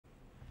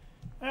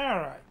All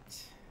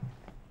right.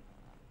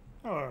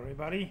 Hello,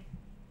 everybody.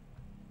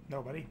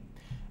 Nobody.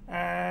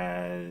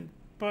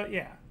 But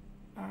yeah,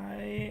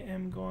 I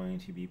am going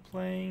to be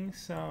playing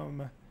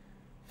some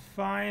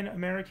fine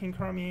American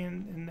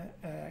Carmen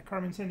and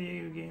Carmen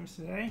Sandiego games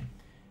today,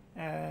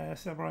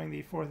 celebrating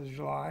the 4th of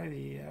July,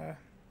 the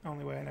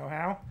only way I know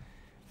how.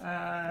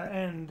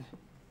 And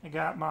I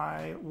got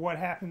my What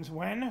Happens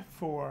When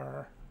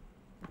for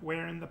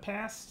Where in the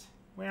Past,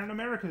 Where in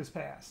America's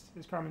Past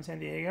is Carmen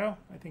Sandiego.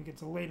 I think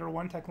it's a later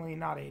one, technically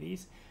not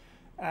 80s.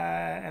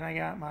 And I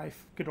got my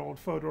good old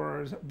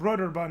Fodor's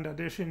Brøderbund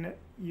edition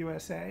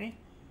USA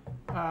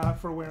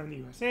for Where in the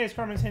USA is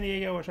Carmen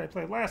Sandiego, which I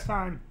played last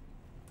time.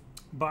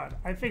 But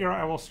I figure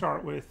I will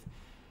start with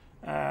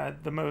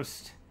the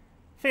most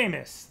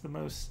famous, the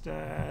most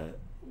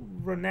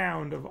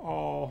renowned of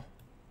all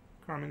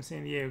Carmen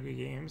Sandiego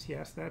games.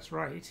 Yes, that's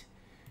right.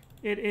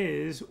 It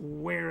is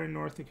Where in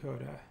North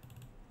Dakota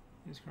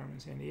is Carmen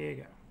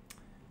Sandiego,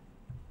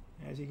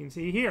 as you can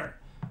see here.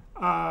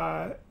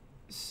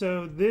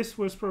 So this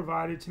was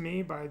provided to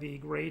me by the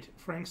great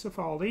Frank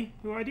Cifaldi,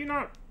 who I do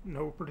not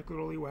know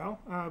particularly well,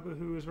 but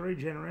who was very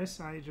generous.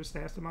 I just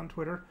asked him on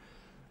Twitter,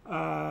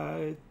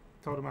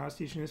 told him I was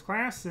teaching his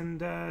class, and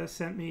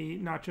sent me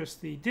not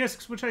just the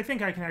discs, which I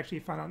think I can actually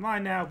find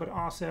online now, but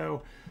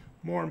also,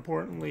 more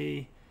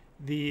importantly,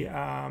 the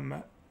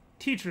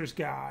teacher's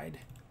guide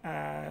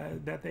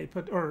that they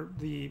put, or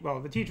the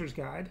teacher's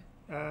guide,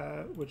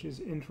 which is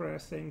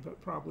interesting,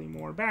 but probably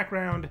more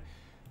background.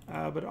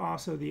 But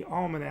also the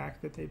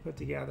almanac that they put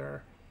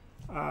together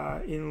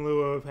in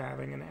lieu of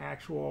having an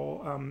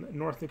actual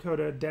North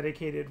Dakota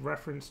dedicated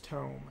reference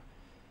tome.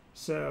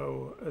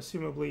 So,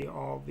 assumably,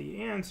 all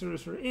the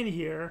answers are in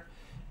here.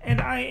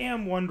 And I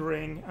am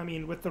wondering, I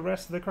mean, with the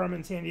rest of the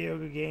Carmen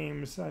Sandiego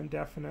games, I'm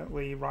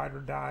definitely ride or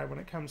die when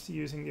it comes to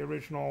using the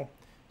original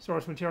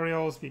source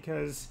materials,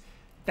 because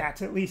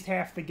that's at least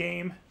half the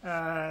game.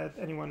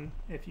 Anyone,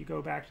 if you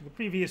go back to the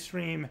previous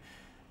stream,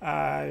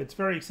 it's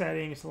very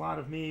exciting. It's a lot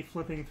of me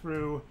flipping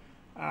through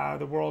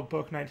the World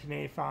Book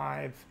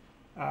 1985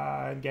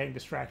 and getting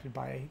distracted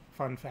by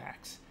fun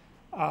facts.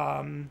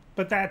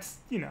 But that's,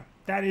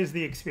 that is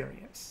the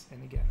experience.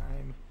 And again,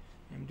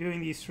 I'm doing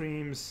these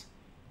streams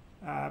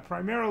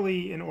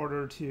primarily in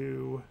order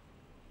to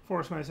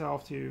force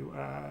myself to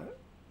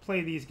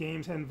play these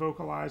games and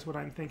vocalize what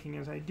I'm thinking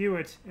as I do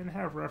it, and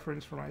have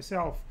reference for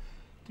myself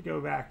to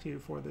go back to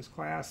for this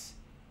class.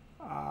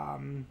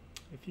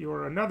 If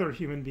you're another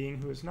human being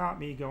who is not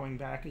me going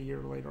back a year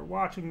later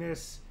watching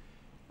this,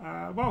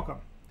 welcome.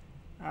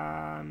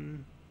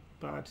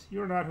 But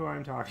you're not who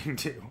I'm talking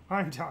to.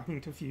 I'm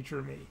talking to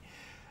future me.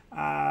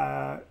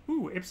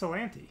 Ooh,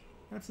 Ypsilanti.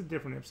 That's a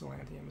different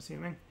Ypsilanti, I'm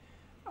assuming.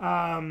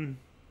 Don't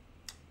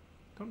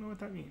know what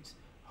that means.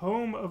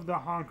 Home of the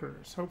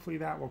Honkers. Hopefully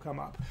that will come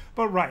up.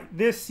 But right,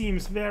 this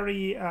seems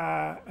very,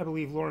 I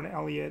believe Lauren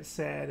Elliott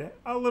said,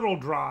 a little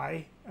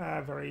dry,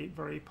 very,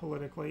 very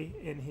politically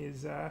in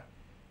his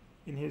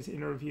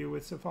interview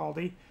with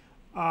Cifaldi.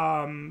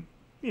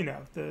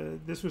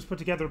 This was put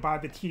together by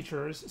the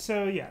teachers.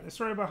 So yeah, the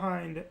story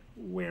behind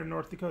Where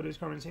North Dakota is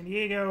Carmen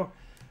Sandiego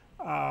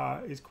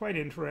is quite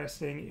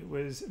interesting. It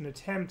was an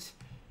attempt,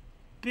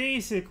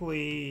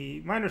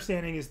 basically, my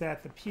understanding is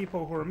that the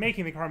people who are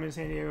making the Carmen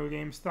Sandiego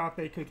games thought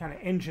they could kind of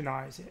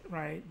enginize it,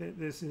 right?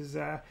 This is,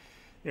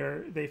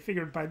 they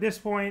figured by this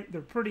point,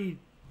 they're pretty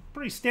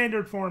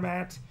standard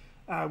format.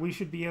 We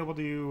should be able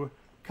to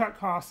cut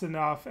costs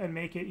enough and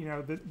make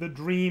it, the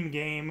dream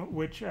game,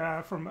 which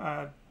from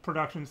a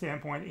production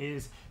standpoint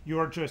is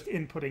you're just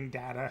inputting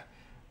data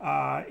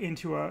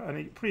into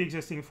a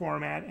pre-existing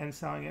format and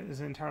selling it as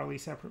an entirely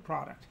separate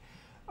product.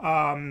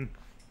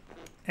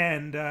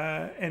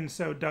 And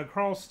so Doug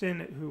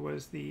Carlston, who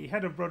was the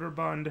head of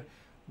Brøderbund,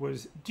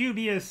 was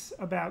dubious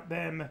about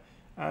them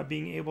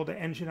being able to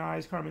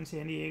enginize Carmen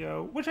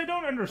Sandiego, which I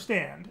don't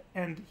understand,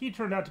 and he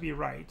turned out to be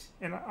right,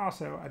 and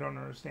also I don't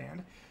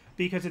understand,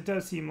 because it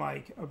does seem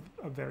like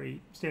a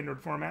very standard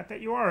format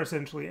that you are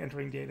essentially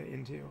entering data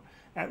into,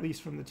 at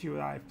least from the two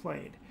that I've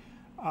played.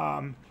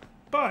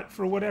 But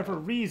for whatever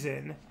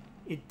reason,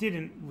 it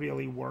didn't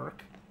really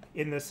work,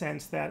 in the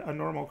sense that a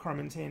normal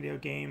Carmen Sandiego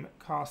game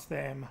cost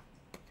them,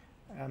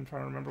 I'm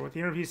trying to remember what the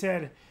interview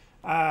said,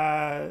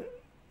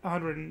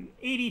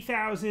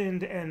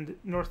 $180,000, and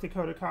North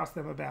Dakota cost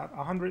them about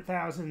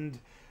 $100,000,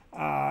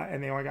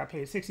 and they only got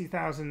paid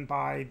 $60,000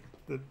 by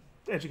the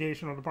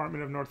Educational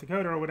Department of North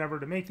Dakota or whatever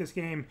to make this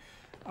game.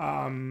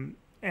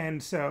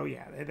 And so,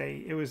 yeah,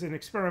 it was an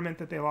experiment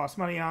that they lost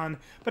money on.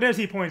 But as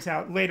he points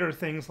out, later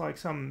things like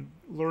some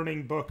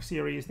learning book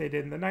series they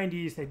did in the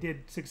 90s, they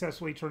did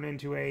successfully turn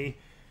into a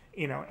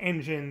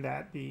engine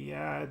that the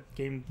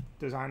game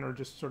designer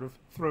just sort of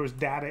throws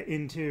data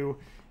into,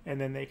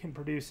 and then they can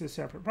produce as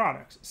separate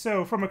products.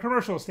 So from a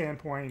commercial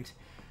standpoint,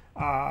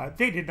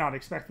 they did not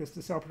expect this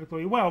to sell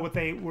particularly well, but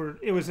it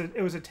was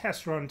a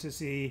test run to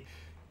see,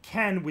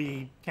 can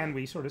we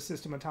sort of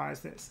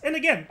systematize this? And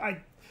again,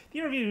 the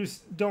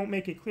interviews don't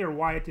make it clear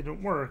why it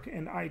didn't work,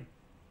 and I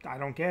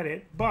don't get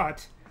it,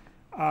 but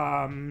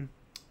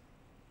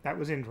that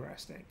was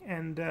interesting.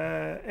 And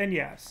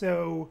yeah,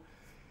 so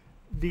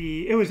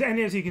and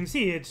as you can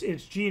see,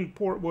 it's Gene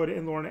Portwood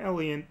and Lauren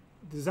Elliott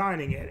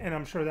designing it, and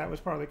I'm sure that was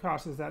part of the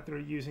cost, is that they're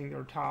using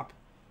their top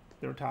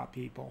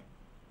people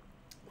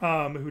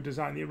who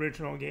designed the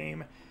original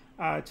game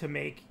to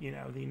make, you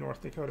know, the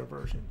North Dakota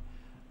version.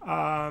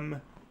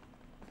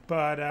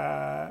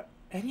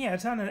 And yeah,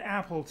 it's on an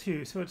Apple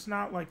too, so it's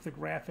not like the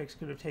graphics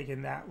could have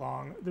taken that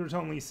long. There's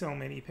only so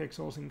many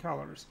pixels and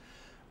colors.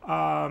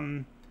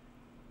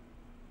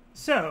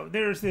 So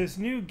there's this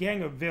new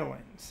gang of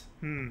villains.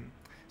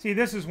 See,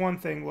 this is one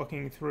thing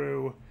looking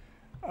through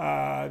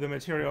the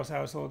materials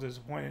I was a little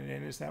disappointed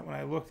in, is that when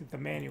I looked at the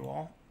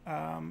manual,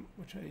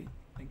 which I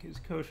think is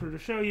kosher to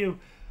show you.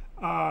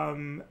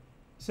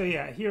 So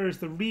yeah, here's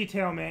the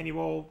retail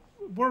manual.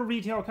 Were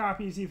retail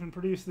copies even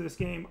produced of this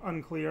game?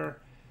 Unclear.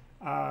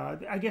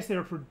 I guess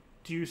they're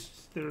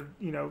produced. They're,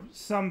 you know,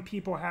 some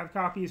people have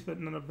copies, but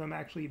none of them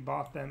actually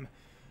bought them.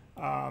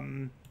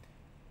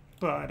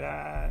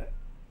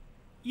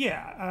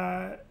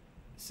 Yeah.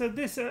 So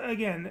this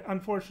again,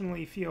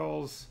 unfortunately,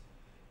 feels.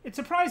 It's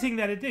surprising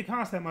that it did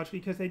cost that much,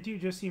 because they do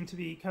just seem to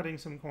be cutting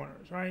some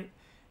corners, right?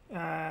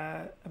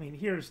 I mean,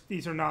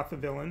 these are not the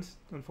villains,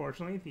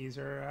 unfortunately. These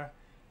are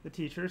the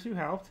teachers who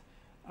helped.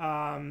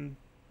 Then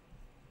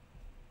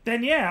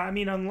yeah, I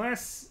mean,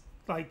 unless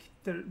like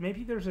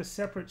maybe there's a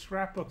separate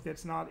scrapbook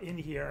that's not in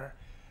here.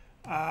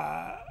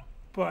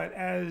 But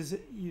as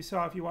you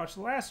saw if you watched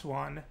the last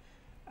one,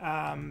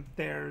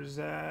 there's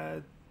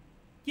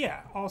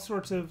yeah, all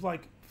sorts of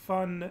like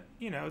fun,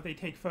 you know, they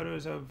take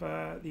photos of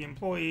the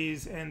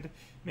employees and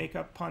make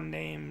up pun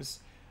names,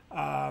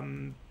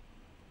 and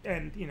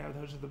you know,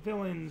 those are the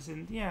villains,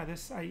 and yeah,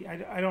 this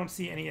I don't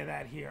see any of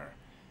that here.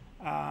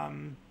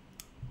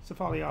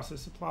 Safali also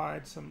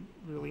supplied some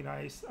really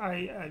nice.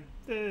 I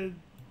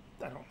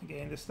don't think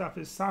any of this stuff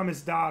is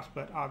samizdat,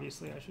 but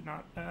obviously I should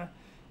not.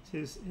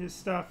 It's his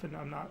stuff, and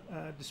I'm not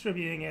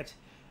distributing it.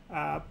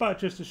 But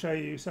just to show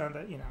you some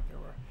that, you know, there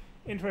were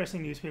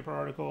interesting newspaper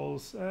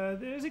articles.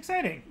 It was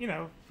exciting. You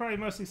know, probably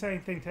the most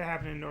exciting thing to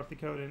happen in North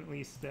Dakota in at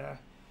least you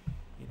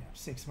know,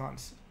 6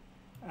 months.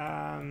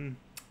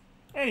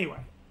 Anyway.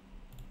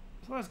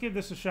 So let's give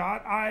this a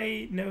shot.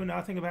 I know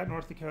nothing about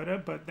North Dakota,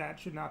 but that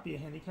should not be a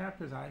handicap,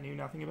 because I knew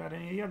nothing about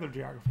any of the other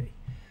geography.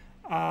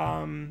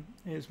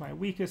 Is my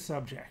weakest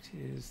subject,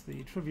 is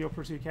the Trivial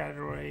Pursuit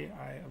category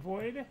I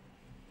avoid.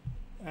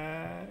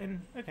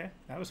 And okay,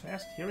 that was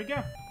fast. Here we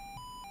go.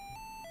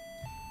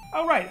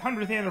 Oh right,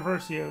 100th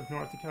anniversary of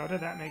North Dakota.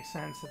 That makes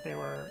sense that they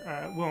were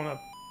willing to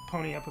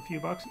pony up a few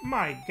bucks.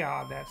 My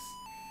God, that's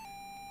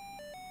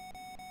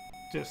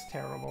just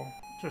terrible.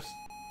 Just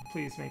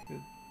please make the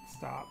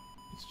stop.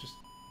 It's just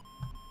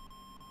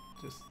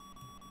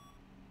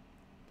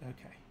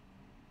okay.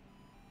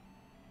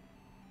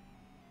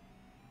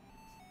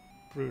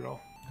 Brutal.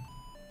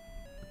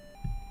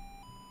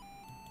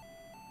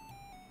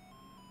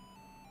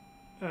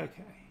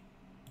 Okay.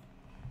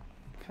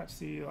 Cuts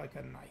to you like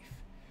a knife.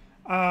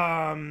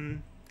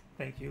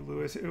 Thank you,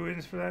 Louis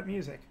Owens, for that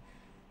music.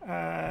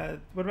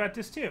 What about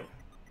this two?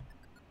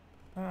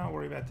 I'll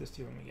worry about this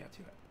two when we get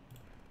to it.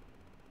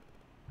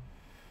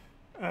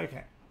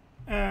 Okay.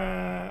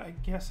 I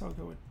guess I'll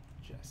go with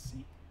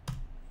Jesse.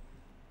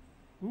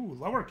 Ooh,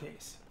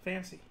 lowercase.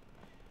 Fancy.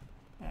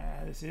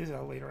 This is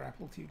a later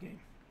Apple II game.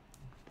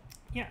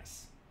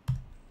 Yes.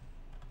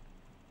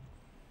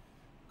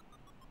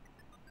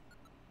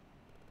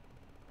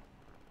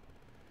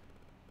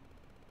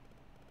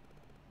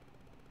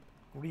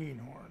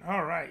 Greenhorn.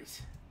 All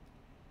right.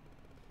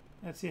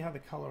 Let's see how the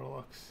color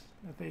looks.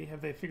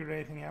 Have they figured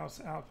anything else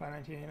out by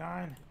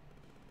 1989?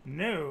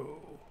 No.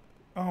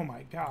 Oh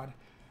my God.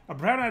 A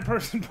brown-eyed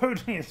person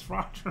posing as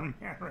Roger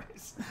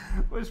Maris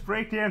was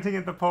breakdancing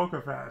at the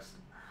Polka Fest.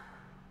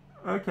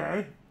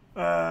 Okay.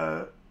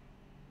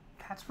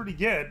 That's pretty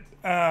good.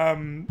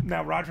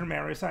 Now, Roger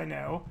Maris, I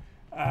know,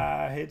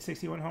 hit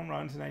 61 home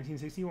runs in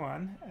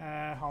 1961.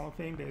 Hall of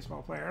Fame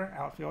baseball player,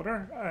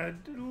 outfielder.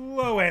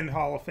 Low-end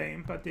Hall of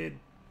Fame, but did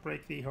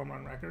break the home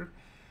run record.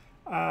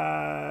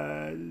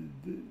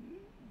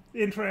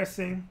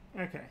 Interesting.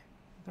 Okay.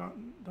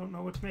 Don't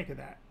know what to make of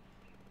that.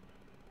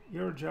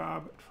 Your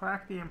job,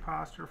 track the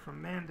imposter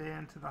from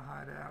Mandan to the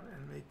hideout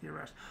and make the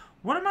arrest.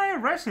 What am I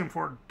arresting him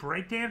for?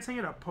 Breakdancing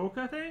at a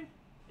polka thing?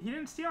 He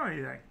didn't steal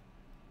anything.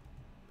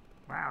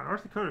 Wow,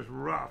 North Dakota's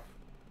rough.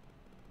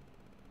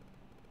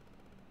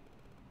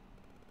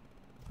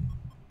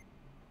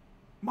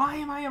 Why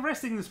am I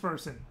arresting this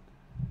person?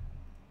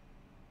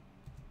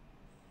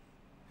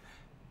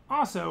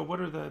 Also, what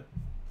are the...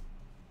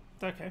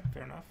 Okay,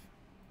 fair enough.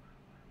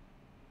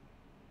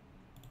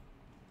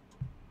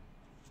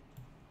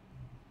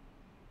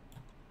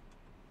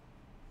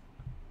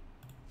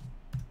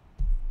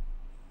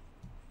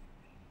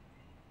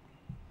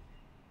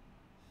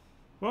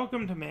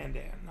 Welcome to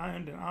Mandan,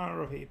 named in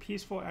honor of a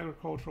peaceful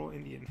agricultural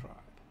Indian tribe.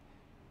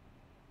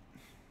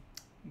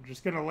 I'm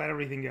just going to let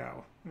everything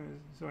go.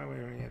 It's the only way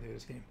we're going to get through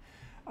this game.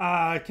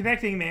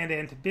 Connecting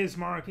Mandan to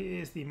Bismarck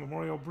is the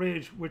Memorial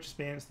Bridge, which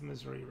spans the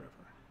Missouri River.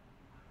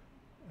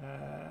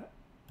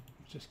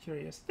 just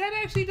curious. That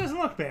actually doesn't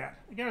look bad,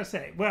 I gotta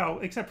say. Well,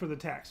 except for the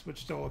text,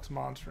 which still looks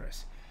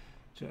monstrous.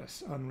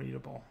 Just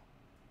unreadable.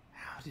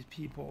 How did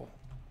people...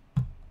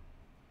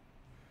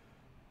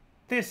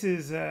 This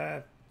is,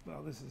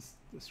 well, this is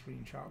the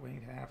screenshot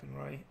waiting to happen,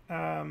 right?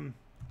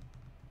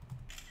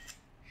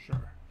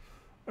 Sure.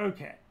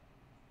 Okay.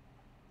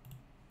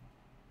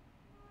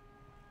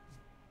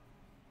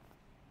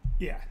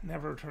 Yeah,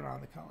 never turn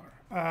on the color.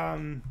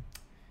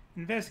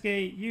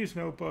 Investigate, use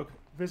notebook,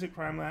 visit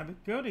crime lab,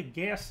 go to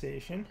gas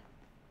station.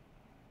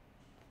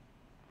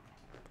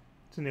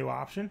 It's a new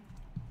option.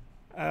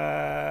 Anything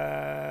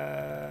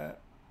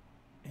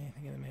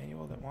in the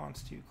manual that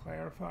wants to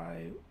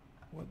clarify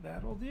what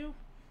that'll do?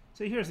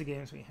 So here's the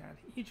games we had.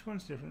 Each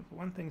one's different, but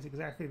one thing's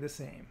exactly the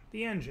same.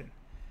 The engine.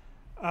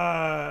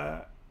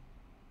 Go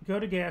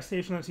to gas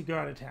station lets you go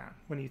out of town.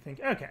 When you think,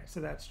 okay, so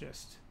that's what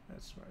I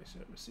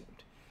sort of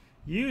assumed.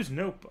 Use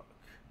notebook.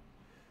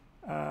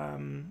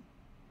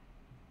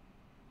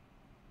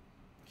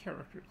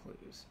 Character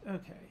clues.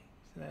 Okay,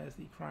 so that is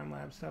the crime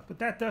lab stuff, but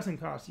that doesn't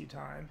cost you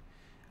time.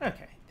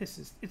 Okay,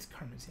 it's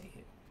Carmen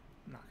Sandiego.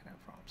 I'm not gonna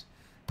have problems.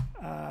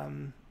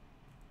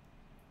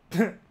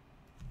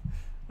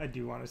 I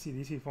do want to see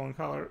these people in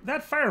color.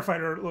 That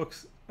firefighter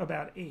looks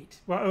about 8.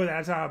 Well, oh,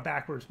 that's a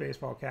backwards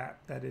baseball cap.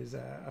 That is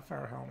a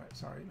fire helmet.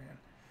 Sorry, man.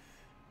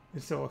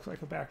 It still looks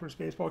like a backwards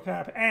baseball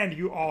cap. And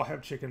you all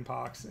have chicken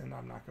pox, and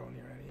I'm not going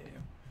near any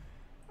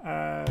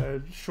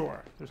of you.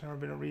 Sure. There's never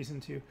been a reason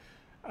to.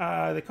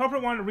 The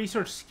culprit wanted to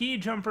research ski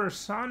jumper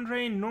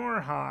Sondre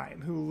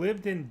Norheim, who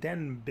lived in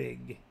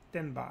Denby.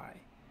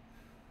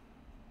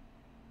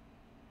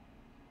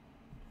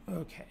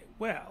 Okay,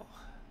 well,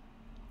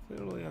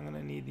 clearly I'm going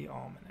to need the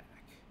almanac.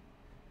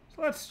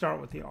 So let's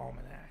start with the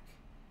almanac.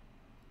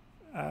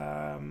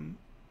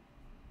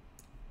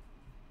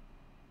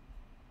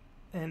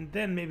 And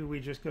then maybe we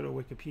just go to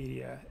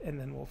Wikipedia, and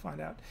then we'll find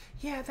out.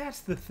 Yeah,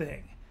 that's the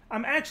thing.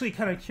 I'm actually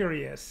kind of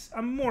curious.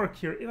 I'm more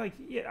curious. Like,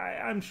 yeah,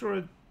 I'm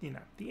sure,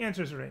 the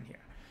answers are in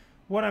here.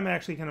 What I'm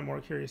actually kind of more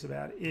curious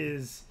about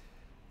is,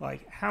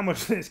 like, how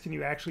much of this can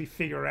you actually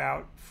figure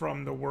out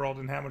from the world,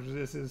 and how much of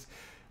this is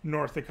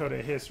North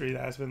Dakota history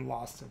that has been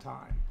lost to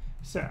time.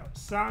 So,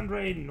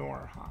 Sondre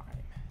Norheim.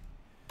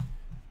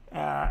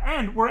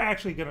 And we're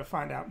actually going to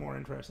find out more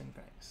interesting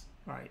things,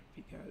 right?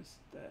 Because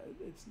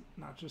it's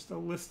not just a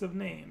list of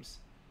names.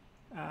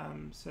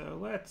 So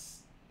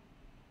let's,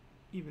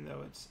 even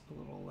though it's a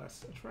little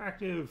less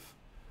attractive,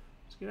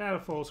 let's get out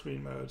of full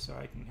screen mode so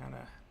I can kind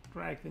of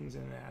drag things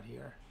in and out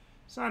here.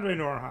 Sondre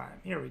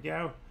Norheim, here we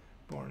go.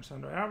 Born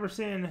Sondre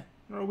Alverson,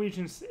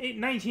 Norwegian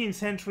 19th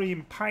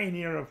century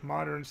pioneer of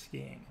modern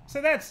skiing.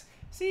 So that's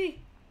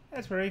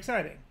very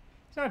exciting.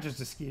 It's not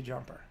just a ski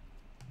jumper.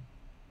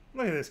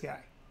 Look at this guy.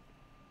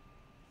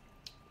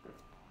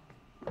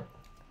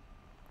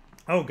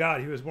 Oh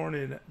God, he was born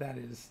in, that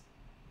is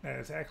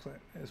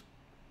excellent.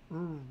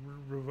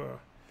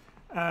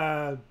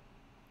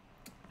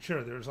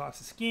 Sure, there's lots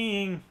of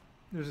skiing.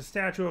 There's a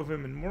statue of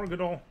him in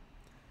Morgedal,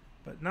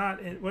 but not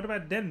in, what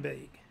about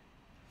Denby?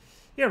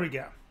 Here we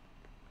go.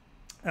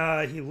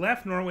 He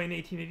left Norway in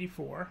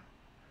 1884,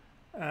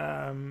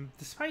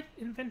 despite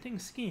inventing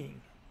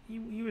skiing.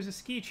 He was a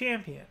ski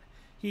champion.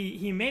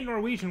 He made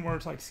Norwegian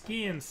words like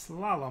ski and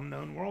slalom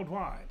known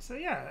worldwide. So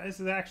yeah,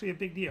 this is actually a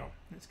big deal,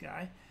 this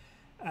guy.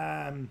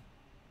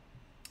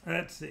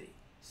 Let's see.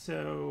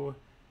 So,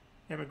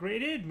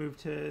 emigrated, moved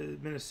to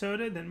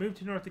Minnesota, then moved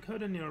to North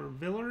Dakota near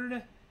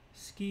Villard.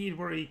 Skied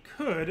where he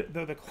could,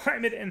 though the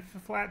climate and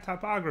flat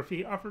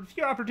topography offered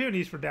few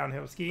opportunities for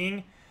downhill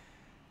skiing.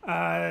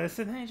 So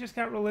then he just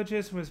got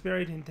religious and was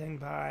buried in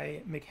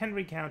Denby,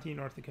 McHenry County,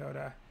 North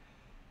Dakota.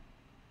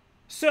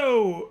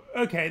 So,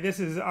 okay, this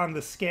is on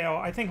the scale.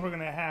 I think we're going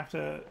to have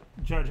to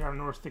judge our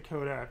North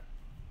Dakota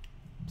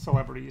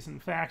celebrities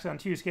and facts on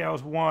 2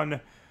 scales.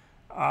 1,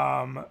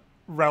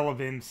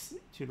 relevance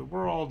to the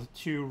world.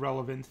 2,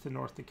 relevance to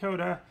North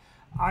Dakota.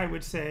 I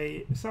would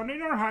say Sondre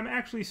Norheim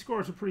actually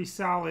scores a pretty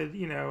solid,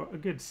 a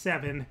good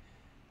 7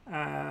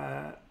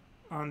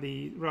 on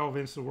the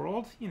relevance to the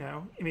world.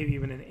 Maybe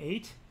even an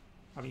 8.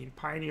 I mean,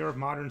 pioneer of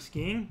modern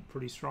skiing,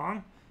 pretty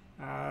strong.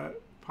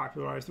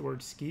 Popularized the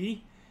word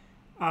ski.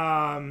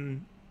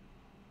 Relevance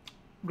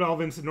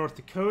to North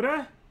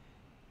Dakota.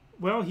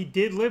 Well, he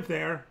did live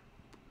there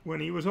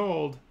when he was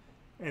old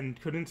and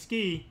couldn't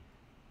ski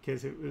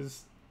because it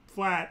was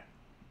flat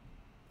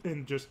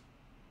and just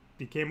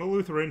became a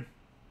Lutheran.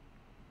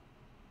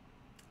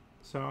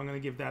 So I'm going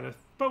to give that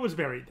but was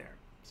buried there.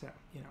 So,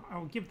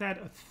 I'll give that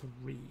a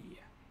 3.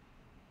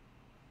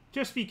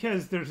 Just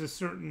because there's a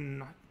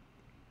certain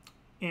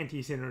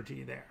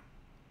anti-synergy there.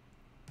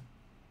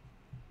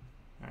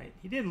 Right?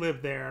 He did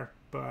live there,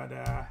 but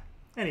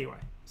anyway.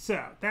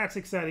 So, that's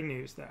exciting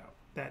news, though.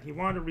 That he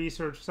wanted to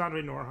research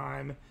Sondre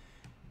Norheim.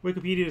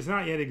 Wikipedia does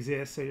not yet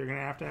exist, so you're going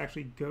to have to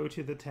actually go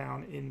to the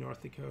town in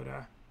North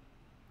Dakota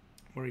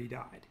where he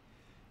died.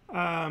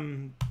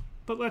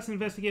 But let's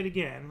investigate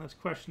again. Let's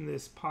question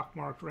this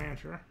pockmarked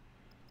rancher.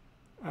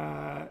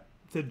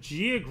 The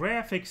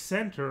geographic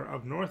center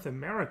of North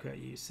America,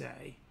 you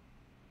say?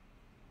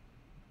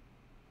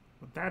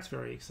 Well, that's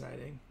very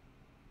exciting.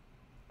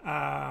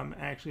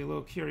 Actually, a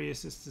little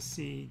curious as to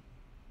see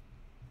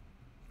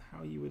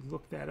how you would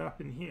look that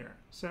up in here.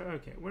 So,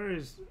 okay, where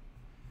is...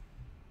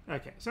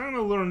 Okay, so I'm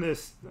going to learn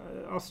this.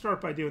 I'll start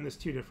by doing this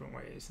 2 different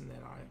ways, and then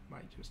I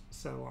might just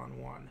settle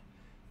on one.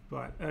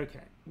 But,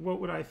 okay,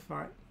 what would I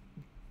find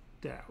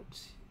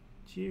out?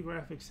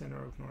 Geographic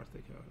center of North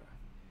Dakota.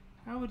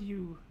 How would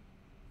you...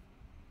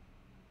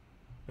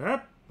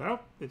 Oh, well,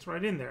 it's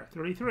right in there,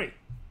 33.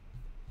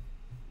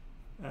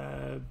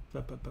 I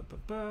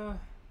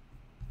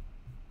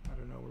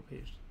don't know where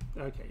page...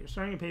 Okay, you're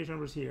starting at page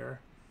numbers here.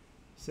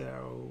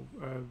 So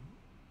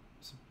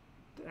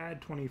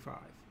add 25.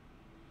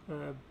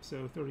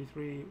 So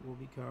 33 will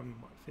become,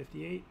 what,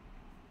 58?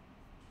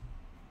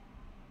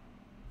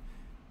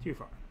 Too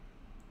far.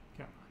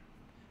 Come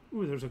on.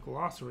 Ooh, there's a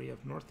glossary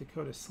of North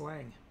Dakota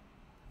slang.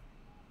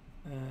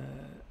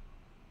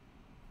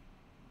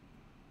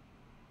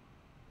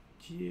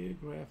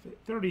 Geographic...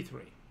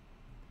 33.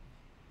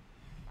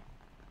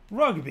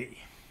 Rugby.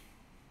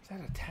 Is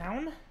that a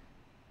town?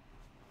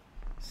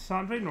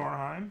 Sondre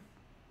Norheim.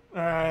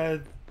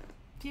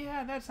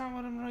 Yeah, that's not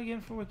what I'm really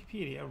getting for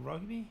Wikipedia.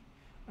 Rugby?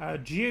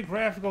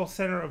 Geographical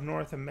center of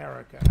North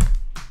America.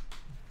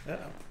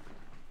 Uh-oh.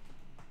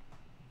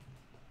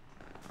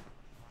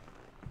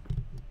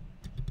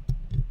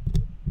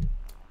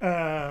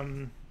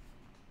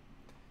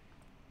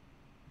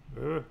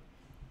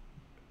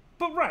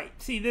 But right,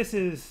 see, this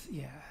is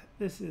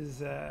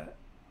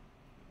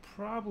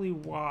probably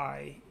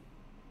why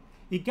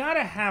you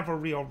gotta have a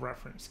real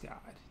reference guide.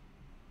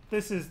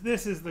 This is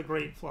the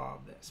great flaw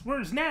of this.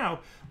 Whereas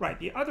now, right,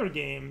 the other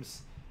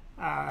games,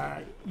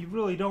 you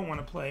really don't want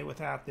to play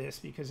without this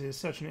because it is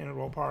such an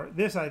integral part.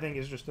 This, I think,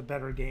 is just a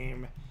better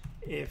game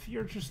if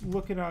you're just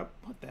looking up,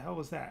 what the hell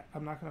was that?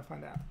 I'm not going to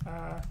find out.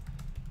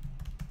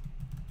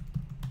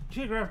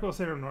 Geographical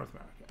center of North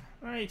America,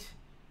 right?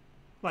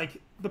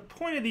 Like, the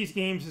point of these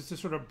games is to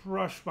sort of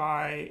brush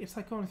by, it's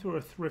like going through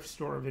a thrift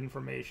store of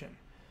information.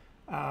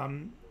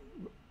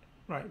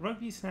 Right,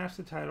 Rugby snatched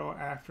the title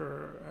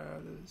after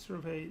the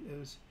survey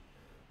is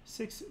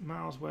 6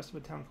 miles west of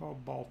a town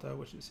called Balta,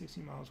 which is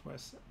 60 miles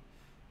west.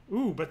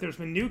 Ooh, but there's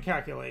been new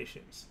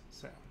calculations,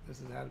 so this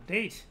is out of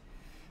date.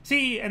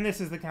 See, and this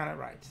is the kind of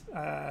right.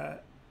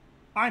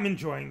 I'm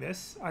enjoying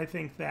this. I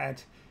think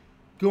that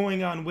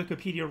going on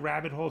Wikipedia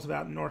rabbit holes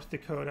about North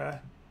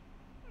Dakota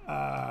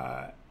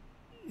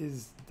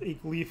is a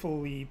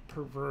gleefully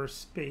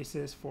perverse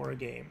basis for a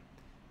game.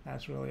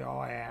 That's really all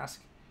I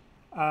ask.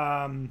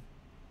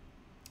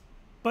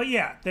 But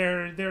yeah,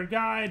 their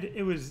guide,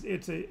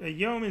 it's a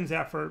yeoman's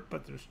effort,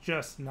 but there's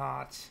just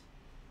not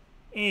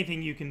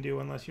anything you can do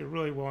unless you're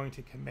really willing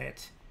to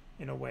commit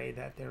in a way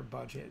that their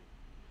budget...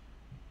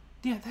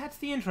 Yeah, that's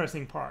the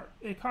interesting part.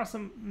 It costs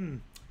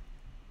them...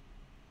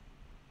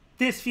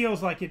 This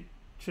feels like it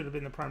should have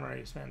been the primary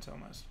expense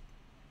almost.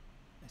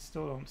 I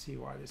still don't see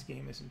why this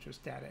game isn't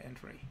just data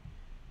entry.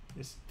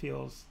 This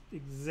feels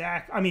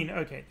exact... I mean,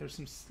 okay, there's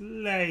some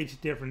slight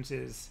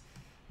differences...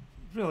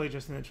 Really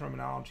just in the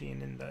terminology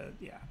and in the,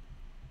 yeah.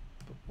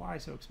 But why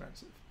so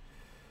expensive?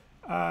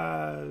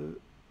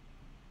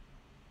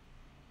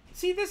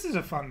 See, this is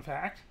a fun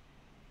fact,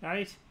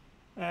 right?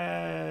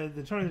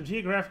 The term of the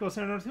geographical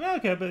center of North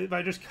America, but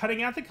by just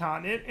cutting out the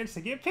continent and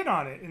sticking a pin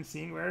on it and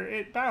seeing where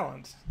it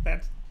balanced.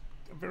 That's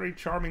a very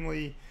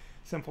charmingly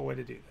simple way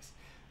to do this.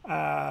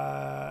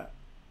 Right,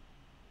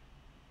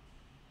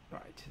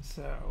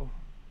 so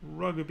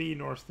Rugby,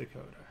 North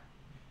Dakota.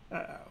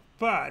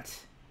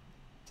 But...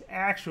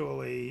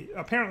 Actually,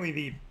 apparently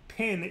the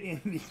pin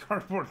in the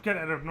cardboard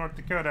cutout of North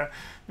Dakota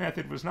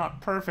method was not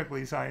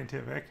perfectly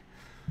scientific.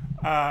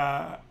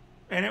 And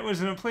it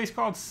was in a place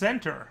called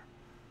Center.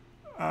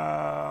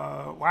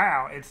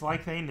 Wow, it's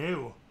like they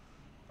knew.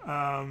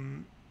 Oh,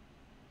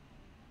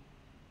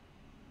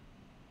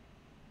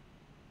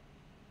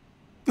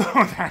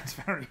 that's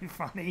very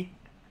funny.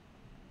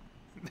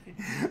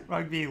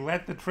 Rugby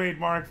let the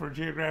trademark for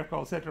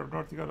geographical center of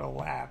North Dakota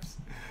lapse.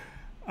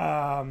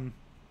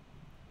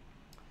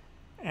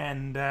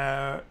 And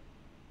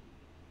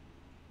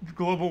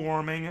global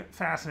warming,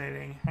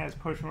 fascinating, has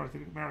pushed North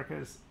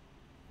America's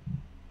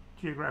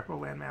geographical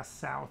landmass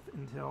south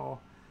until...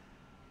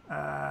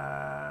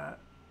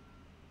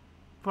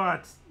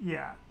 but,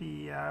 yeah,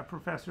 the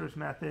professor's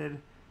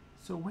method.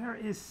 So where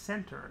is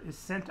Center?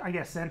 I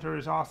guess Center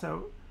is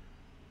also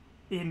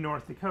in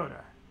North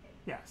Dakota.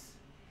 Yes.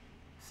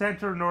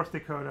 Center, North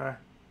Dakota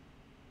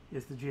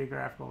is the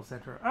geographical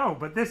center. Oh,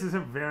 but this is a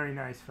very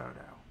nice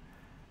photo.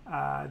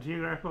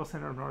 Geographical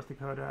center of North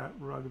Dakota,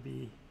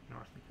 Rugby,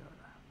 North Dakota.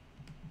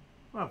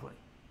 Lovely.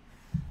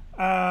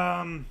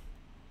 I'm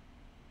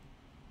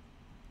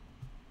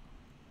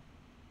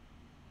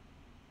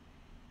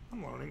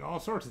learning all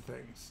sorts of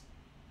things.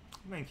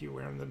 Thank you,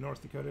 we're in the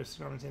North Dakota,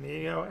 Carmen,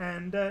 Sandiego,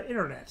 and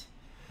internet.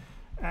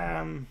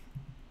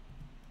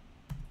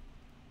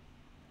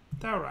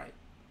 All right.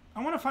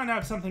 I want to find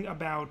out something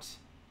about...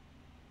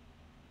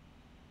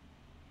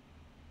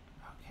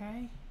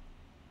 Okay.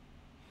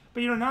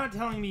 But you're not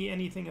telling me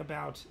anything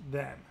about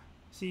them.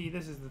 See,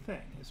 this is the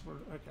thing. Is we're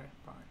okay,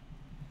 fine.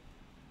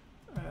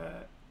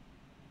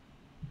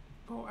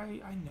 Oh,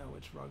 I know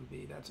it's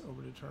rugby. That's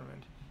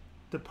overdetermined.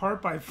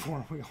 Depart by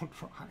four-wheel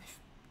drive.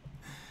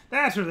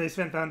 That's where they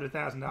spent the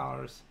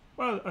 $100,000.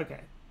 Well,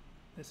 okay.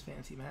 This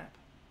fancy map.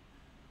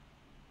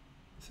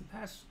 So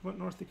that's what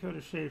North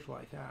Dakota's shaped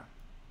like, huh?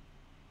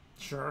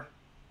 Sure.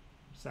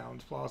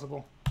 Sounds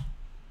plausible.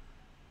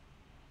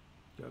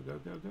 Go, go,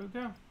 go, go,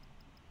 go.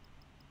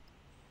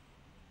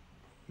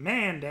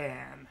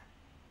 Mandan.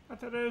 I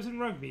thought I was in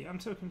rugby. I'm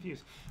so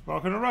confused.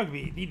 Welcome to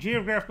rugby, the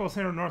geographical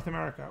center of North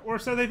America. Or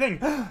so they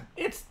think.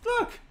 It's,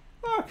 look!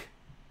 Look!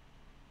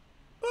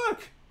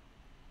 Look!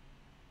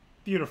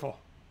 Beautiful.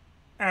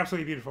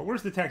 Absolutely beautiful.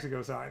 Where's the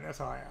Texaco sign?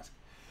 That's all I ask.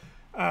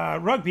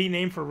 Rugby,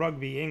 named for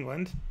Rugby,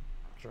 England.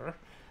 Sure.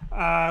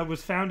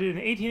 Was founded in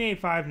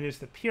 1885 and is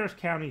the Pierce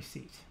County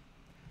seat.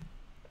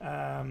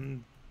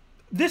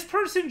 This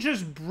person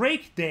just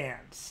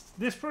breakdanced.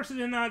 This person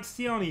did not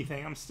steal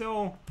anything. I'm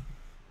still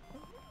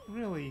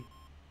really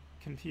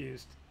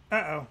confused.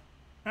 Uh-oh.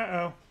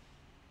 Uh-oh.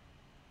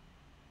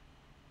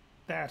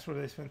 That's where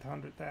they spent the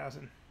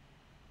 $100,000.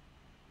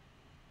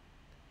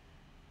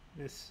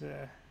 This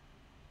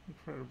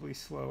incredibly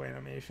slow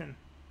animation.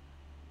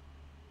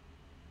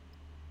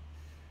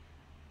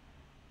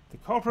 The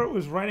culprit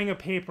was writing a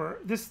paper.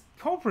 This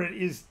culprit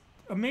is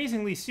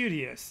amazingly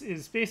studious.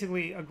 Is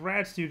basically a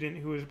grad student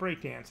who is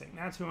breakdancing.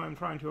 That's who I'm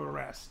trying to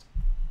arrest.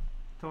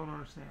 Don't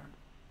understand.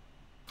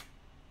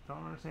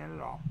 Don't understand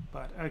at all.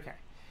 But okay.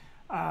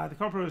 The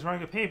culprit was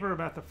writing a paper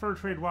about the Fur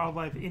Trade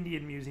Wildlife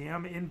Indian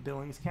Museum in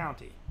Billings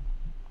County.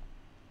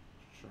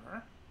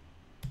 Sure.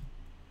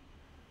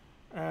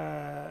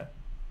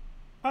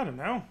 I don't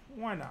know.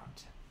 Why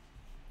not?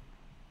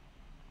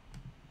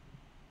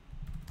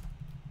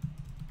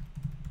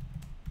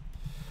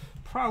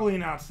 Probably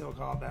not still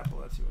called that, but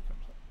let's see what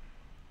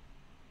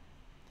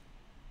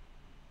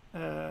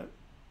comes up.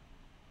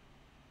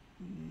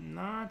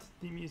 Not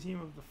the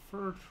Museum of the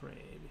Fur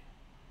Trade.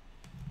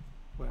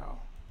 Well,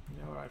 you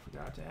know what I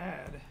forgot to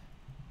add?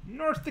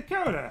 North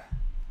Dakota!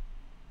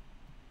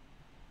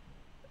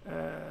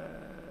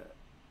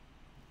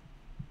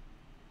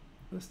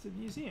 Listed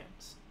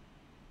museums.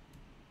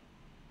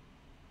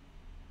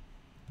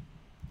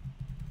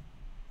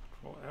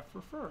 Control F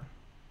for fur.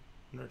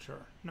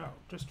 Nurture. No,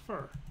 just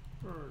fur.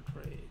 Fur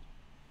trade.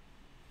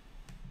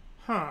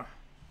 Huh.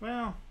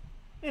 Well,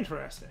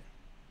 interesting.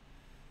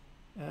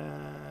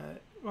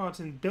 Well, it's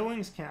in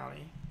Billings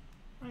County.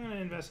 I'm going to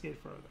investigate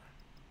further.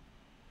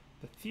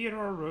 The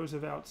Theodore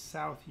Roosevelt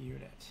South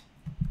Unit.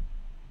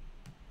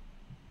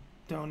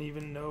 Don't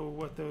even know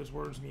what those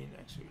words mean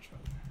next to each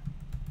other.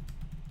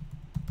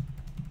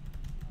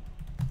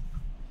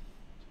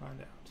 Let's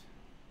find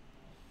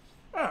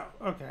out.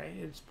 Oh, okay.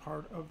 It's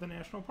part of the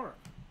national park.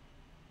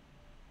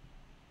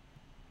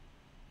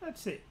 Let's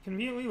see.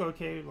 Conveniently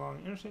located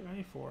along Interstate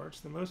 94,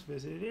 it's the most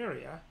visited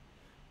area.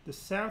 The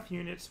South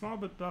Unit, small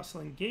but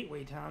bustling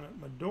gateway town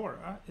of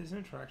Medora, is an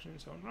attraction in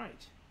its own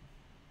right.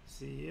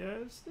 See,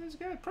 it's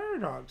got prairie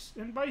dogs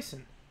and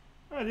bison.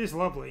 Oh, it is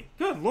lovely.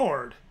 Good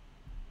Lord!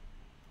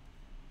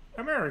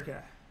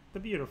 America, the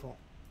beautiful.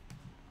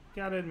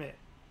 Gotta admit.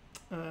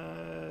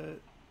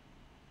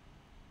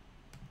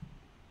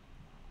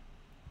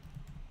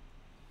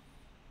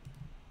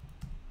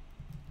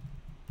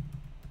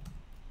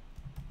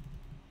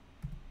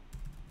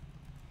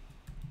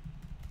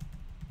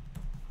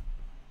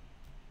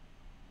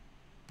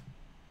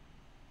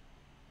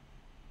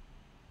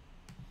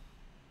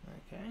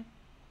 Okay,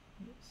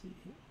 let's see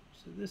here.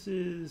 So this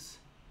is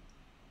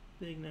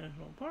Big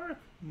National Park.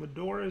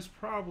 Medora is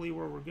probably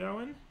where we're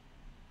going.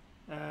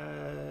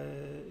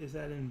 Is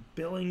that in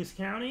Billings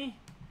County?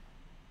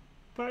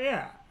 But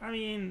yeah, I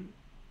mean,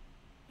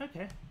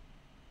 okay.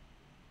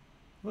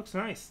 Looks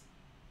nice.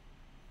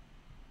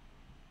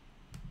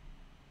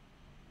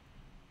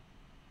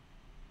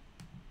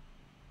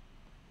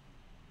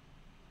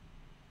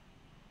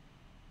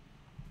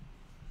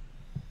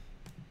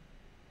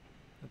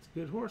 That's a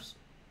good horse.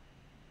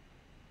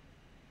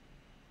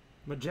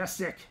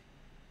 Majestic.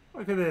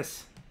 Look at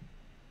this.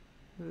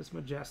 Look at this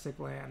majestic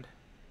land.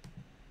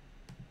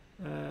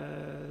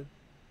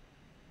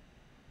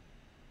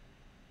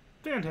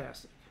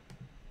 Fantastic.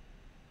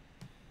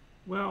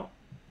 Well,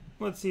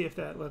 let's see if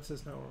that lets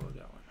us know where we're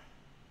going.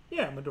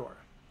 Yeah, Medora.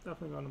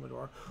 Definitely going to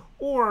Medora.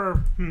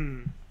 Or,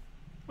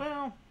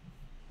 well,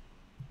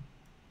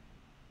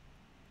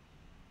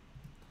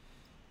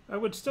 I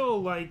would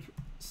still like,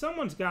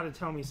 someone's got to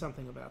tell me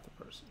something about the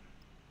person.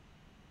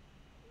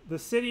 The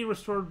city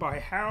restored by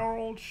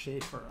Harold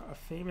Schaefer, a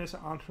famous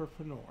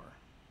entrepreneur.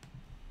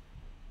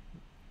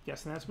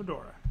 Guessing that's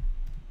Medora.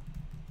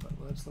 But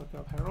let's look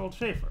up Harold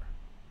Schaefer.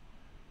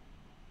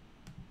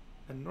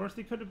 A North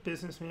Dakota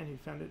businessman who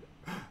founded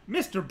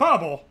Mr.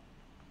 Bubble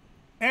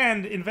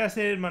and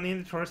invested money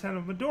in the tourist town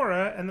of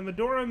Medora and the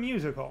Medora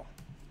musical.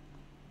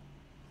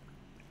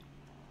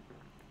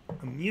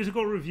 A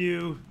musical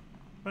review,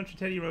 a bunch of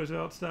Teddy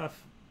Roosevelt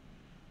stuff.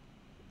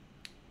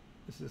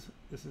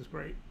 This is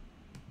great.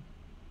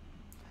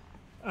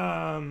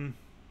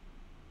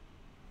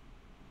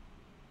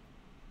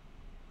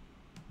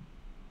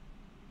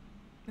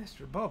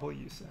 Mr. Bubble,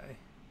 you say?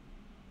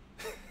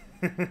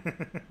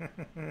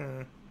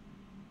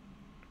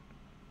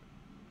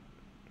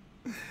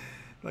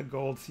 The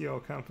Gold Seal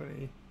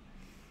Company.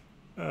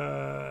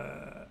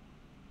 No,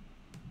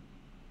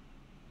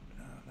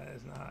 that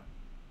is not.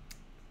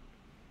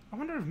 I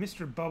wonder if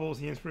Mr. Bubble's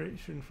the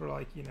inspiration for,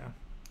 like, you know,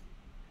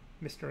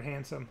 Mr.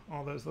 Handsome,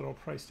 all those little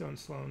Price Stone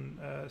Sloan,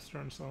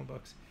 Stern Sloan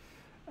books.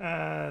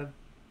 I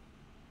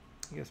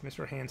guess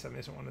Mr. Handsome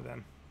isn't one of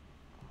them.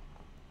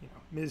 You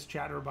know, Ms.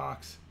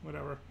 Chatterbox,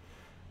 whatever.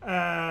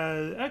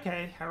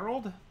 Okay,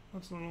 Harold,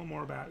 let's learn a little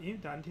more about you.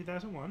 Died in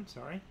 2001,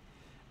 sorry.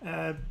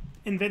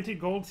 Invented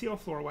gold seal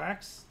floor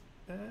wax.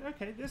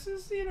 Okay, this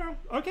is, you know,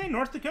 okay,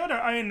 North Dakota.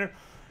 I mean,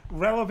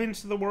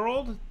 relevance to the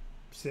world,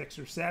 6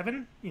 or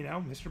 7, you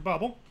know, Mr.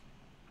 Bubble.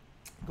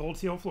 Gold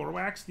seal floor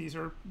wax, these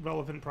are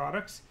relevant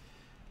products.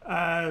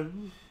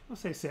 We'll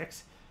say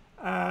 6.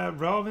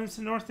 Relevance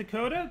to North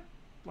Dakota,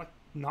 like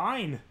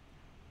 9.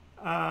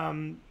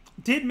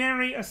 Did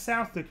marry a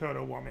South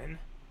Dakota woman.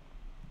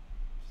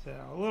 So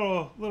a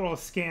little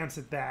askance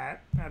at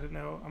that. I don't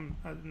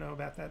know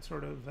about that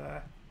sort of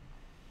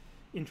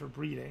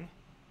interbreeding,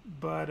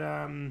 but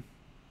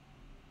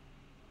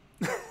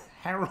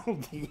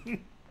Haroldine.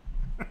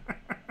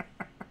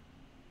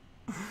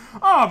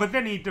 Oh, but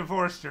then he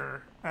divorced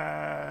her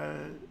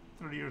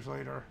 30 years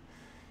later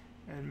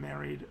and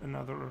married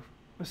another,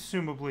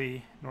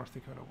 assumably North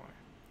Dakota woman.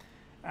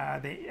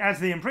 As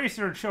they embraced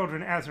their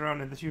children as their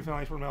own, and the two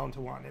families were melded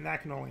into one, and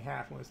that can only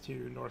happen with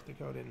 2 North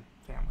Dakotan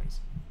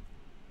families.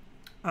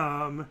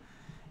 And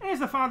he's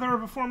the father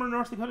of a former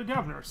North Dakota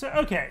governor. So,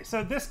 okay,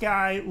 so this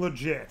guy,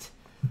 legit.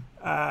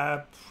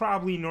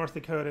 Probably North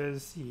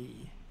Dakota's,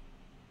 he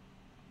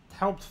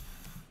helped,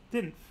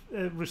 he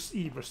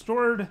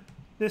restored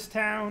this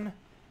town.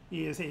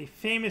 He is a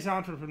famous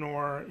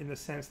entrepreneur in the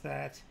sense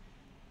that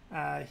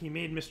he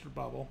made Mr.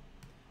 Bubble.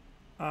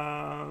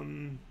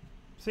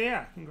 So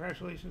yeah,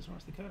 congratulations,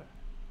 North Dakota.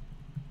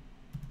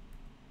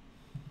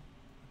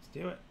 Let's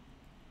do it.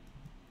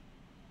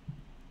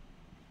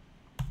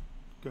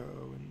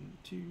 Going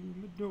to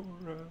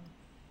Medora.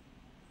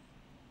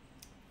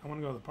 I want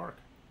to go to the park.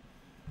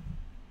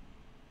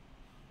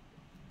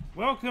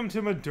 Welcome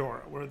to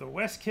Medora, where the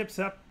West kicks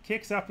up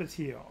its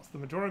heels. The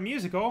Medora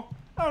musical,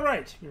 oh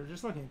right, we were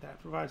just looking at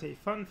that, provides a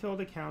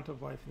fun-filled account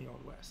of life in the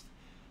Old West.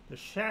 The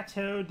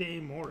Chateau de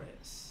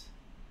Maurice.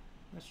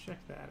 Let's check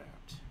that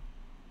out.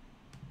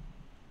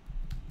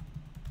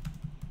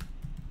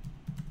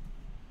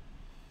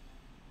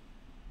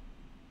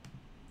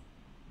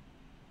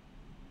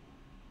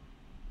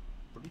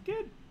 Pretty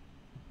good.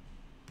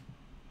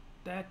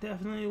 That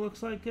definitely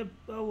looks like a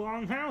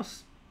long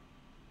house.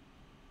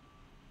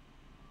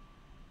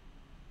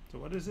 So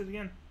what is it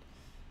again?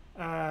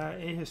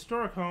 A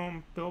historic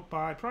home built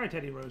by probably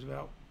Teddy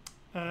Roosevelt.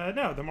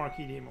 No, the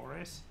Marquis de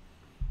Maurice.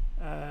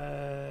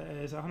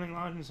 Is a hunting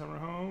lodge and summer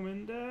home,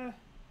 and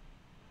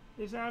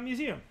is a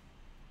museum.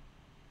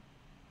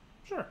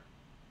 Sure.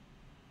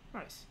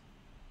 Nice.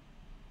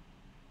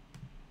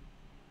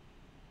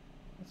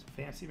 That's a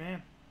fancy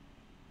man.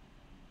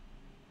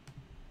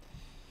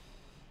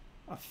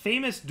 A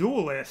famous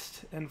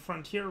duelist and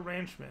frontier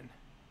ranchman.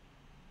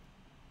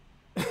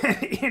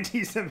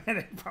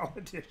 Anti-Semitic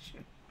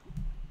politician.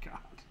 God.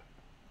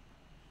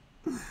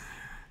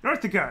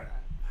 North Dakota.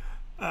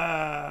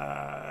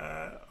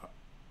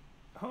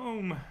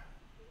 Home.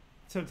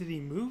 So did he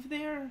move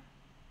there?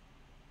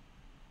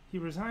 He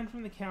resigned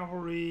from the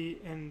cavalry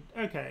and,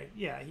 okay,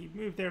 yeah, he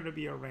moved there to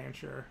be a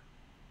rancher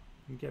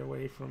and get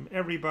away from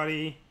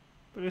everybody,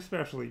 but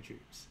especially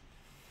Jews.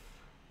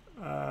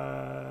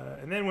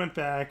 And then went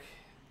back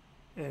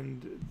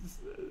and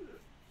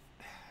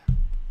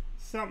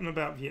something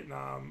about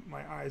Vietnam,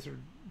 my eyes are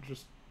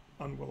just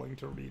unwilling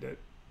to read it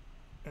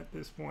at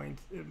this point.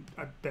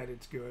 I bet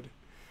it's good.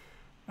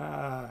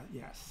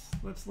 Yes,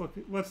 let's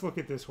look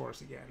at this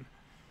horse again.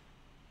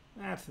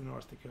 That's the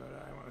North Dakota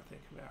I want to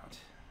think about.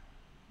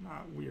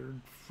 Not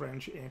weird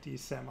French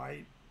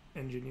anti-Semite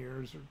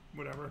engineers or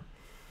whatever.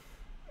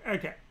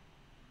 Okay.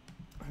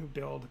 Who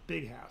build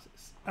big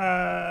houses.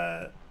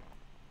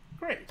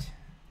 Great.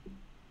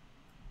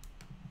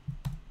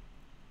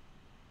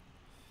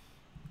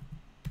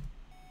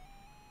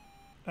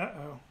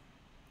 Uh-oh.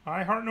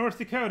 I Heart North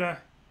Dakota.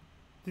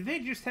 Did they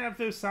just have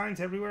those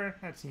signs everywhere?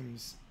 That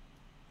seems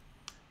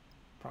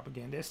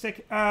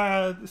propagandistic.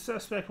 The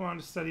suspect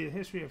wanted to study the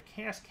history of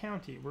Cass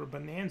County, where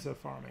bonanza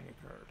farming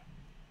occurred.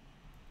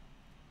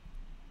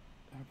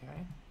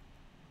 Okay.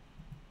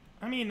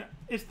 I mean,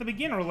 it's the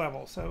beginner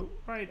level, so,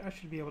 right, I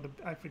should be able to...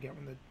 I forget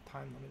when the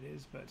time limit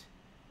is, but...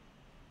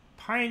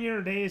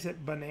 Pioneer days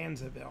at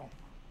Bonanzaville.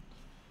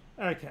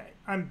 Okay.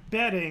 I'm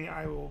betting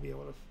I will be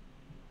able to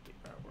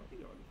figure out where we're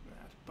going from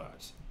that,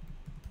 but...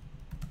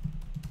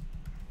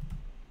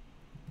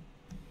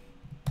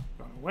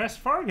 Going to West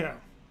Fargo.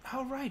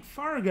 Oh, right,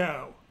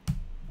 Fargo. I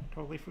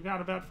totally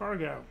forgot about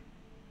Fargo.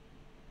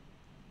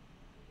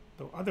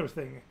 The other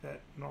thing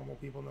that normal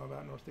people know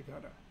about North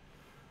Dakota.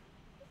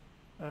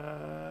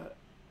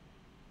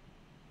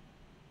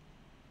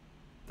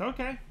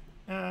 Okay.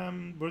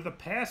 Where the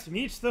past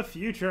meets the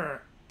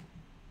future.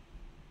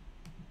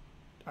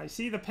 I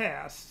see the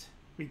past.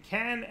 We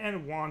can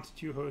and want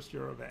to host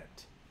your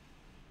event.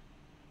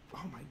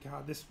 Oh my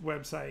god, this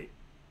website.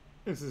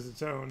 This is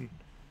its own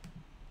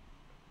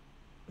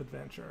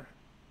adventure.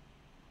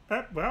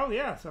 Well,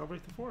 yeah,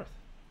 celebrate the 4th.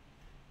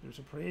 There's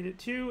a parade at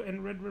 2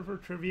 and Red River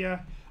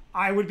Trivia.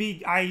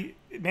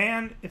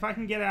 Man, if I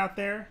can get out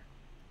there,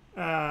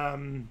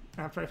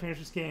 after I finish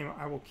this game,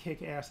 I will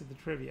kick ass at the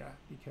trivia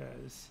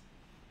because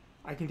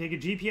I can take a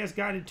GPS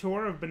guided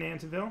tour of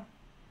Bonanzaville.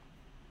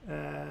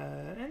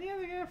 And yeah,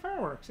 they got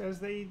fireworks as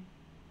they...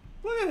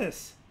 Look at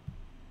this!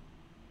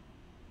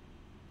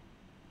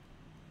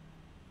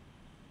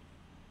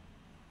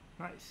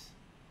 Nice.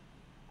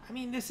 I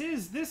mean, this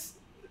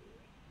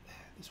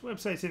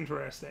website's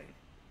interesting.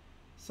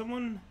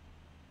 Some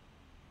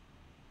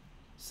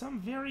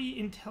very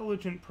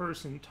intelligent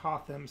person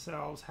taught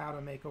themselves how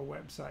to make a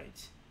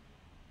website.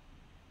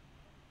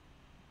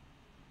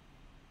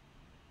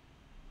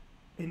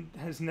 And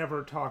has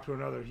never talked to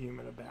another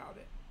human about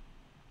it.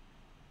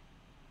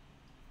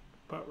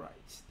 But right,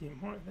 the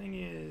important thing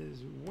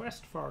is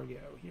West Fargo.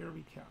 Here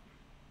we come.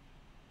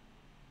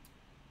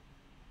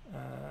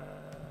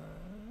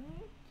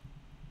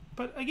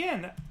 But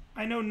again,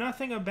 I know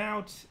nothing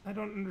about... I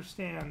don't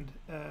understand...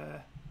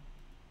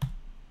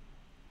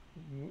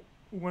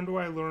 when do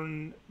I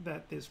learn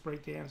that this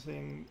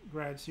breakdancing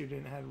grad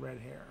student had red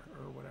hair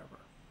or whatever?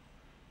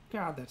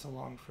 God, that's a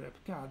long trip.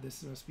 God,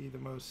 this must be the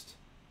most...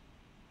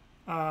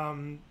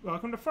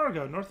 welcome to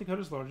Fargo, North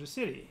Dakota's largest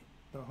city.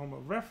 The home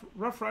of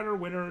Rough Rider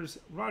winners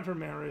Roger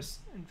Maris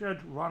and Judge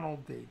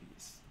Ronald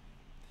Davies.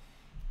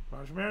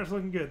 Roger Maris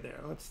looking good there.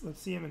 Let's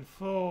see him in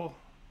full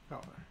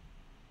color.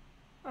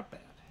 Not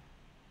bad.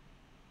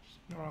 Just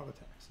ignore all the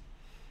text.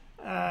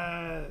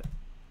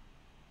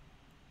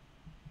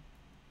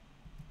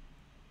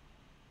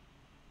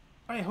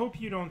 I hope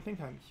you don't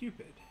think I'm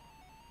Cupid.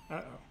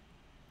 Uh-oh.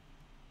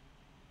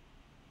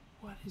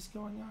 What is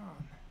going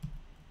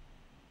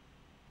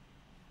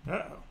on?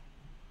 Uh-oh.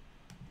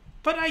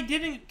 But I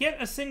didn't get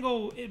a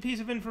single piece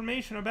of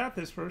information about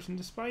this person,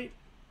 despite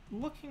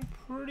looking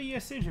pretty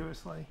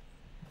assiduously.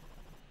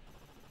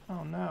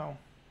 Oh, no.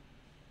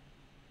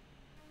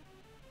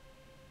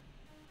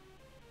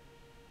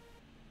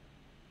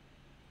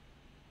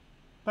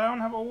 But I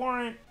don't have a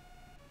warrant.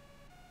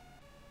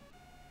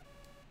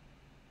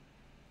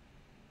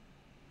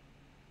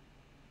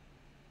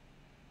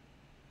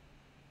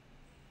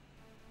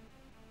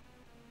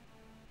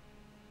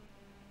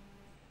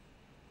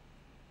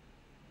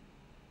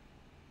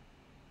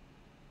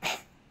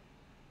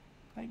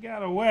 I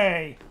got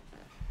away.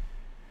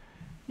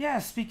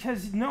 Yes,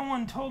 because no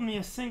one told me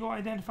a single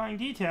identifying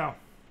detail.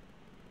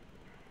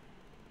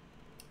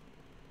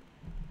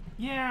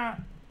 Yeah,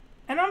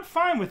 and I'm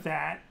fine with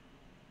that,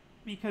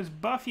 because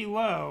Buffy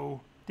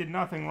Lowe did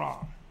nothing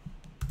wrong.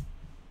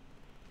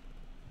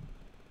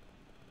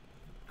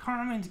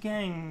 Carmen's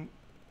gang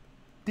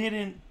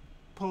didn't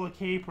pull a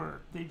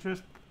caper. They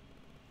just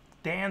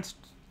danced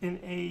in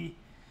a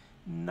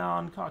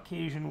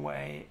non-Caucasian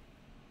way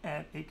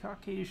at a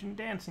Caucasian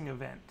dancing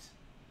event.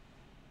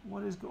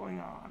 What is going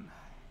on?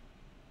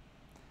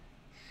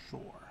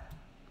 Sure.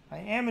 I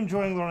am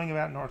enjoying learning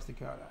about North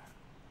Dakota.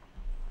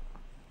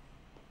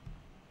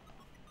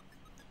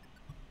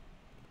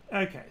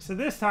 Okay, so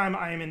this time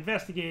I am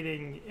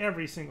investigating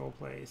every single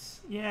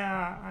place.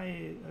 Yeah,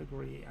 I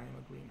agree. I am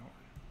a greenhorn.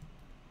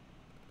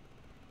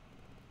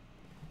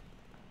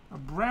 A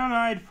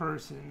brown-eyed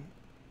person.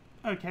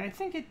 Okay, I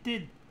think it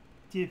did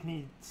give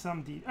me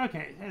some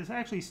okay, it's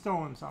actually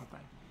stolen something.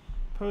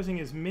 Posing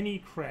as Minnie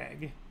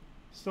Craig,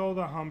 stole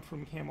the hump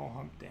from Camel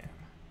Hump Dam.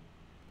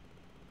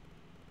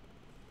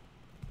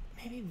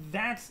 Maybe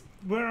that's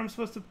where I'm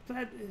supposed to...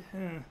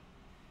 From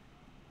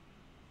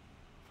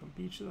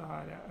beach to the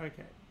hideout.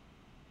 Okay.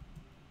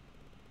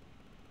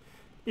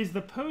 Is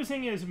the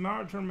posing as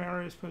Roger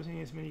Maris posing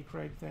as Minnie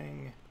Craig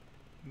thing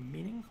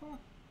meaningful?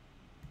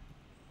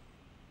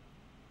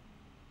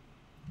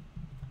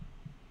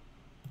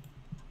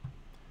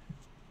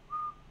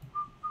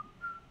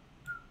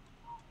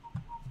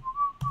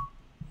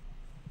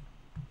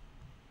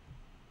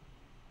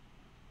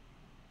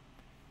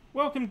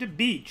 Welcome to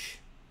Beach.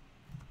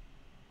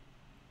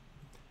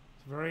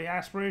 It's a very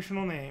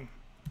aspirational name.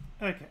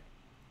 Okay.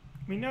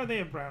 We know they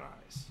have brown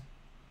eyes.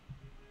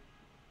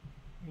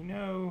 We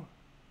know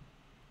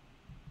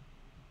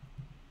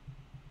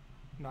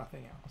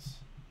nothing else.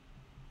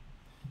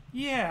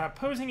 Yeah,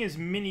 posing as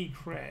Minnie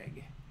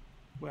Craig.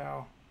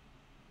 Well,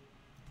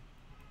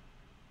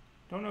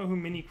 don't know who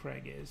Minnie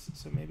Craig is,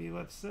 so maybe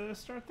let's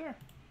start there.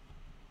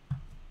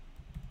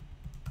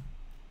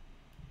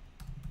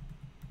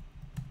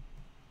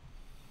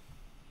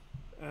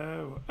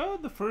 Oh,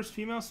 the first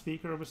female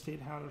speaker of a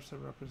state House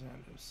of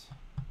Representatives.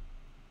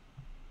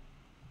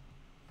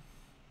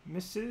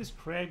 Mrs.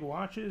 Craig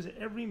watches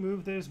every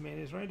move that is made.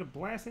 Is ready to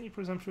blast any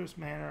presumptuous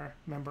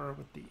member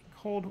with the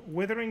cold,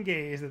 withering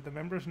gaze that the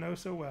members know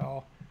so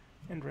well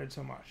and dread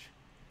so much.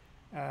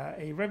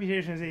 A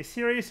reputation as a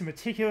serious and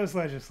meticulous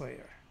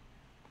legislator.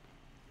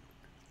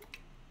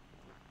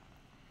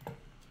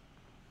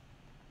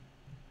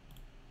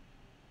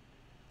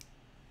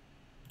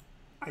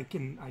 I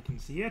can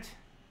see it.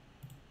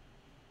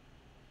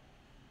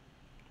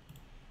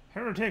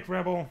 Heretic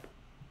rebel.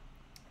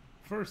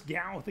 First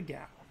gal with a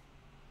gal.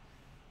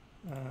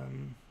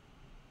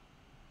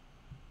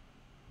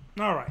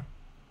 All right.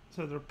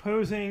 So they're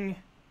posing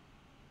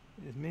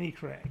as Mini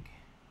Craig.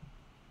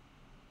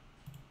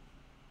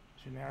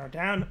 Should narrow it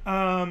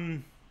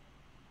down.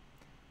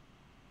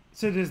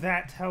 So does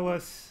that tell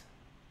us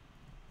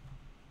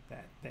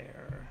that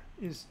there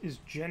is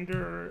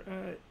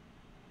gender?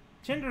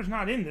 Gender's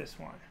not in this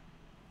one.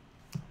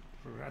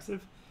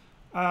 Progressive.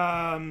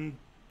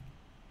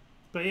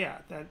 But yeah,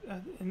 that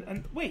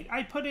and wait,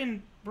 I put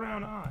in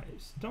brown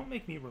eyes. Don't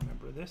make me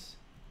remember this.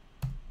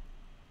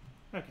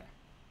 Okay.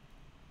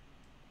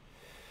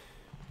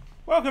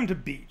 Welcome to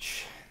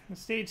Beach, the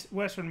state's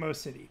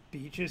westernmost city.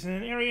 Beach is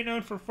an area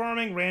known for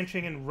farming,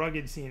 ranching, and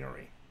rugged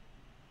scenery.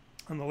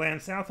 On the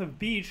land south of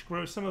Beach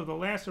grows some of the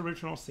last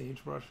original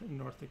sagebrush in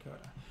North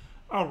Dakota.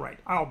 All right,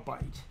 I'll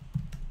bite.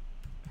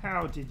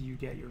 How did you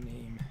get your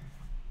name?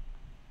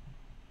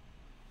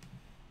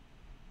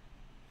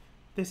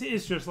 This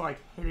is just like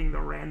hitting the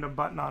random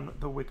button on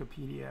the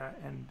Wikipedia,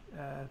 and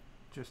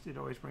just it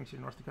always brings you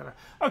to North Dakota.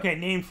 Okay,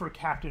 named for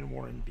Captain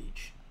Warren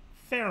Beach.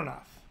 Fair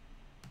enough.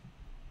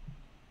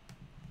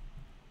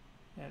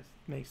 That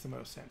makes the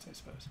most sense, I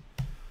suppose.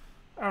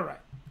 All right.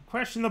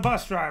 Question the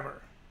bus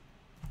driver.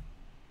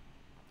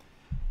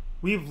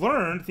 We've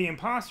learned the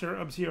imposter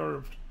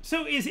observed.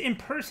 So is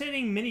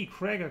impersonating Mini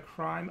Craig a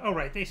crime? Oh,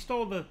 right. They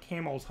stole the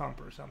camel's hump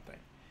or something.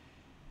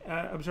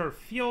 Observed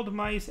field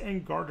mice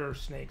and garter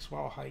snakes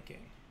while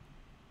hiking.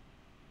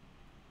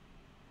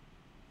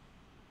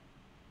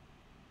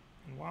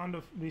 And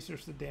Wanda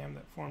researched the dam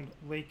that formed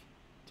Lake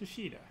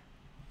Tashida.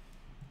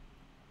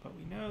 But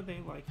we know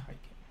they like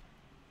hiking.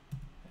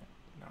 That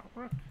did not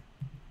work.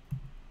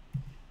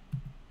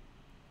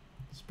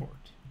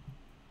 Sport.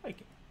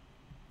 Hiking.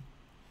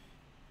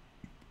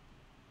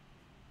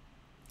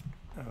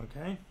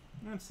 Okay,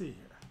 let's see here.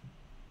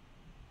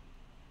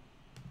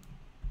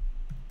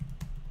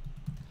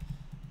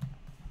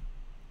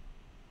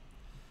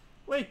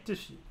 Lake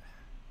Tashida.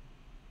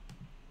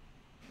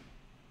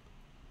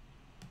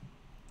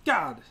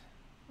 God,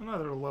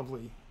 another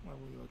lovely,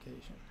 lovely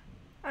location.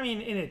 I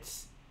mean, in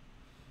its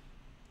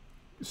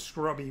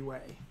scrubby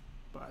way,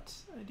 but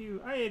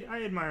I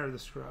admire the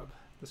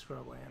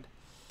scrubland.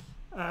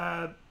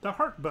 The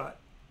Heartbutt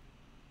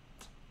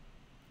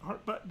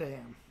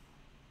Dam.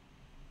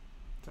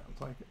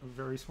 Sounds like a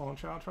very small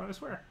child trying to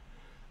swear.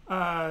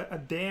 A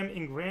dam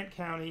in Grant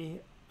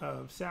County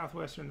of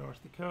southwestern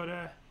North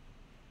Dakota.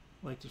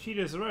 Lake Tashida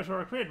is the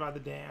reservoir created by the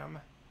dam.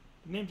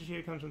 The name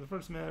Tashida comes from the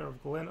first mayor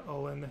of Glen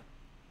Ullin,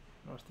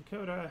 North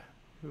Dakota,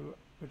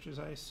 which is,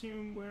 I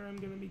assume, where I'm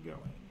going to be going.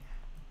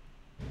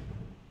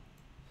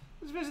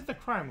 Let's visit the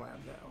crime lab,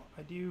 though.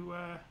 I do,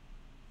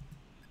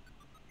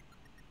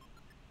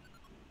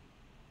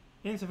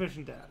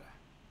 insufficient data.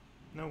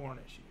 No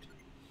warrant issued.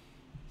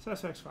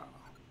 Suspects file.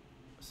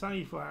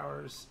 Sunny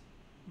Flowers,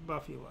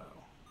 Buffalo.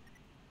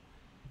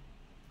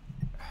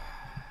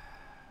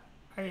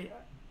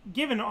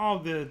 Given all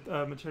the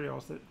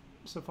materials that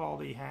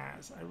Cifaldi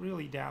has, I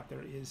really doubt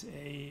there is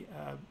a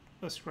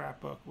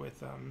scrapbook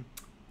with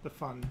the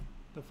fun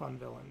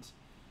villains.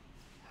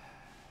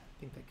 I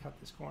think they cut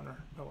this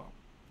corner. Oh well.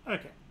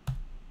 Okay.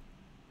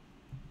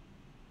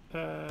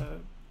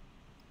 The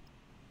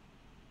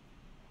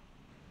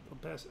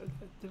best.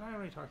 Did I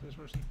already talk to this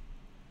person?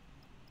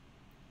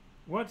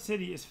 What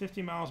city is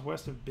 50 miles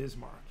west of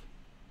Bismarck?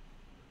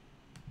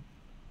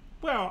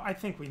 Well, I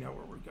think we know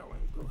where we're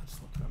going, but let's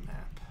look at a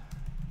map.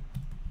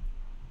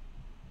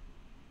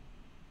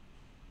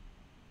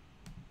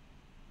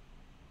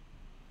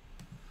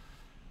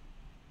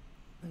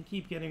 They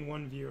keep getting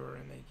one viewer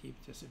and they keep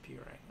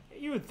disappearing.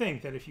 You would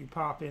think that if you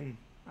pop in,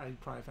 I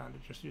probably found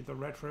it just through the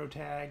retro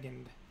tag,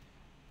 and,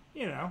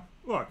 you know,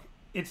 look,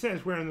 it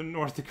says we're in the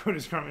North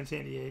Dakota's Carmen,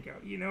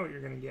 Sandiego. You know what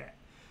you're going to get.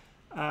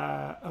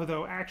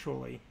 Although,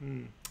 actually,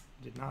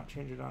 did not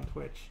change it on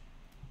Twitch.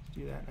 Let's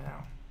do that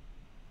now.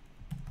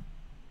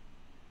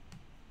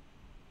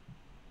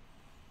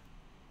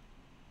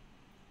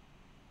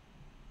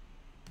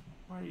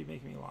 Why are you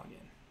making me log in?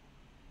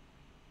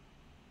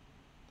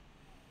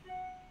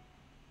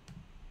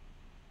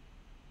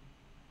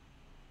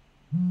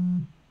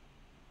 And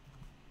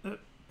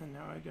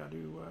now I got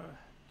to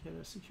get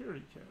a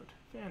security code.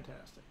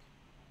 Fantastic.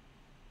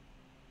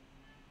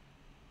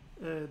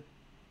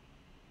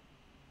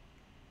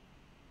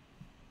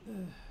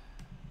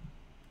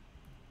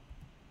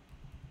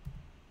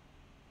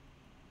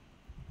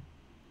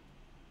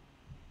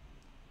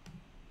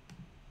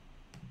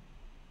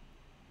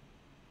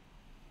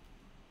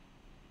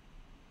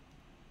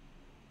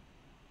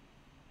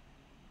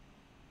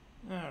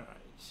 All right.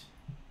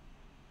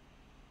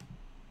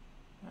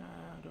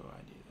 How do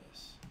I do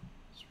this?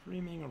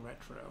 Streaming a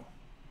retro,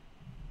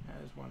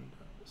 as one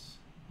does.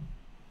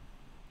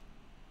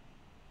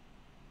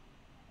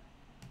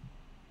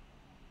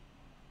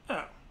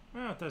 Oh,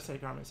 well, it does say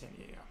Carmen,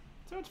 Sandiego.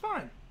 So it's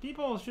fine.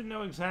 People should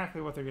know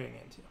exactly what they're getting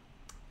into.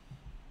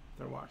 If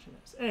they're watching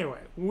this. Anyway,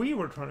 we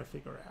were trying to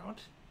figure out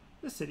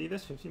the city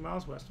that's 50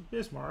 miles west of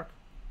Bismarck,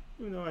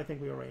 even though I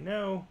think we already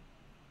know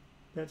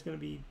that's going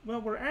to be,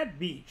 well, we're at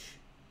beach.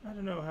 I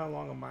don't know how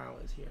long a mile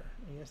is here.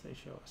 I guess they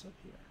show us up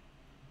here.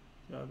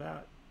 So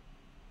about,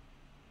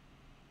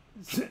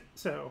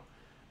 so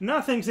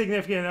nothing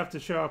significant enough to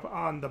show up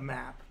on the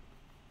map.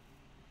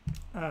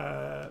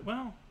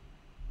 Well,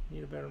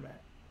 need a better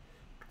map.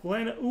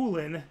 Glen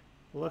Ullin,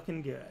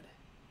 looking good.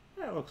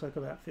 That looks like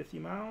about 50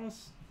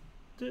 miles.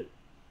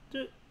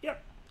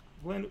 Yep,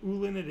 Glen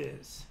Ullin it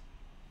is.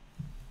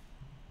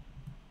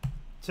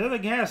 To the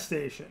gas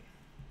station.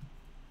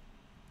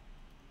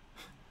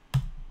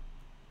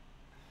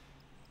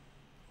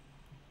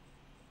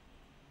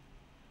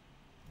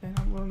 And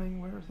I'm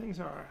learning where things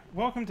are.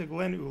 Welcome to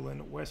Glen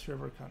Ullin, West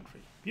River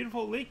Country.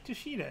 Beautiful Lake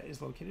Tashida is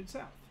located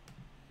south.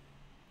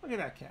 Look at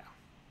that cow.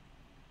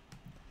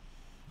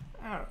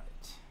 Alright.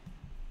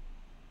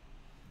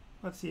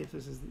 Let's see if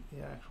this is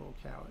the actual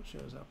cow that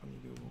shows up when you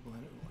Google Glen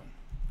Ullin.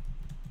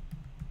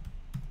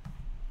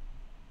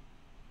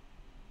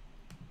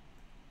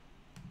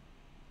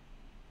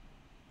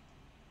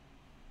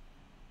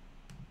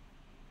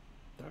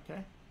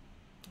 Okay, I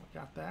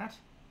got that.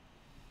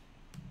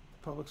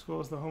 The public school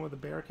is the home of the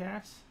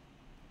Bearcats.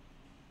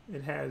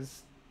 It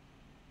has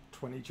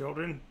 20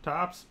 children,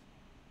 tops.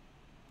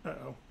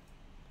 Uh-oh.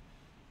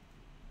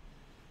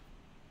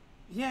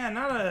 Yeah,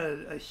 not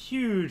a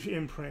huge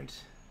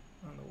imprint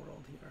on the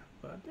world here,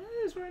 but it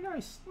is very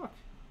nice. Look,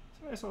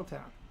 it's a nice little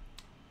town.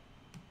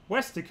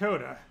 West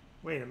Dakota.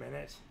 Wait a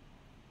minute.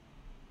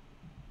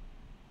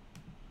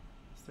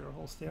 Is there a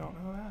whole state I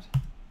don't know about?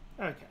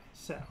 Okay,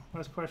 so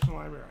let's question the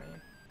librarian.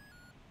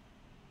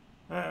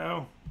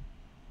 Uh-oh.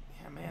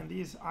 Yeah, man,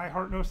 these I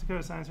Heart North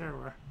Dakota signs are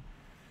everywhere.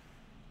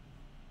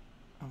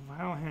 A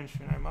vile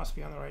henchman. I must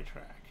be on the right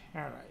track.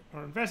 Alright,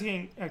 we're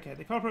investigating. Okay,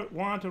 the culprit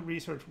wanted to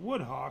research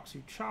woodhawks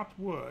who chopped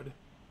wood,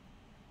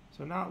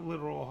 so not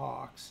literal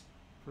hawks,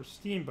 for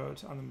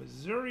steamboats on the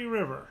Missouri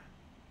River.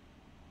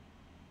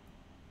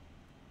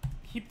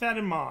 Keep that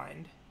in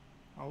mind.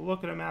 I'll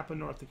look at a map of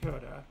North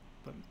Dakota,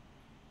 but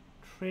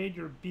trade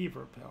your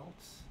beaver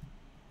pelts.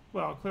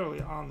 Well,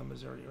 clearly on the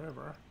Missouri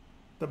River.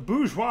 The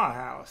Bourgeois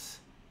House.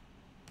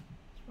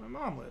 That's where my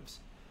mom lives.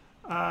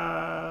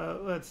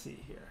 Let's see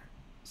here.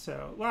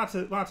 So lots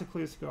of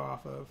clues to go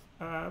off of,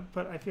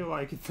 but I feel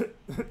like the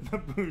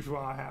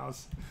Bourgeois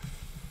House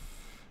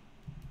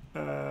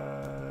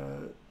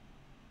doesn't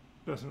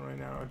really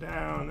narrow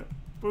down.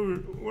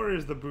 Where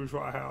is the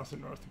Bourgeois House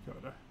in North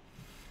Dakota?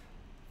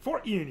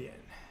 Fort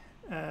Union.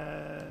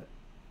 Let's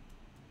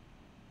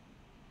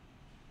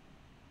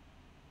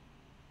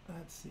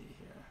see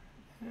here.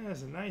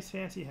 That's a nice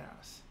fancy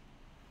house.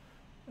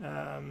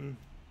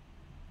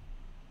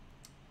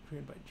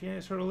 Created by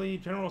Janice Hurley.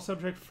 General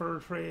subject, fur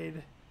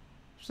trade.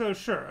 So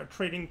sure, a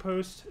trading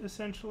post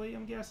essentially,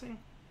 I'm guessing.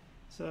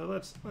 So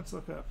let's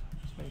look up.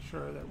 Just make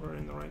sure that we're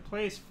in the right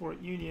place.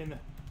 Fort Union,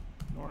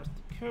 North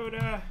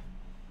Dakota.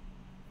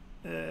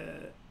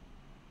 A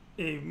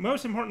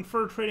most important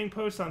fur trading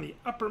post on the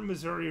upper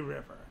Missouri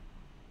River.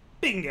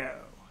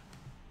 Bingo!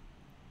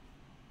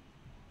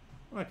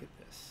 Look at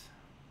this.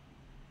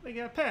 They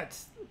got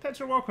pets. Pets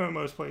are welcome in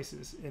most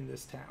places in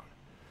this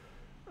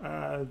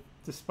town,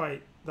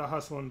 despite the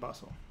hustle and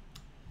bustle.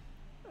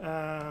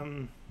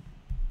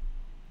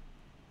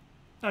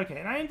 Okay,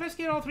 and I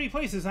investigated all three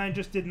places, and I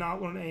just did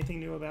not learn anything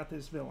new about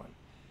this villain.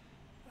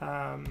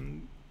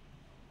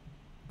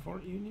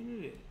 Fort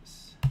Union it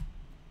is.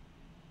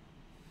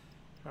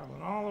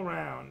 Traveling all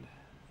around the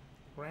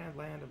grand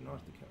land of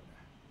North Dakota.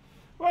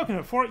 Welcome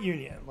to Fort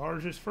Union,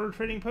 largest fur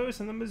trading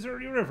post on the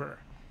Missouri River.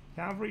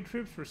 Cavalry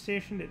troops were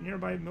stationed at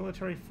nearby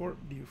military Fort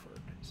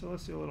Buford. So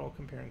let's do a little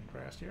compare and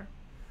contrast here.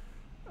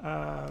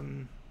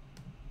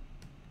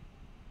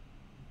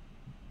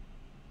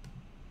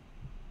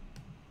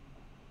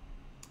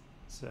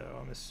 So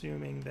I'm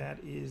assuming that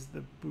is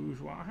the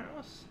Bourgeois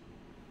House.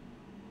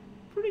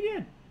 Pretty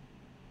good.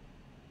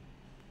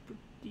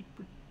 Pretty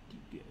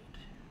good.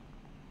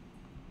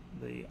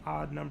 The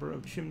odd number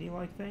of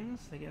chimney-like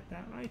things. They get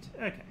that right?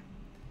 Okay.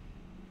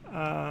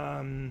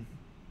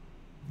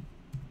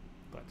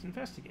 Let's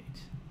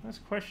investigate. Let's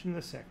question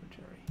the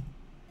secretary.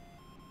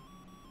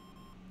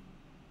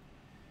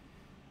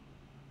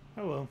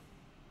 Hello.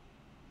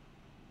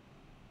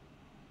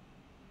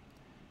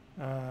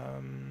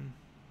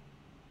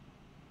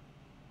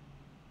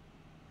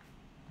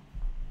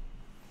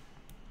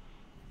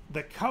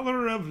 The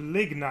color of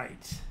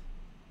lignite.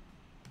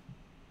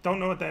 Don't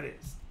know what that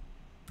is.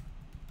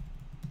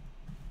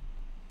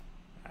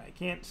 I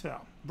can't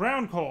tell.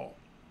 Brown coal.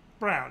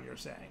 Brown, you're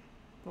saying.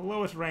 The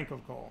lowest rank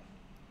of coal.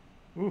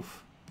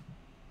 Oof.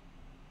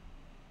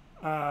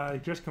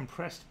 Just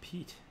compressed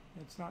peat.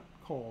 It's not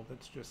coal.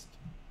 That's just...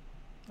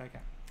 Okay.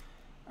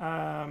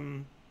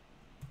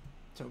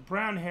 So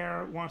brown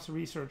hair wants to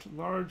research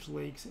large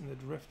lakes in the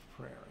drift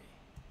prairie.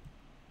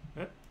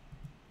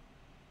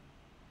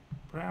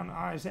 Brown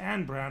eyes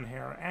and brown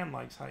hair and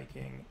likes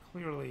hiking.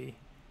 Clearly,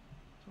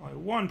 there's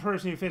only one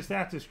person who fits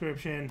that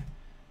description.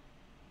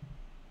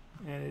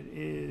 And it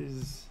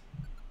is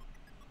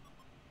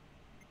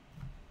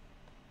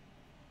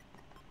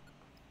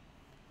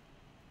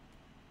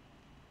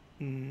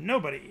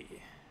Nobody.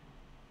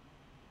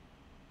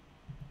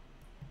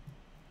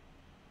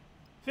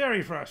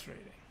 Very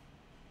frustrating.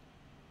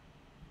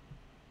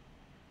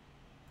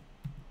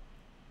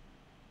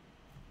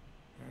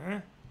 Huh?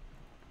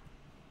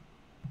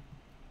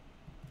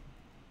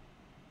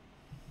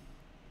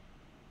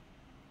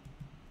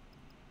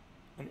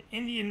 An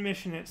Indian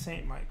mission at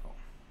St. Michael.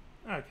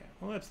 Okay,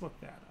 well, let's look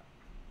that up.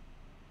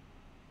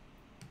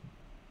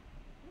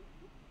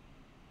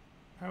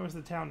 How is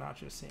the town not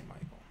just St.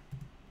 Michael?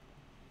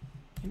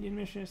 Indian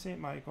mission at St.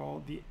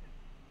 Michael. The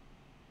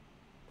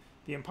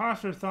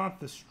imposter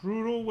thought the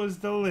strudel was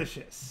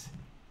delicious.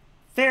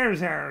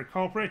 There's our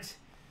culprit.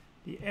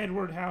 The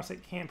Edward House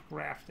at Camp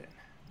Grafton.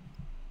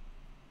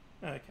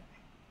 Okay.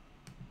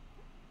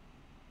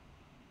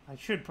 I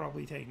should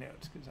probably take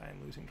notes because I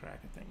am losing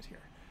track of things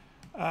here.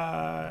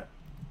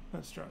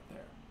 Let's start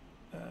there.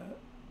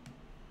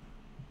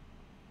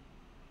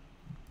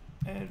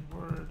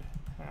 Edward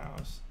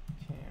House,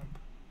 Camp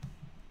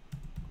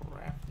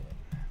Grafton.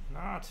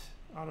 Not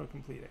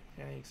auto-completing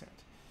to any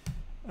extent.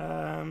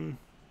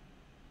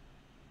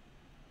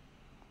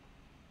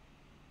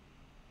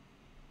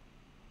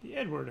 The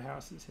Edward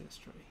House's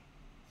history.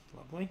 It's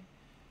lovely.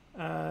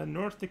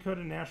 North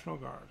Dakota National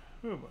Guard.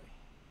 Oh boy.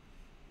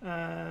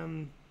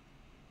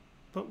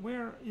 But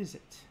where is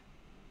it?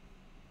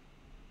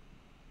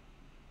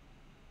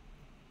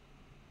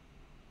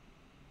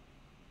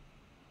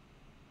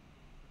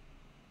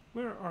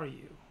 Where are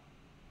you?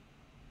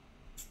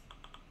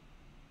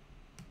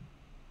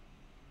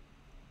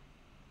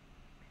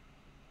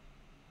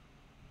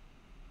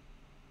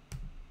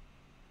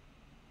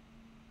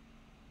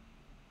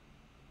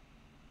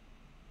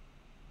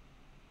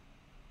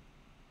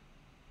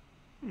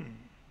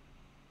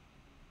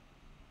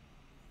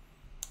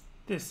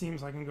 This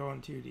seems like I'm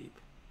going too deep.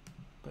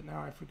 But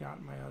now I've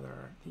forgotten my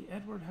other... The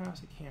Edward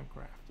House at Camp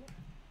Grafton.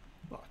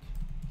 Look.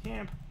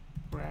 Camp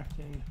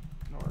Grafton,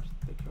 North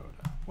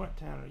Dakota. What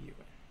town are you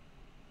in?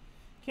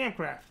 Camp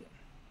Grafton.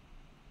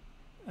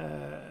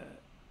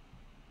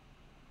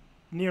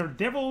 Near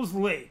Devil's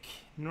Lake,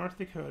 North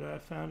Dakota,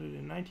 founded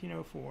in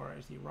 1904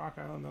 as the Rock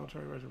Island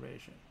Military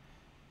Reservation.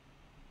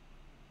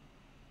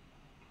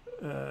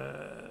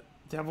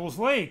 Devil's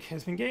Lake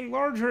has been getting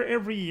larger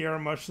every year,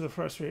 much to the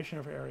frustration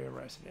of area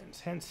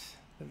residents, hence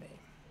the name.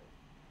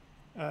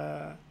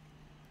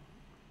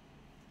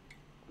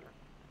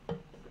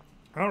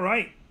 All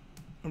right.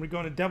 Are we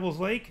going to Devil's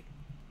Lake?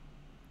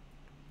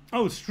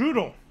 Oh,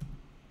 strudel.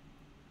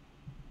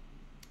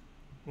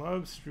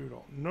 Love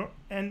strudel.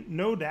 And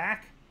Nodak,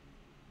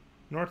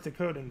 North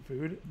Dakotan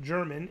food.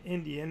 German,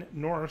 Indian,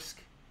 Norsk.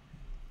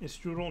 Is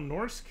strudel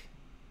Norsk?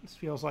 This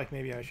feels like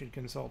maybe I should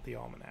consult the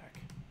almanac.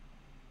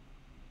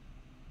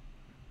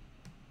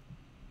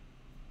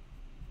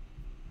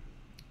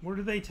 Where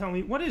do they tell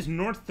me? What is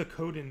North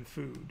Dakotan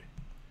food?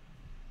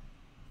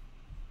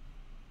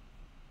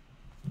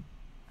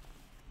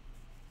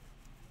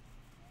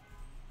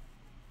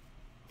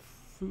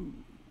 Food.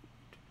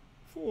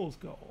 Fool's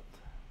gold.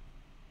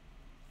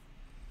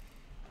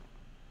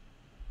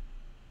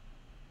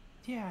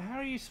 Yeah, how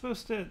are you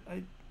supposed to...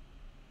 I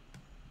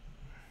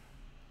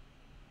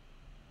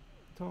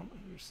don't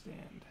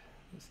understand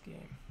this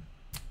game.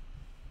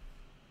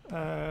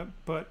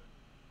 But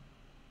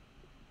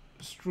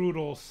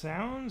strudel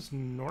sounds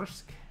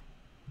Norsk.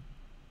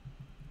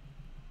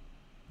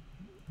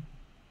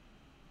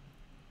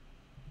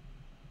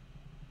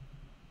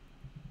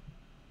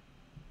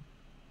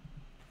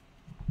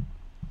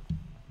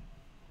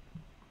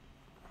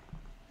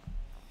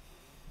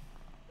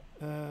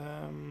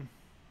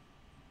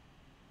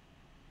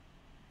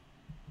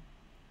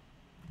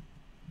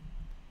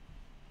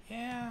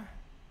 Yeah,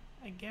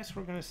 I guess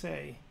we're gonna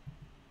say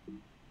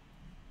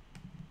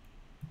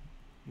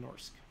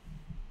Norsk.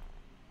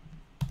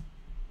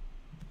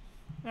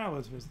 Now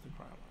let's visit the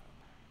crime lab.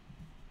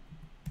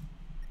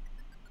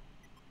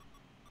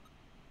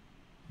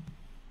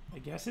 I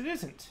guess it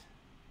isn't.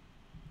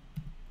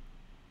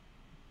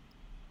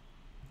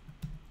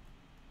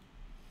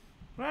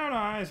 Brown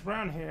eyes,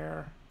 brown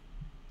hair.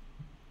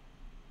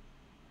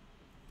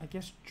 I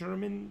guess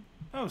German.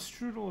 Oh,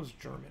 strudel is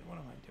German. What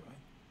am I doing?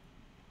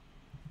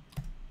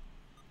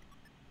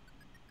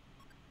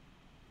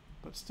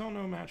 But still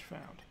no match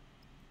found.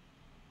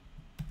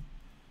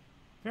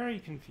 Very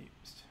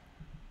confused.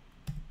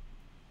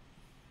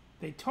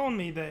 They told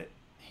me that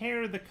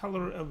hair the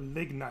color of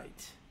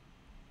lignite.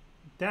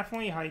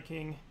 Definitely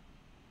hiking.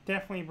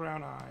 Definitely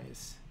brown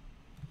eyes.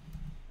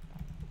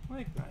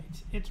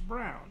 Lignite. It's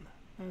brown.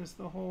 As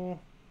the whole...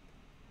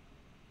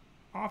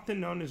 often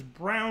known as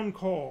brown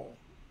coal.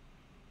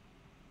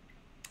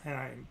 And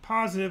I'm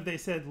positive they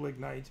said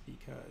lignite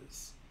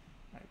because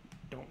I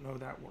don't know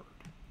that word.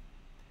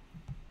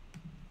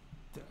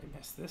 Did I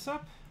mess this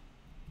up?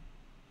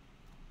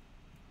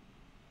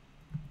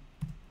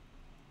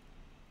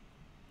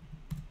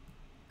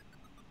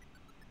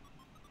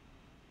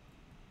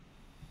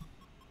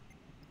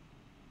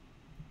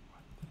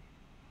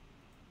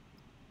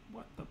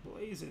 What the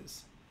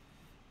blazes?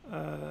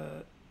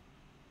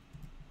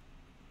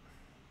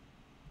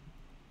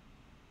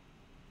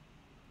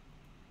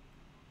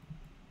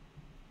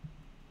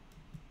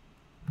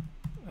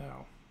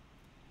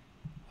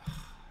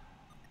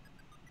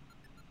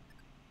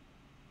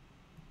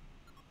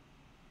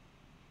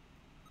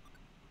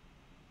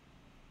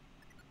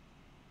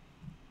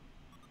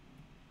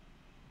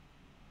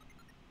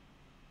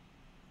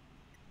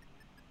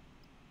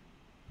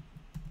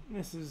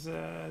 This is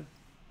an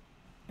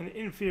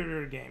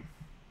inferior game.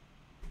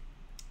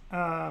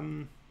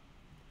 Fine.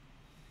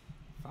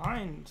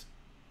 Let's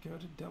go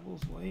to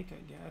Devil's Lake,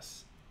 I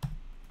guess.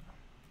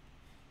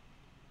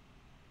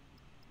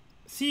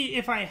 See,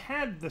 if I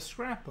had the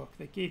scrapbook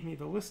that gave me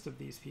the list of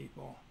these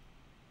people.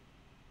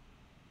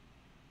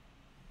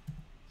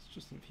 It's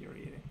just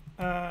infuriating.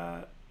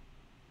 Oh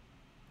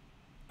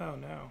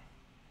no.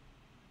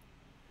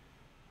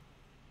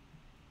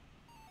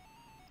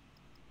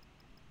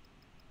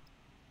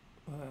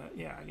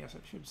 Yeah, I guess I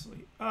should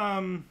sleep.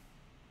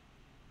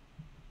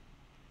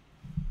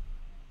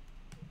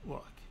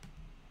 Look.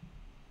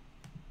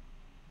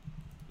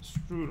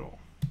 Strudel.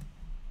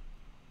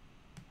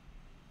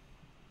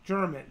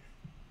 German.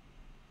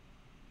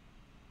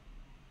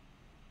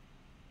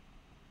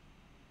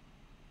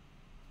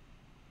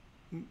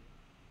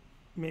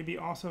 Maybe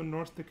also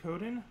North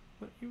Dakotan,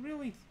 but you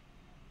really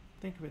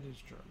think of it as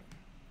German.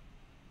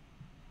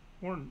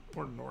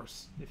 Or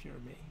Norse, if you're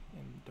me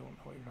and don't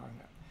know what you're talking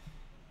about.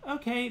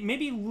 Okay,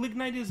 maybe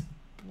lignite is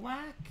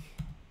black?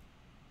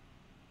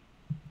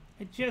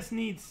 It just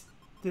needs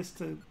this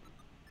to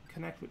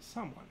connect with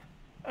someone.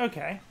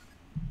 Okay.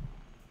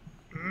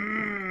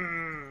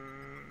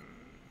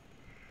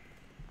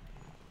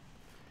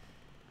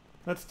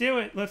 Let's do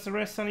it. Let's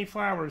arrest Sunny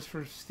Flowers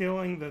for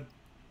stealing the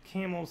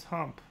camel's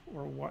hump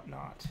or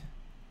whatnot.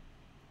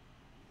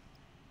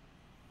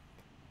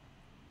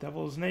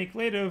 Devil's Snake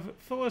native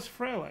Phyllis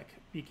Frelick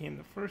became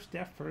the first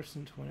deaf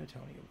person to win a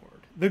Tony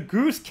Award. The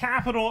goose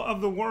capital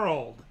of the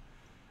world.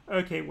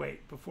 Okay,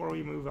 wait. Before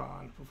we move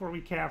on, before we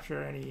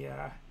capture any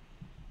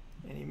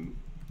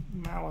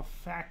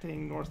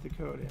malefacting North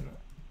Dakotan,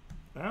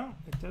 well,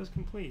 it does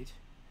complete.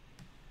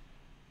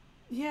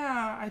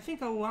 Yeah, I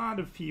think a lot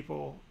of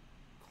people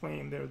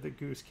claim they're the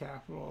goose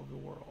capital of the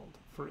world.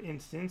 For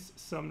instance,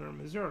 Sumner,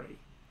 Missouri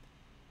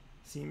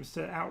seems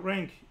to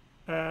outrank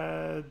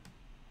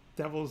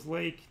Devil's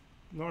Lake,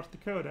 North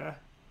Dakota.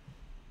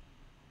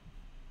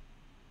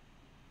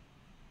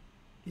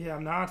 Yeah,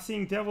 I'm not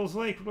seeing Devil's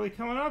Lake really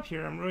coming up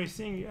here. I'm really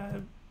seeing...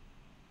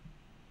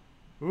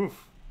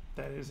 oof,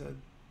 that is a...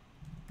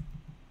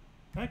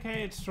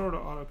 Okay, it's sort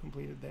of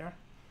auto-completed there.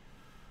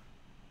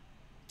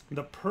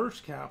 The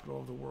perch capital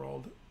of the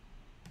world.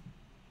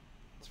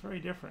 It's very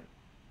different.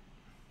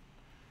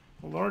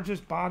 The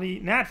largest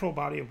natural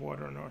body of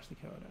water in North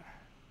Dakota.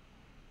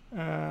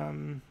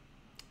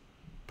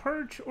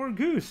 Perch or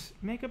goose?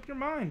 Make up your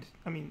mind.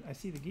 I mean, I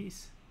see the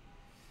geese.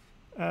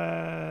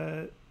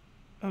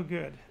 Oh,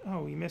 good.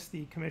 Oh, we missed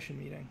the commission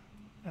meeting.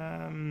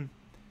 I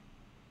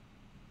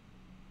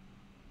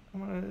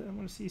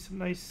want to see some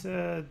nice.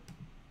 Come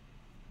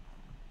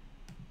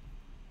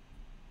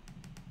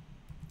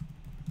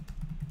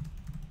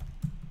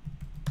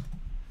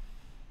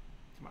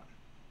on.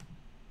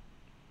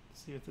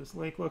 Let's see what this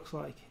lake looks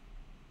like.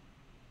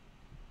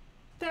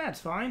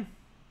 That's fine.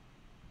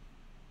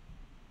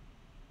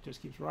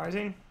 Just keeps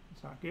rising.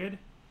 It's not good.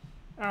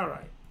 All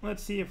right.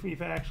 Let's see if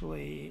we've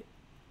actually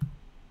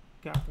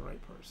got the right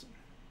person.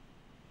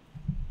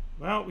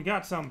 Well, we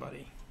got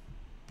somebody.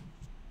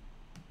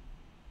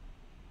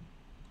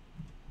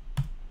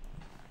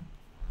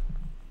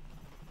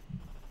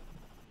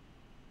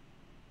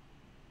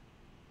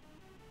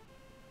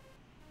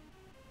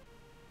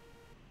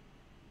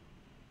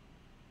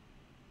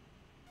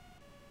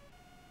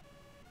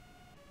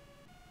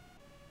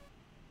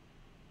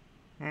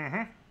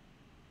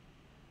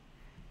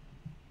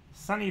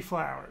 Sunny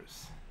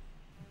Flowers.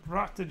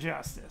 Brought to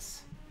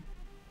justice.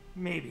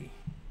 Maybe.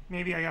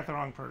 Maybe I got the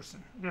wrong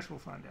person. I guess we'll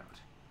find out.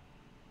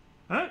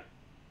 Huh?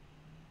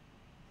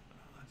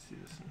 Let's see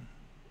this in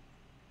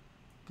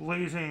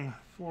blazing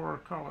 4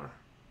 color.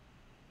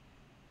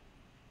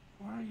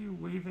 Why are you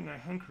waving a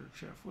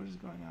handkerchief? What is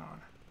going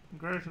on?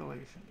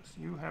 Congratulations.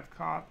 You have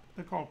caught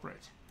the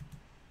culprit.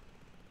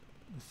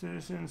 The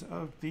citizens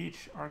of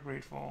Beach are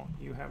grateful.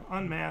 You have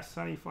unmasked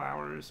Sunny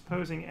Flowers,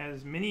 posing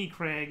as Minnie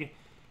Craig,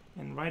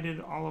 and righted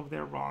all of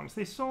their wrongs.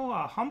 They stole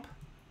a hump?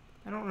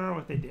 I don't remember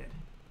what they did.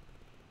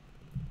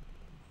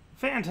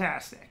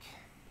 Fantastic.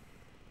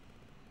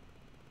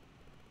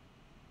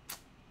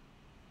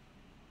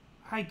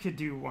 I could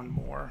do one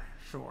more,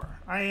 sure.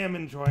 I am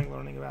enjoying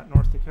learning about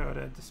North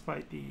Dakota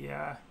despite the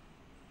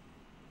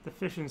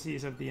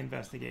deficiencies of the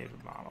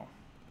investigative model.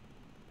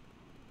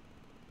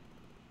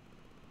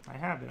 I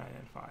have been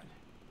identified.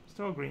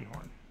 Still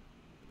Greenhorn.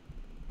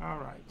 All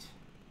right.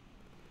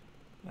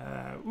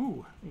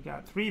 Ooh, we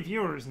got 3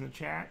 viewers in the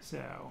chat,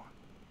 so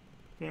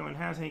if anyone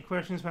has any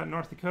questions about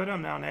North Dakota,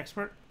 I'm now an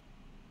expert.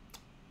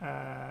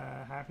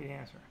 Happy to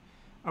answer.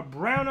 A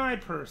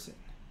brown-eyed person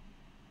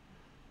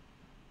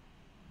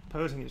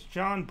posing as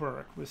John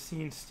Burke was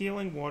seen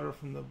stealing water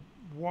from the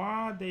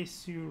Bois des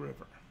Sioux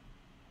River.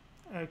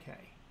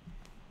 Okay.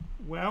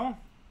 Well,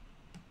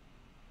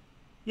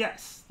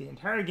 yes, the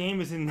entire game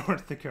is in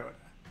North Dakota.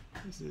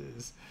 This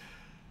is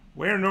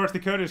where North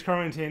Dakota is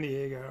Carmen,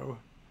 Sandiego.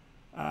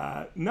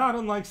 Not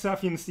unlike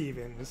Sufjan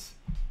Stevens,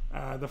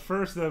 the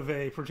first of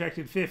a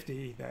projected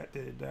 50 that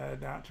did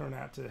not turn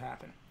out to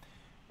happen.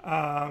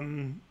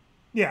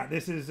 yeah,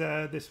 this was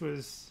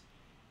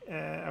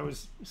I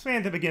was saying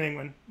at the beginning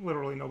when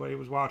literally nobody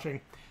was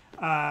watching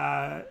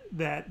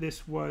that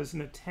this was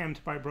an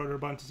attempt by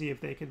Brøderbund to see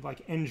if they could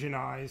like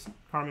enginize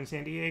Carmen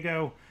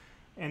Sandiego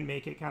and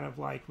make it kind of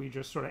like we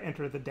just sort of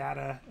enter the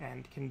data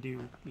and can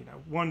do, you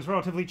know, one's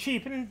relatively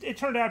cheap. And it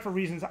turned out, for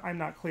reasons I'm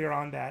not clear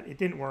on, that it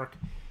didn't work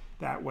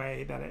that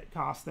way, that it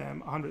cost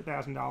them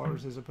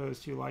 $100,000 as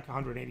opposed to like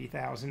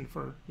 $180,000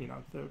 for, you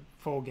know, the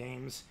full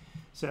games.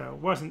 So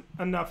it wasn't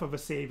enough of a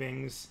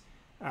savings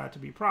to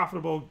be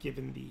profitable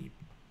given the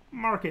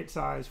market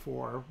size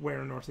for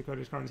where North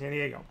Dakota is Carmen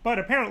Sandiego. But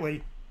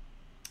apparently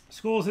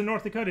schools in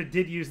North Dakota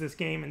did use this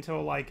game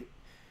until like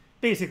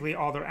basically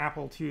all their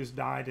Apple IIs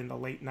died in the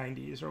late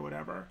 90s or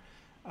whatever.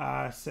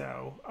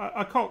 So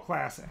a cult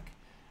classic.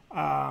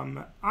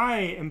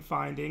 I am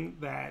finding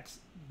that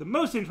the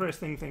most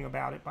interesting thing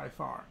about it by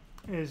far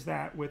is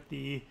that with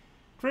the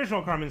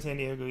traditional Carmen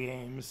Sandiego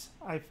games,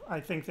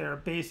 I think there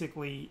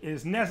basically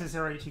is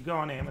necessary to go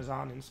on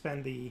Amazon and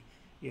spend the,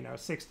 you know,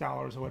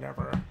 $6 or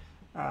whatever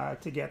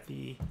to get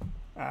the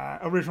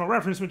original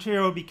reference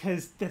material,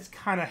 because that's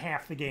kind of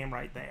half the game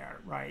right there,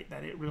 right?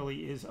 That it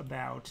really is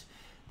about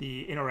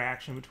the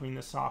interaction between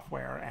the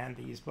software and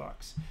these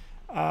books.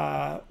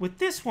 With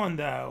this one,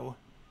 though,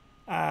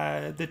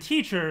 the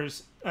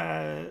teachers,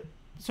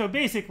 so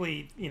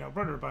basically, you know,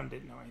 Brøderbund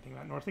didn't know anything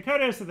about North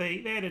Dakota, so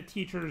they had a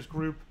teachers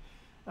group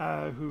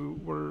who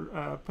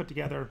were put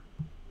together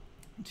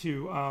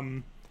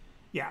to,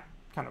 yeah,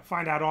 kind of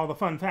find out all the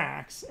fun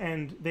facts,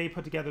 and they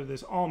put together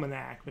this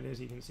almanac. But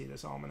as you can see,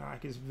 this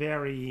almanac is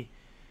very,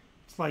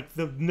 it's like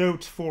the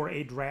notes for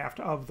a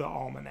draft of the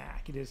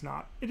almanac. It is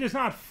not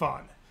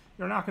fun.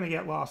 You're not going to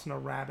get lost in a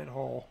rabbit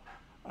hole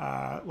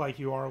like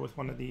you are with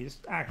one of these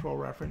actual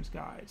reference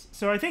guides.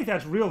 So I think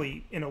that's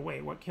really, in a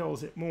way, what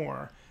kills it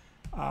more.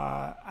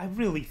 I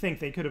really think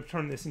they could have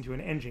turned this into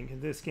an engine, because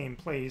this game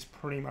plays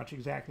pretty much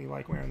exactly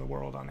like Where in the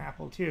World on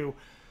Apple II.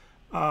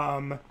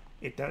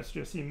 It does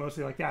just seem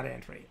mostly like data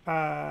entry.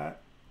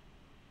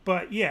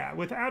 But yeah,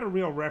 without a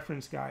real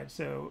reference guide.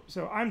 So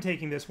I'm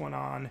taking this one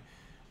on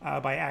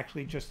by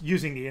actually just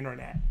using the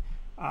internet.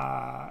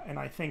 And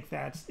I think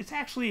it's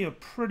actually a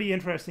pretty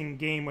interesting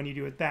game when you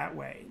do it that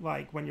way.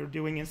 Like when you're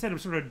doing, instead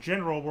of sort of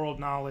general world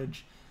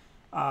knowledge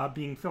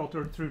being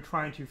filtered through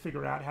trying to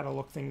figure out how to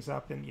look things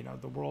up in, you know,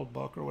 the world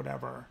book or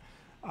whatever,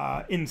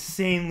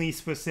 insanely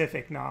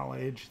specific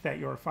knowledge that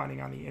you're finding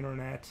on the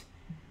internet.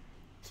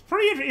 It's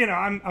pretty, you know,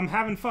 I'm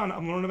having fun.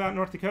 I'm learning about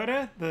North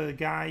Dakota. The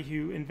guy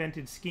who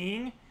invented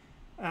skiing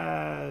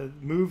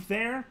moved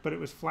there, but it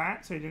was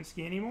flat, so he didn't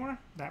ski anymore.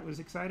 That was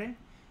exciting.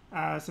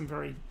 Some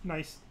very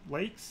nice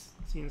lakes,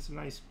 seeing some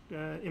nice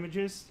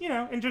images, you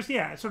know, and just,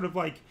 yeah, sort of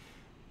like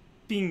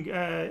being,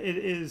 it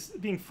is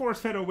being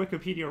force-fed a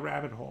Wikipedia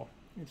rabbit hole.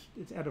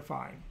 It's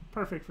edifying.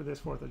 Perfect for this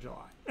 4th of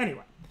July.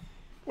 Anyway,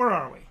 where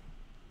are we?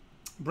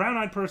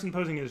 Brown-eyed person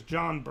posing as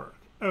John Burke.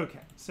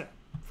 Okay, so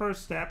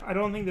first step. I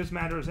don't think this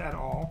matters at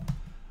all.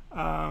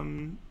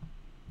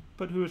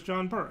 But who is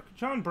John Burke?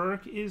 John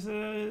Burke is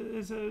a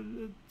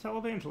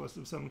televangelist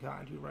of some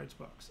kind who writes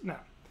books. No.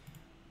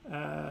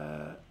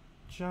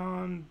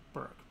 John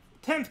Burke,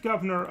 10th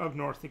governor of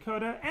North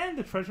Dakota and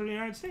the Treasurer of the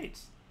United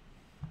States.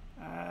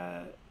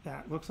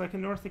 That looks like a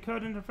North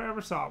Dakotan if I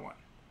ever saw one.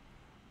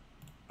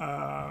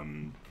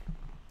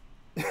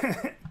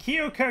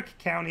 Keokuk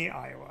County,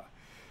 Iowa.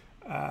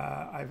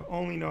 I've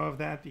only know of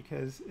that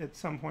because at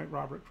some point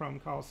Robert Crumb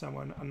calls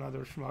someone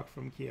another schmuck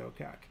from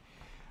Keokuk.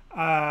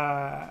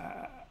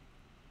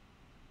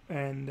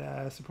 And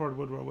supported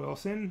Woodrow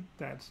Wilson.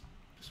 That's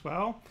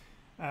swell.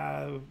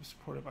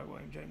 Supported by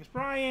William Jennings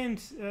Bryan,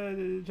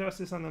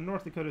 justice on the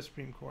North Dakota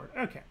Supreme Court.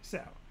 Okay,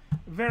 so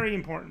very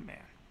important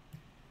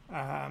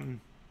man.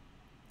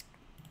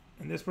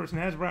 And this person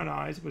has brown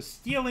eyes, was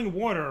stealing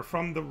water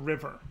from the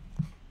river.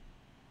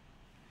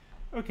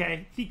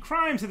 Okay, the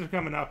crimes that they're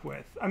coming up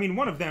with. I mean,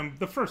 one of them,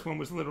 the first one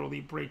was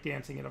literally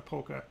breakdancing at a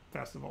polka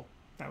festival.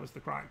 That was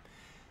the crime.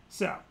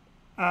 So,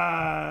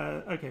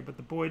 okay, but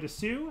the boy to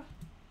sue,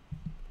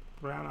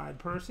 brown-eyed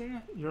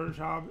person, your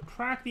job,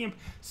 track the...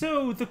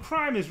 So the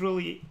crime is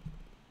really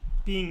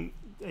being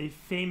a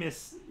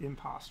famous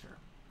imposter.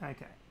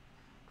 Okay.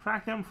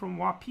 Track them from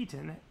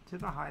Wahpeton to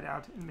the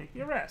hideout and make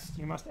the arrest.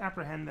 You must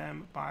apprehend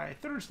them by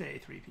Thursday,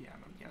 3 p.m.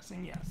 I'm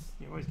guessing, yes.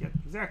 You always get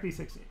exactly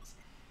 6 days.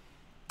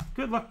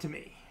 Good luck to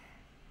me.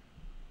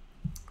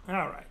 All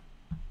right.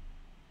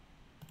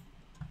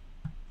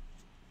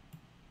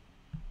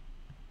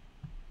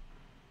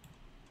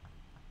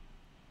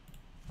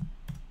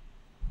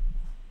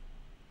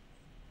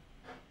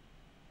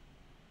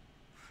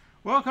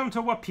 Welcome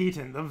to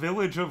Wahpeton, the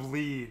village of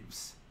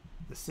leaves.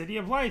 The City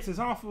of Lights is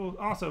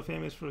also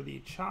famous for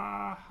the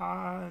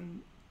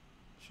Chahinkapa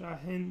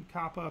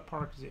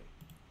Park Zoo.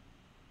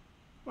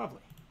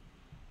 Lovely.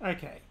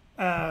 Okay.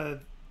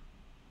 I'm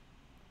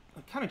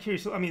kind of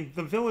curious. I mean,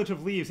 the Village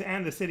of Leaves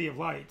and the City of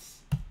Lights.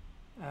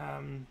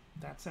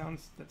 That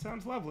sounds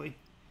lovely.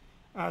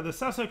 The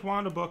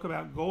Susquehanna book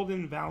about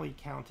Golden Valley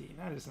County.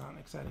 That is not an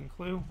exciting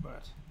clue,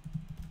 but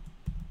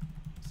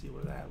let's see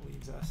where that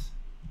leads us.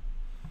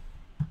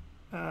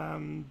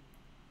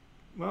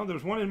 Well,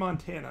 there's one in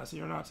Montana, so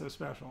you're not so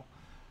special.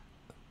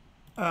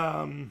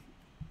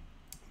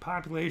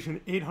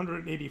 Population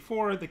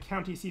 884. The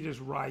county seat is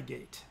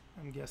Rygate.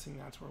 I'm guessing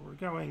that's where we're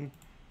going.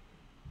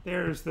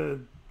 There's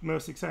the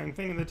most exciting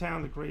thing in the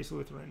town, the Grace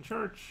Lutheran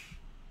Church.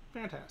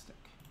 Fantastic.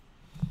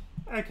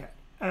 Okay.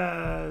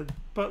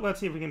 But let's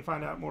see if we can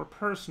find out more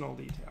personal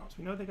details.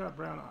 We know they got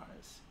brown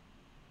eyes.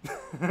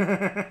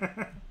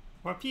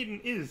 Wahpeton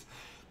is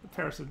the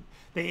Paris of...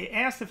 They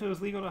asked if it was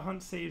legal to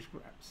hunt sage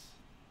grouse.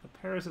 The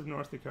Paris of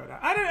North Dakota.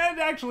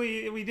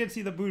 Actually, we did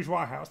see the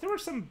bourgeois house.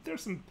 There's some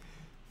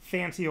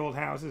fancy old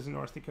houses in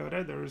North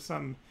Dakota. There was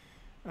some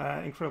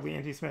incredibly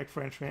anti-Semitic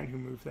Frenchman who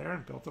moved there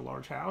and built a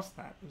large house.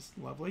 That was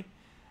lovely.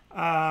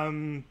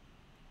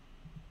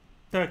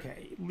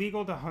 Okay,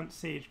 legal to hunt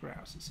sage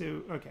grouse.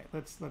 So, okay,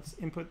 let's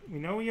input. We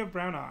know you have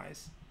brown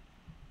eyes,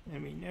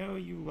 and we know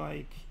you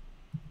like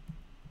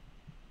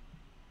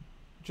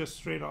just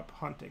straight up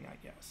hunting, I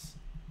guess.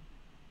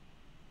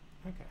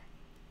 Okay,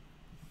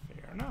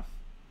 fair enough.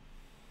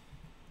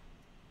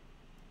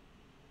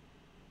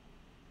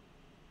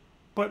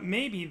 But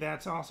maybe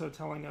that's also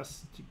telling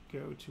us to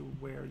go to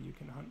where you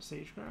can hunt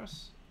sage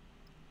grouse.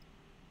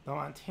 The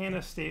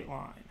Montana state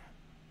line.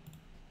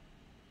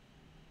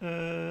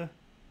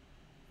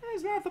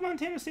 It's not the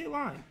Montana state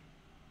line.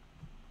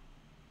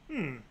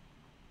 Okay.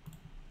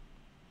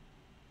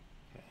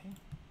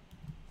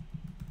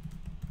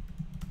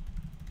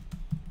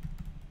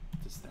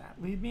 Does that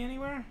lead me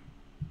anywhere?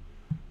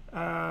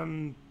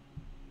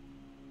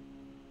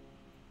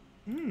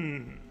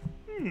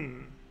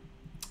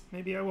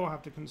 Maybe I will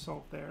have to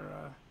consult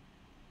their,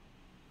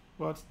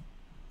 well, it's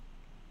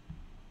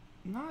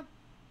not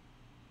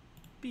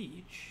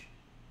beach.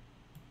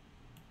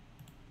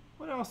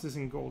 What else is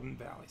in Golden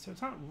Valley? So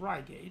it's not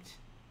Rygate.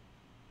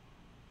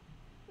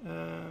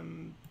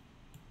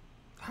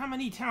 How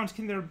many towns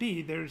can there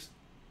be? There's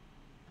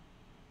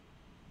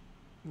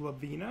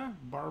Lavina,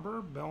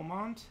 Barber,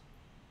 Belmont.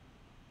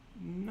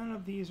 None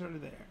of these are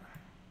there.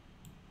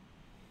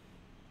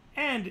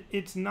 And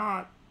it's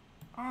not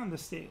on the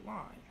state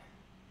line.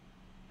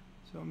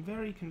 So I'm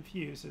very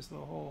confused as to the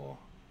whole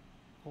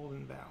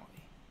Golden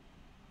Valley.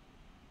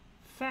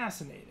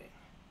 Fascinating.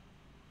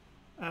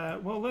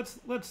 Well, let's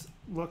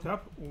look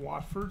up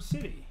Watford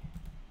City.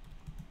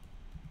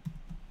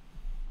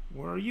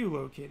 Where are you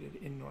located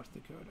in North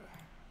Dakota?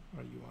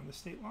 Are you on the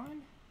state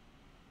line?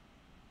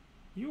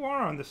 You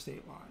are on the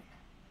state line.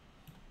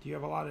 Do you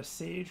have a lot of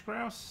sage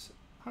grouse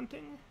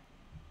hunting?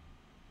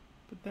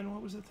 But then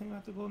what was the thing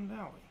about the Golden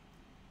Valley?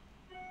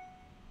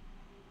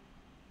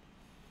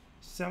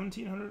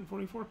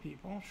 1,744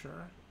 people,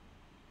 sure.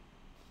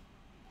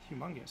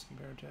 Humongous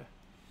compared to...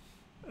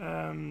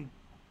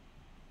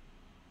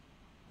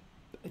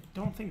 I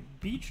don't think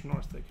Beach,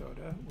 North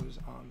Dakota was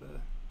on the...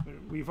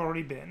 We've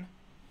already been.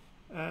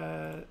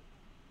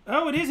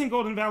 Oh, it is in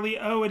Golden Valley.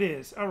 Oh, it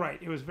is. All right,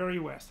 it was very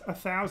west.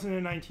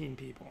 1,019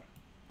 people.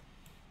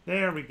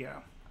 There we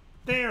go.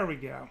 There we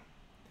go.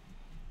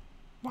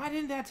 Why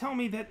didn't that tell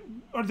me that...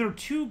 Are there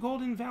 2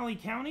 Golden Valley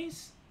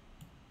counties?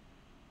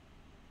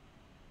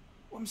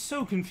 I'm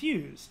so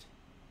confused.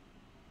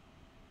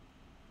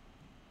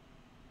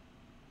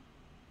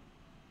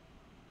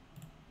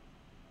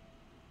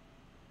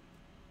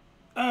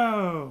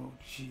 Oh,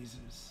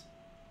 Jesus.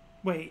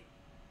 Wait.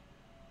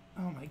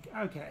 Oh my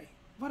God. Okay.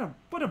 What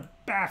a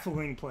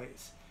baffling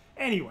place.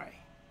 Anyway,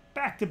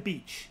 back to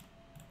Beach.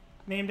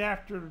 Named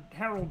after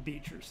Harold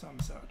Beach or some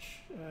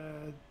such.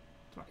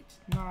 Right.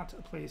 Not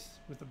a place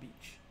with a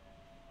beach.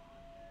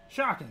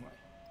 Shockingly,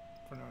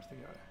 for North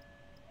Dakota.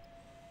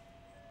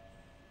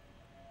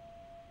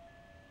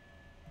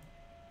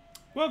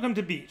 Welcome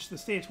to Beach, the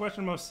state's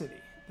westernmost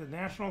city. The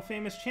national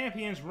famous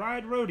Champions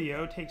Ride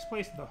Rodeo takes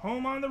place at the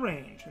Home on the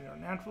Range in their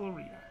natural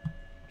arena.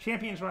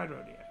 Champions Ride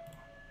Rodeo.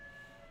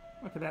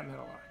 Look at that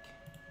metal arc.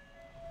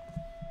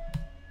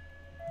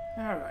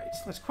 Alright,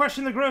 let's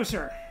question the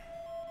grocer.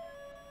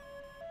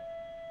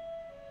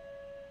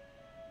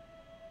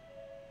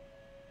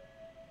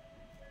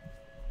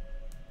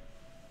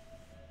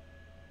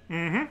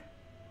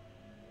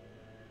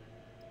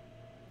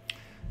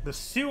 The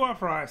Sioux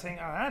Uprising.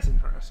 Oh, that's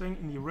interesting.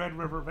 In the Red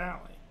River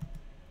Valley.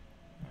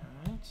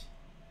 Alright.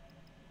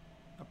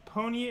 A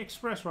Pony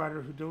Express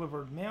rider who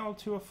delivered mail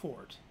to a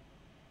fort.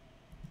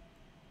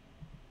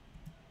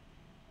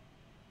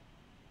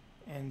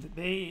 And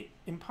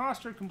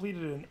imposter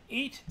completed an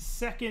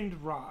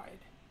 8-second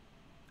ride.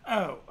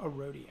 Oh, a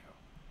rodeo.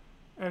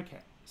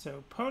 Okay,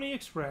 so Pony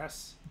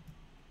Express.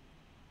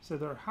 So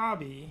their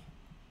hobby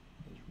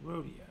is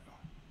rodeo.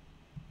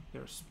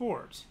 Their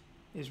sport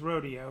is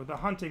rodeo. The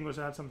hunting was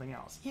at something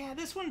else. Yeah,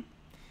 this one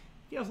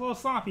feels a little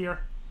sloppier.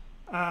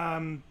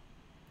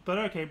 But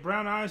okay,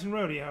 brown eyes and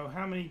rodeo.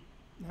 How many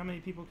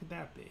people could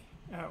that be?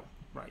 Oh,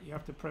 right. You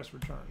have to press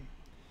return.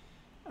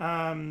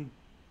 I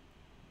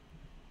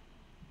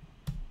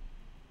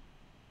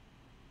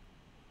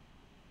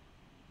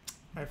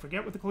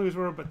forget what the clues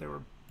were, but there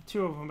were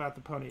 2 of them about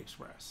the Pony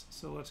Express.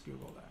 So let's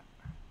Google that.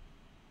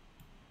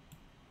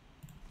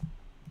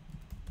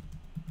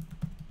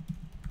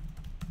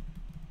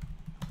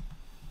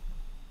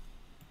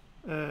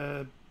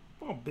 Well,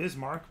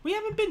 Bismarck. We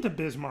haven't been to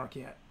Bismarck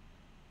yet.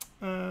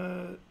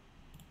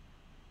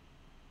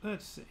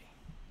 Let's see.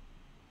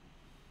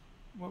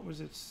 What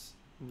was its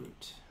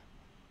route?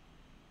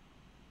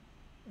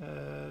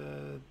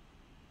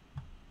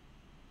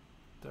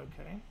 Okay.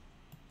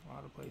 A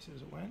lot of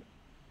places it went.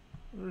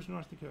 Where's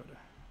North Dakota?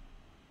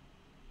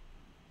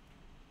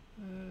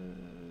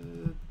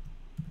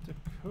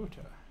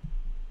 Dakota.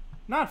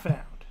 Not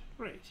found.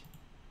 Great.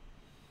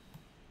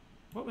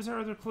 What was our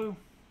other clue?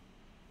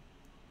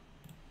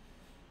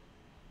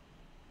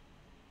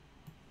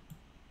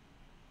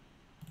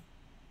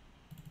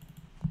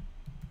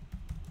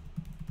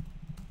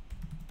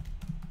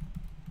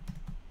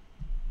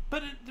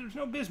 But there's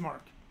no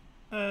Bismarck.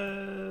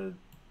 Okay.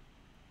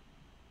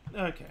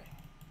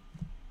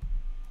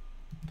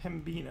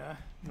 Pembina,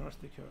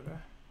 North Dakota.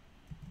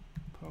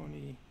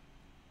 Pony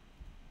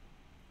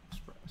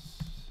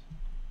Express.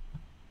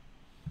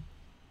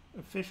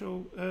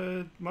 Official,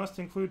 must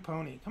include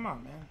pony. Come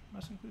on, man.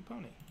 Must include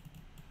pony.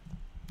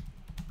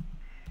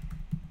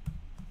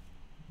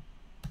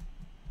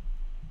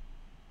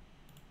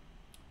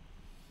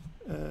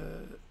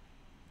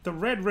 The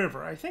Red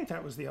River. I think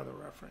that was the other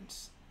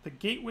reference. The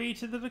gateway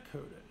to the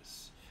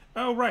Dakotas.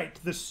 Oh, right.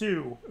 The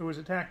Sioux. It was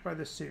attacked by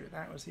the Sioux.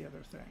 That was the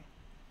other thing.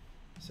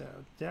 So,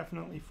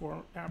 definitely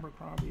for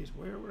Abercrombie is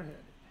where we're headed.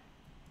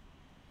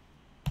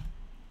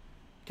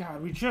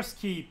 God, we just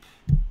keep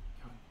going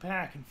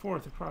back and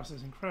forth across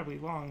this incredibly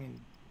long and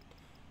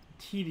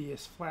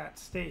tedious flat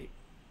state.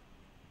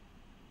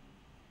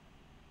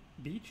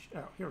 Beach?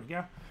 Oh, here we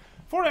go.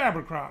 Fort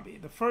Abercrombie,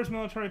 the first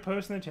military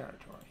post in the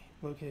territory,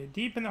 located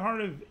deep in the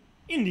heart of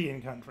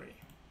Indian country.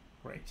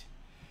 Great.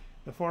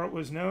 The fort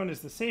was known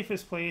as the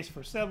safest place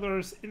for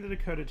settlers in the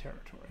Dakota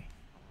Territory.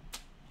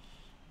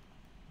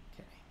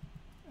 Okay.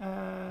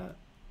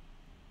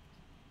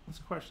 Let's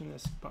question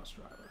this bus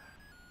driver.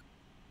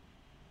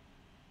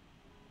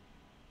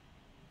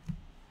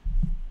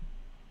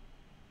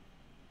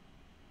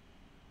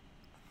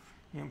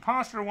 The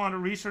imposter wanted to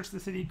research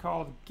the city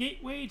called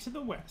Gateway to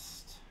the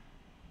West.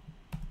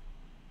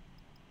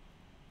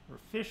 For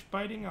fish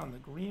biting on the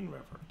Green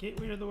River.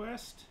 Gateway to the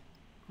West.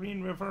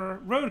 Green River.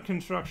 Road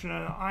construction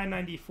on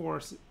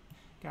I-94.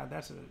 God,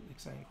 that's an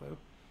exciting clue.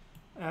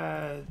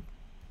 I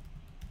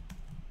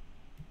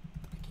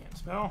can't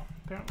spell,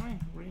 apparently.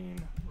 Green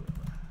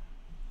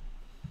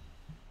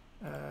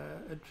River.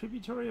 A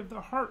tributary of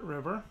the Heart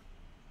River.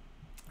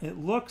 It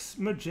looks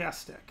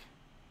majestic.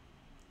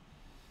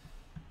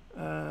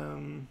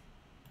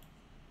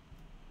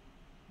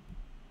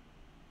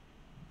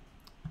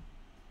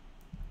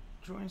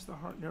 Joins the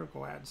Heart near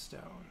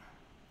Gladstone.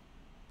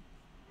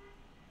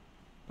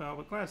 Well,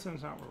 but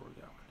Gladstone's not where we're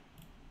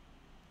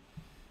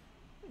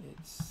going.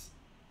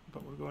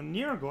 But we're going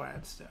near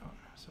Gladstone.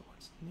 So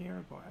what's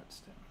near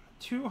Gladstone?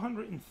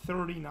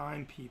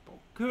 239 people.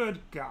 Good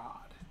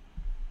God.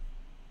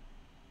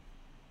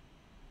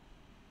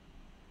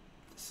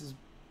 This is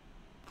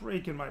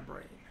breaking my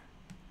brain.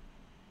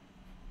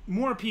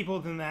 More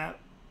people than that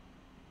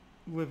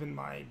live in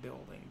my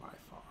building by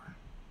far.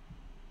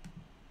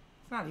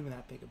 It's not even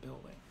that big a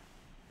building.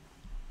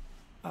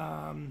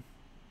 I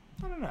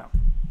don't know.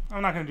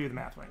 I'm not going to do the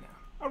math right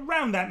now.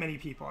 Around that many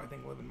people, I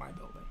think, live in my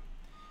building.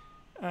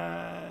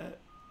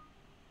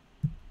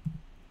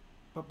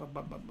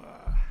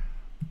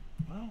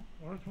 Well,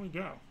 where can we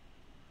go?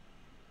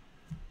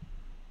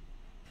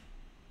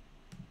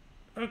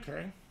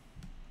 Okay.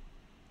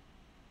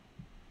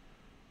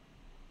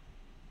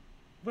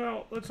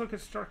 Well, let's look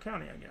at Stark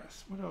County, I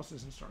guess. What else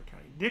is in Stark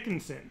County?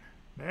 Dickinson.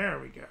 There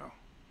we go.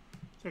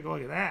 Take a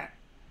look at that.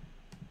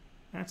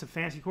 That's a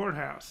fancy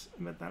courthouse.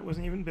 But that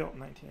wasn't even built in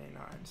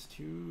 1989. It's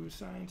too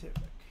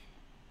scientific.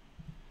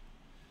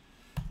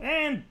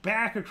 And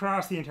back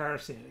across the entire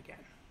state again.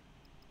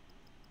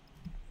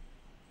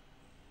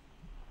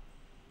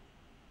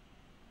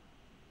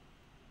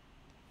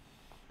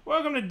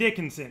 Welcome to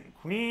Dickinson,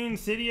 Queen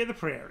City of the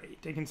Prairie.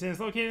 Dickinson is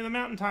located in the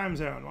Mountain Time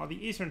Zone, while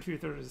the eastern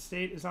two-thirds of the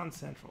state is on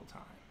Central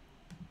Time.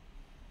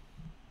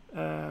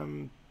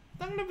 I'm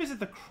going to visit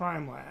the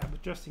crime lab,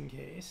 just in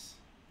case.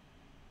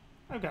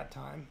 I've got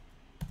time.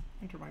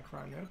 Enter my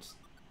crime notes.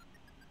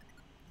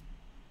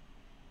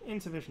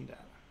 Insufficient data.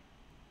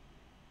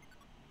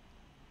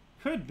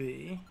 Could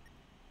be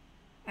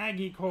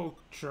Aggie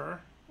Culture,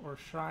 or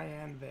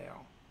Cheyenne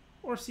Vale,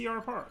 or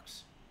C.R.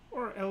 Parks,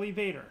 or Ellie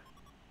Vader.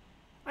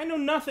 I know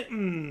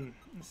nothing.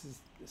 This is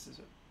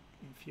an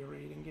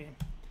infuriating game.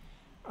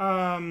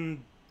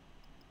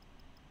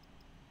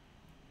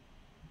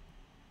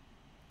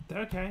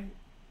 Okay.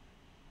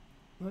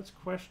 Let's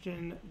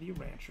question the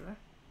rancher.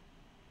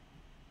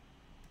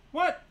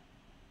 What?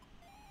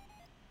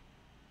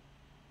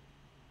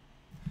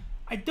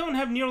 I don't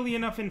have nearly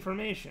enough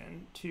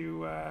information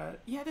to...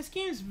 yeah, this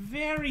game is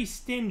very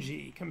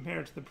stingy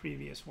compared to the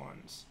previous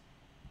ones.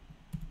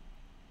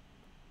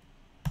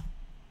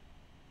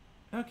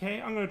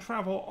 Okay, I'm going to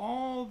travel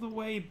all the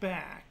way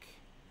back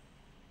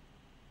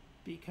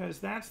because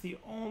that's the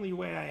only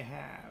way I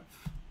have.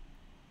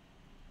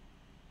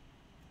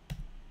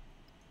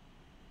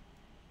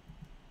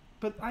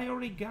 But I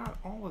already got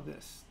all of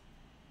this.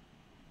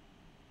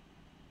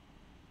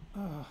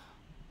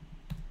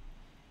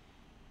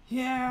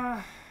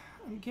 Yeah,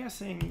 I'm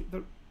guessing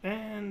the...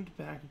 And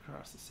back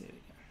across the state again.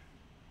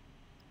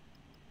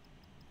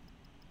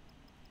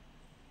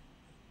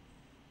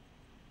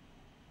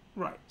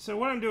 Right, so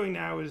what I'm doing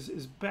now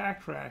is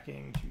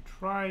backtracking to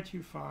try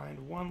to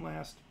find one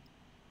last...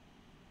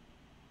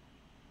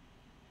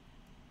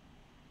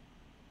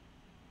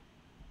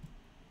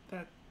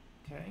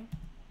 Okay.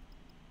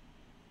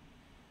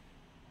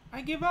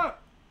 I give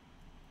up!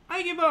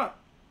 I give up!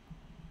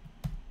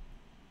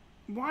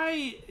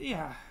 Why?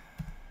 Yeah.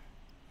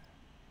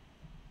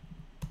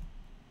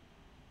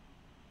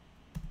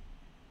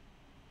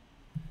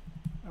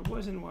 I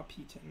was in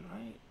Wapitan,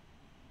 right?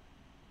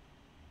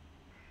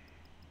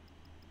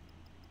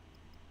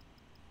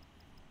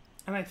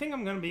 And I think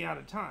I'm going to be out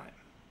of time.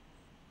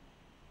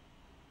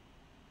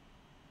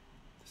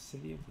 The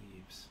City of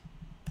Leaves.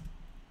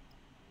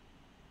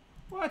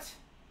 What?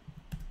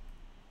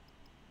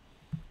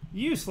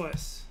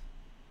 Useless.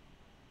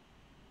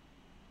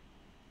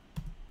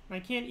 I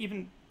can't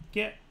even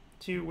get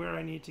to where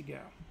I need to go.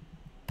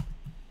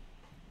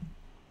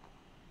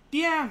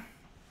 Yeah.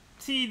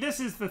 See,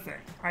 this is the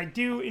thing. I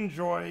do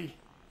enjoy...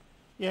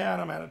 Yeah,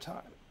 and I'm out of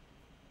time.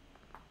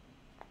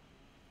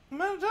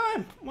 I'm out of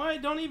time. Why?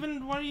 Don't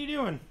even... What are you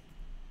doing?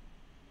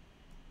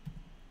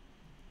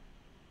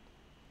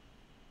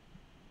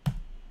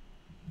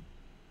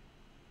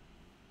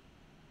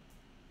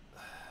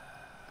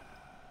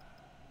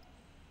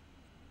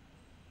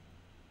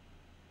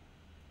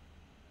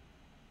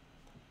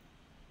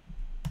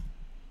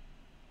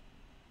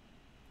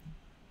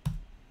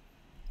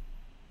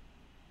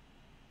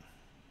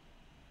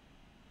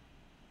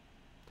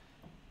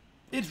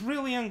 It's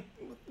really...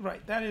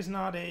 Right, that is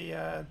not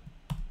a...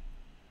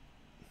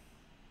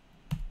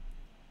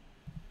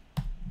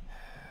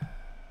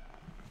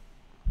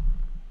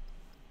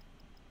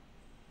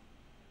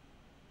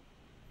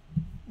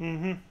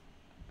 Mm-hmm.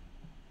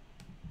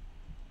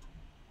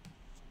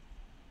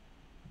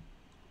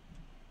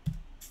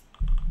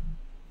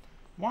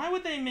 Why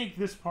would they make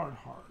this part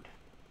hard?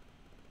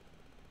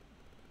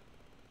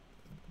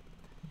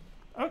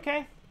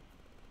 Okay.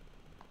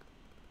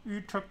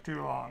 You took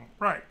too long.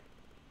 Right.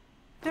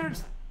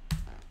 There's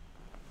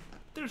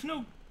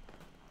no...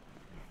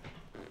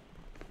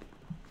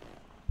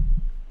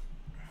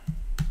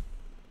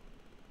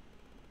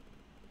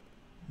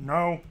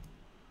 No.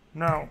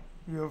 No.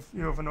 You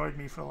have annoyed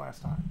me for the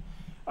last time.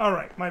 All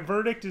right. My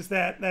verdict is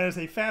that is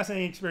a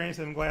fascinating experience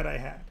and I'm glad I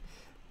had.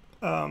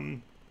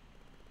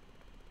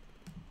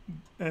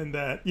 And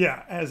that,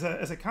 yeah, as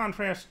a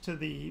contrast to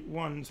the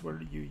ones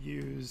where you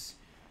use,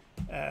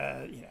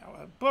 a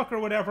book or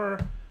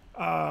whatever,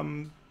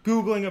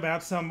 Googling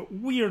about some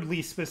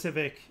weirdly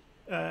specific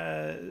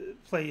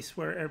place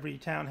where every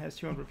town has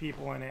 200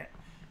 people in it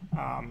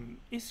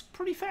is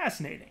pretty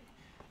fascinating.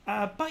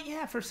 But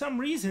yeah, for some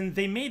reason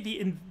they made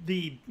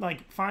the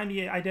find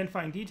the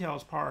identifying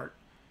details part,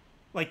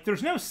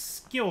 there's no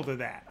skill to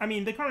that. I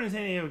mean, the Carmen and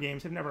Sandiego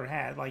games have never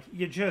had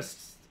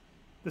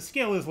the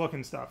skill is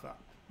looking stuff up,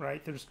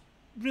 right? There's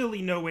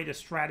really no way to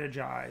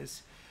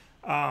strategize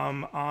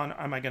on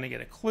am I going to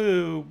get a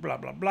clue, blah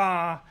blah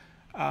blah.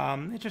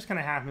 It just kind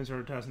of happens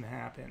or it doesn't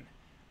happen.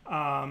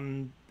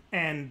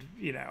 And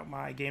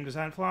my game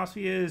design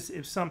philosophy is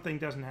if something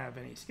doesn't have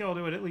any skill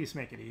to it, at least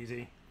make it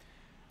easy.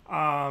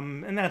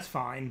 And that's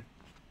fine.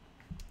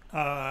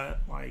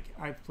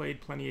 I've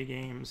played plenty of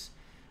games.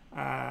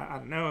 I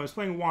don't know, I was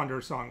playing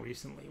Wander Song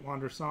recently.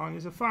 Wander Song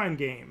is a fine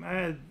game,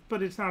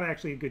 but it's not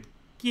actually a good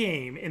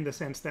game in the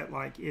sense that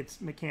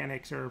its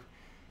mechanics are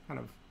kind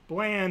of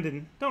bland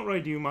and don't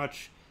really do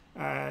much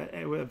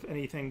with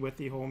anything with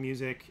the whole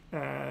music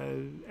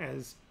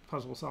as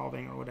puzzle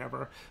solving or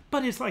whatever.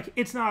 But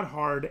it's not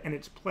hard and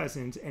it's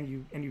pleasant and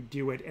you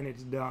do it and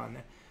it's done.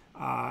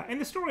 And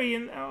the story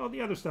and all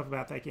the other stuff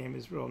about that game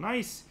is real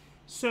nice.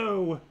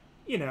 So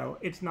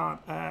it's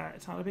not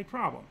a big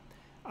problem.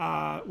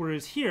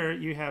 Whereas here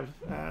you have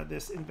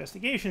this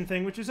investigation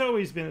thing, which has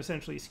always been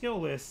essentially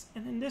skillless,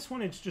 and in this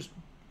one it's just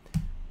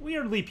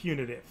weirdly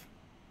punitive.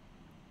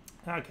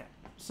 Okay,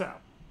 so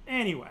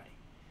anyway,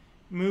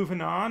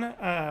 moving on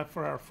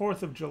for our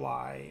 4th of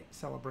July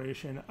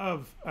celebration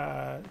of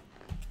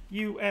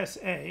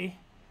USA,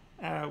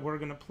 we're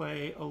going to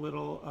play a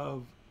little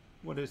of,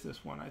 what is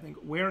this one? I think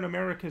Where in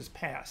America's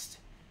Past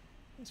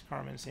is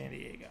Carmen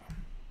Sandiego.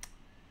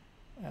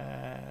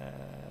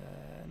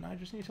 And I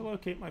just need to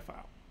locate my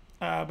file.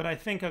 But I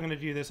think I'm going to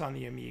do this on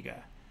the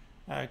Amiga,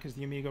 because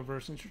the Amiga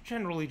versions are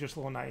generally just a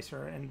little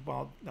nicer, and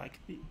while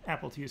the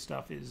Apple II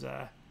stuff is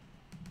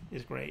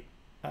great,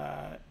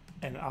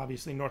 and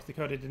obviously North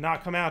Dakota did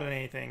not come out in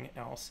anything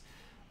else.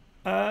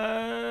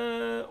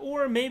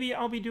 Or maybe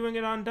I'll be doing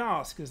it on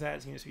DOS, because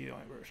that seems to be the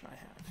only version I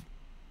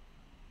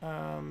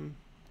have.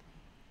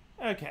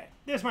 Okay,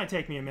 this might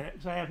take me a minute,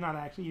 because I have not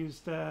actually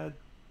used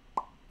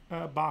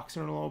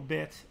Boxer in a little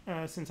bit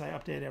since I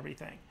updated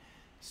everything.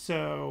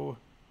 So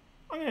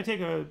I'm going to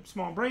take a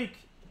small break,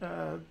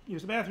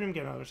 use the bathroom,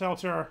 get another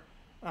seltzer,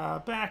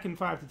 back in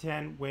 5 to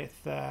 10 with,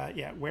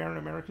 Where in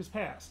America's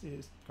Past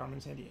is Carmen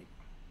Sandiego.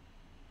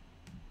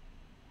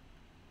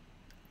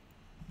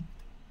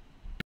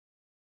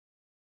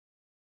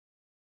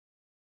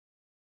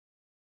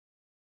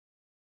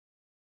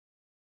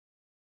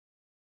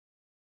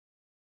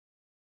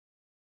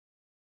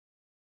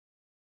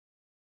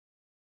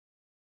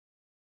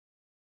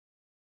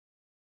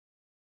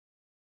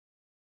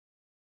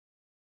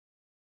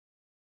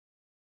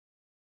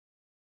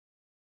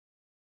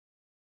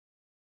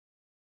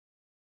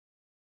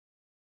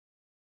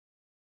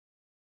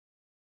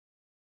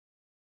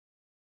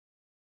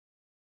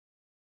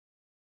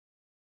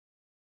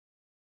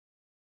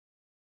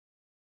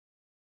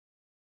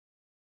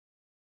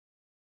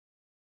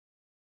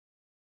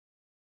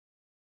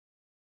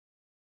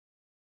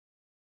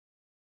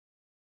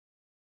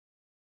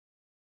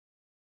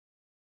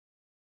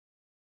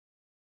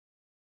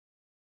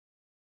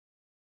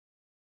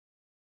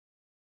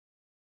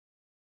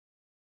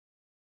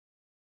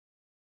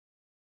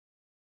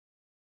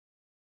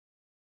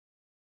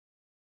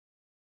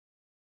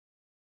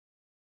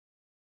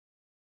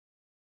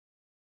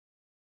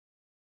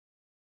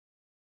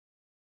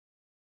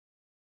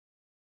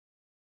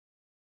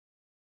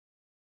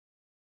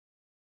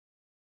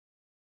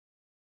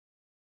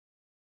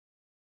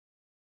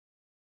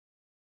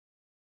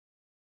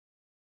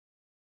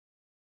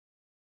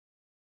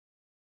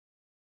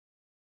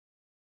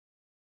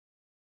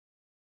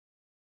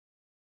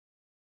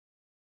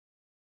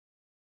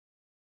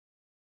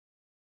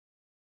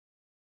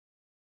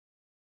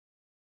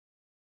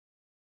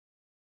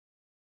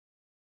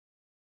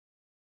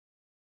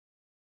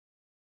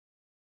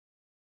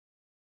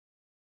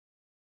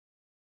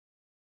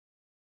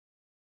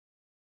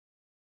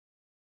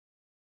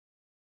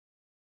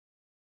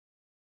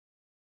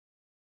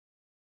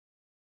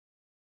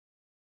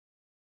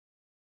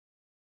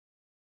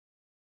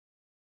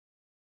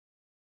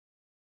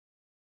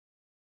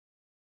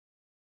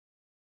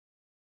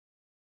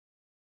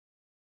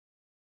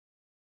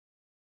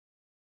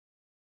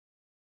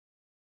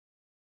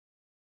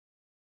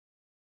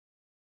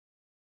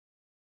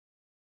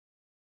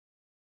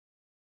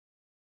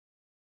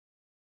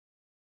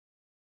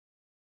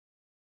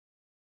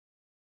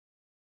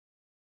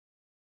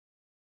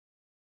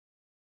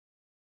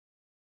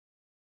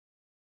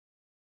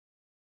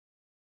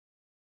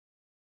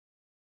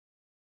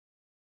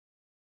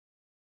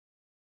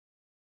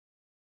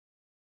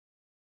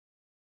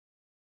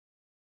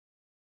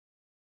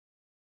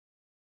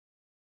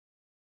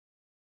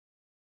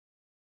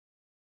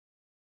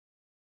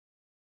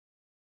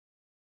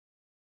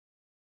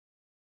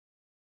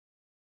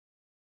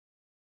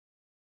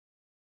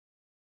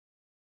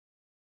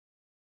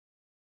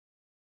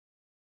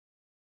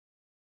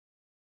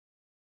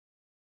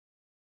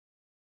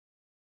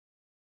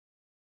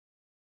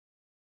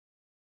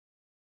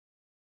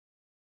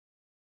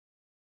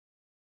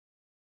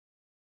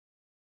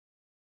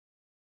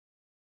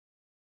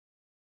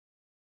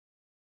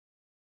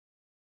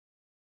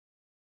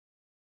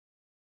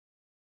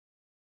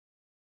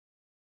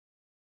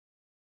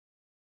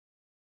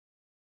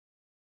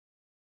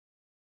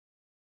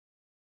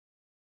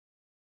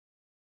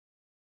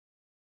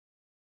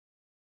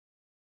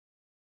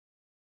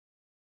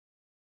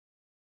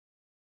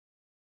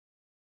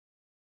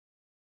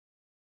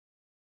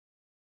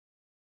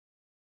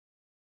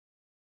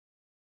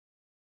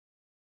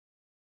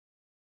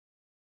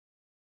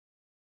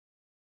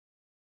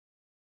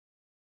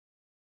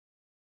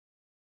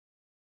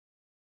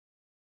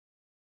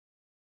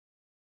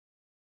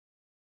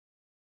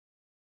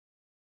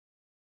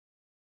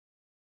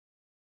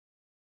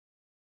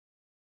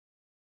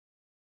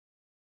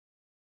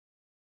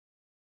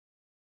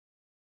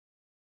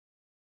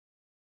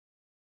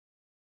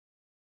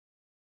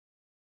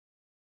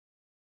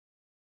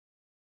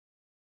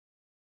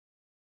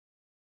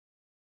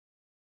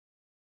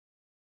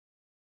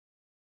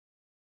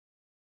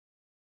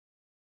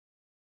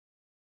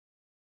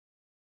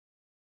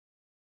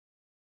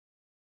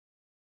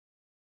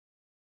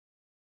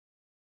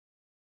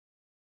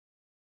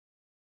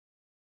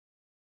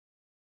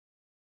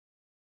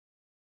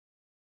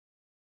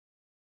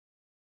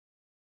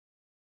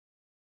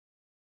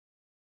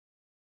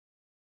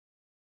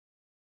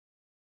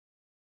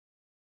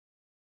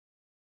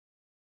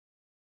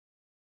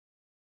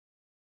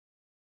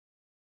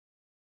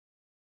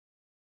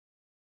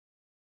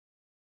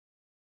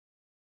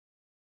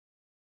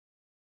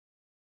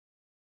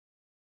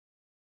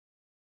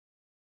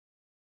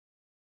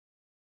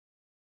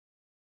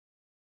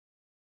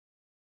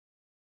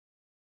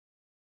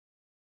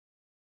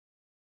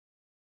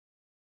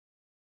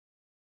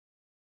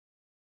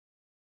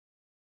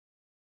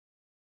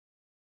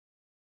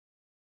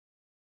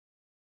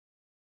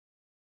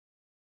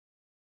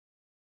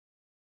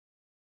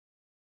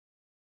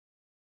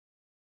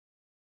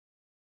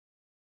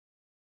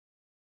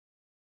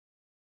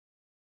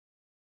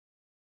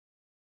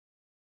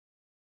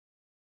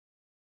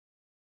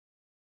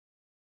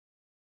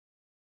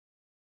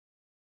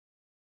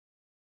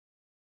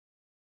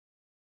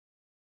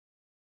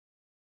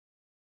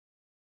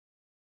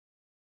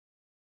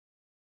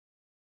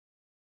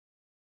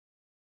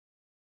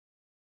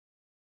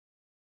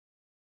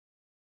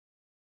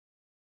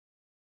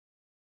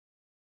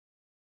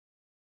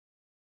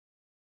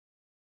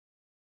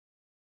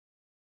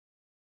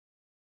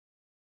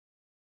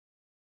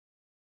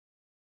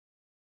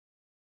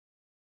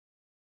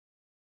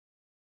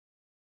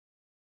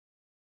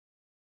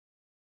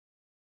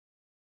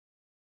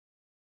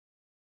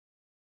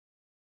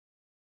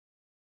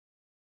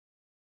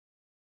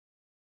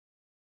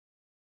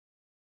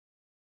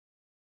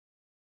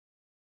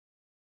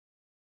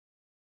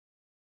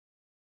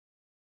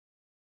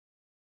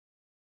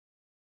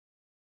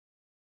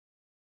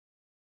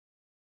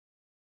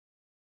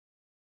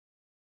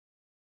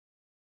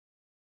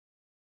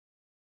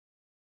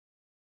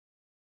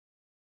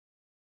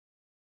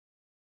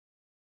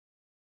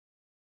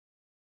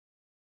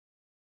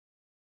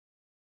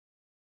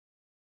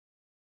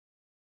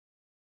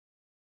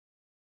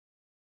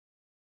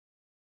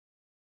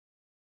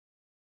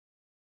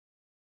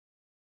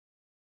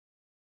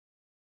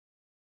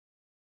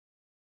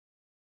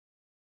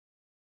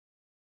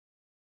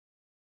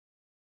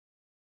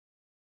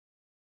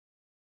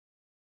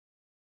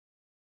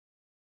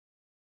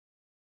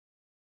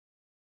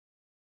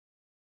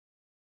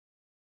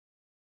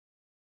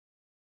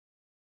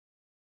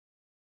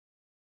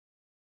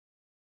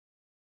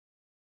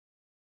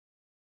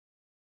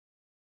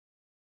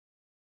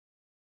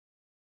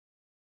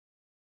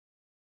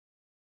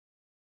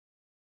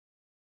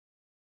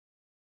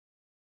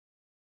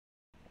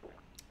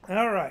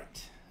 All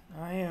right,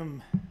 I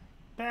am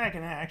back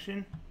in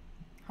action,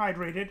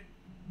 hydrated,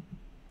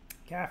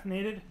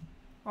 caffeinated,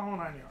 all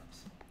 9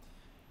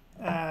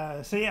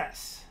 yards. So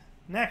yes,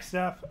 next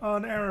up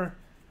on our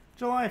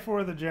July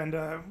 4th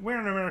agenda, where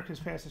in America's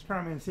fastest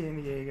Carmen,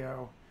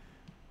 Sandiego,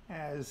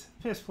 as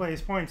Piss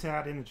Place points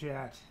out in the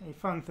chat, a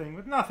fun thing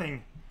with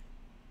nothing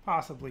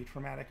possibly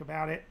traumatic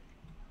about it,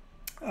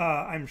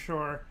 I'm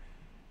sure.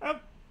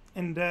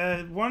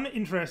 And one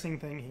interesting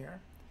thing here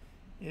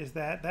is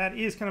that that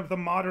is kind of the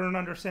modern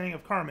understanding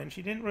of Carmen.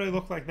 She didn't really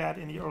look like that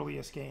in the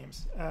earliest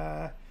games.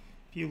 If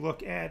you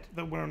look at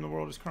the Where in the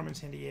World is Carmen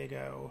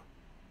Sandiego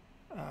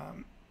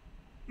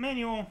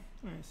manual,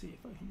 let me see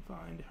if I can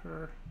find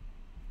her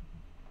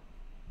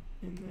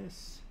in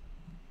this.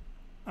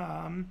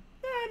 I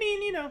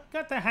mean, you know,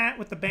 got the hat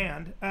with the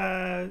band,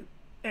 and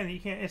you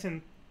can't. It's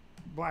in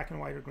black and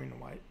white or green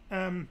and white.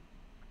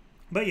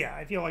 But yeah,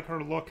 I feel like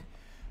her look,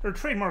 her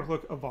trademark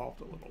look, evolved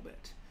a little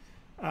bit.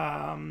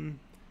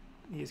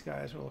 These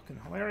guys are looking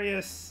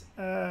hilarious.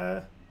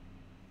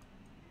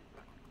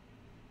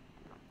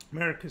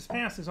 America's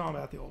Past is all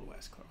about the Old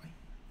West, clearly.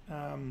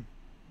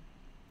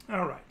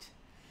 All right.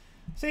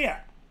 So yeah,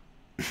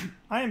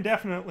 I am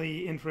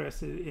definitely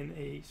interested in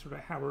a sort of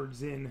Howard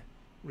Zinn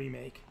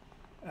remake.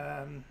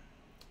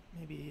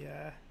 Maybe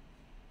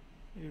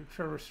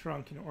Trevor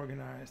Strunk can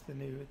organize the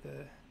new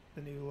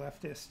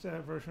leftist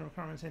version of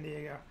Carmen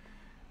Sandiego.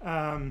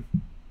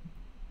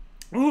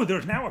 Ooh,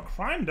 there's now a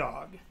crime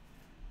dog.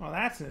 Well,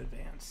 that's an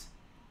advance.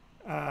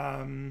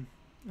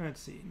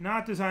 Let's see.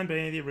 Not designed by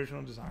any of the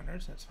original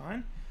designers. That's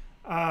fine.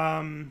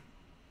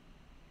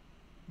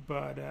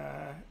 But,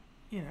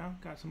 you know,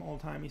 got some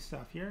old-timey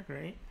stuff here.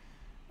 Great.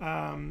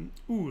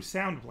 Ooh,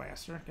 Sound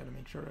Blaster. Got to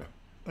make sure to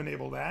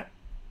enable that.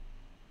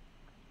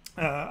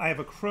 I have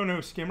a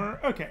Chrono Skimmer.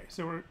 Okay,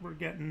 so we're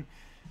getting...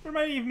 There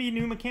might even be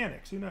new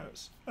mechanics. Who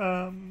knows?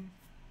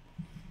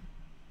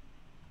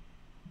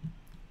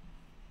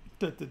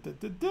 I'm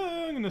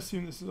going to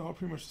assume this is all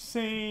pretty much the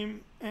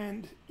same.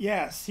 And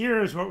yes,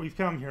 here's what we've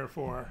come here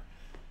for.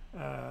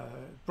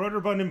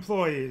 Brøderbund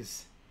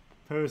employees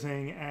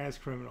posing as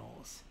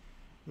criminals.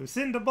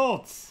 Lucinda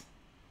Bolts.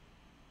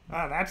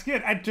 Ah, that's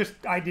good. I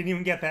didn't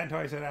even get that until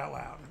I said it out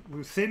loud.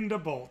 Lucinda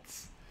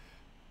Bolts.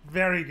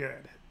 Very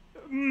good.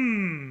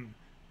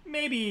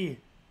 Maybe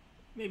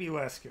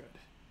less good.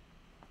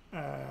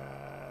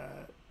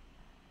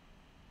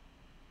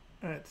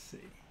 Let's see.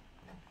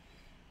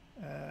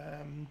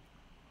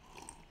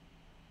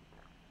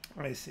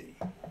 I see.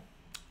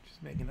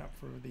 Just making up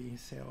for the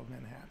sale of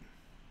Manhattan.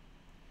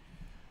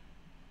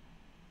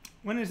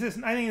 When is this?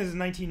 I think this is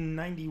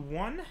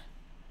 1991.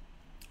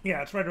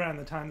 Yeah, it's right around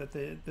the time that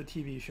the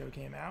TV show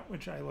came out,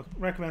 which I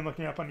recommend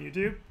looking up on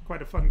YouTube.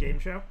 Quite a fun game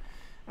show.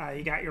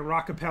 You got your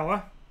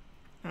Rockapella,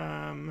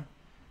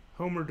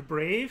 Homer the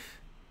Brave,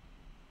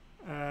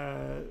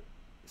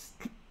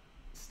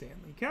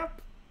 Stanley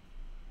Cup,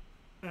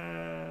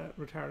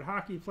 retired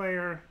hockey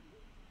player.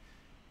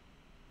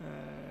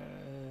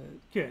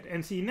 Good.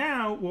 And see,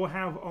 now we'll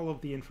have all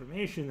of the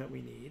information that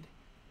we need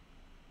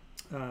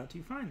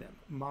to find them.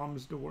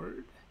 Mom's the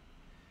Word.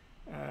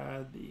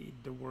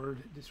 The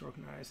word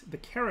disorganized. The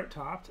Carrot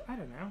Topped. I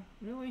don't know.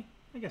 Really?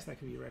 I guess that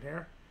could be red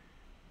hair.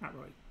 Not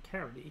really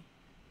carroty.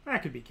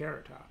 That could be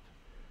Carrot Top.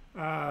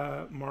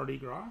 Mardi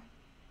Gras.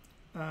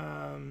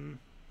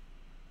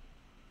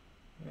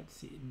 Let's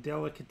see.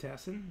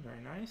 Delicatessen.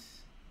 Very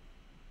nice.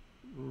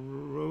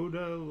 Rode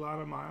a lot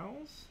of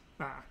miles.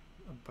 A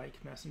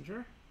bike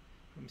messenger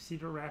from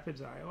Cedar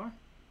Rapids, Iowa.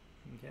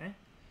 Okay.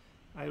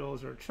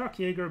 Idols are Chuck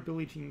Yeager,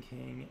 Billie Jean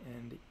King,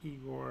 and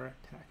Igor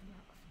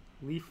Takhanoff.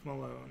 Leaf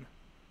Malone.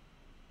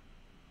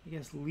 I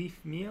guess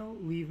Leave Me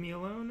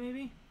Alone,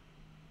 maybe?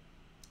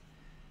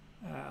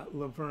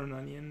 Laverne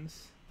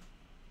Onions.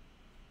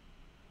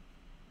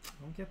 I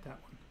don't get that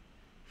one.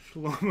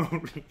 Shlomo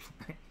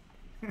Replay.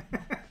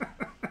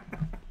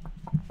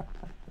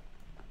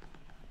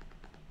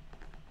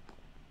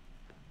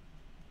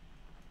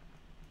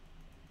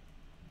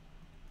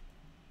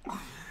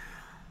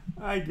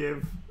 I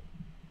give.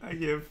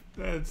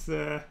 That's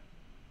on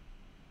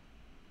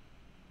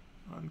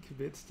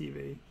Kibitz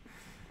TV.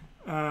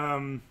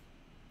 Oh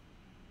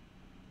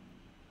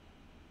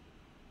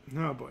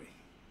boy.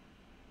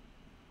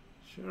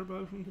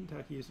 Sherbo from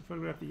Kentucky used to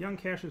photograph the young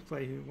Cassius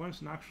Clay who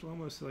once knocked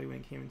Shlomo silly when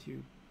it came into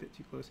a bit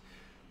too close.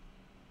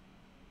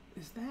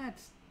 Is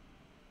that...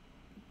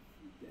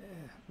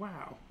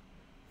 wow.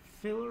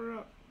 Fill her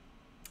up.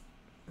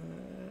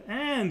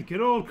 And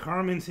good old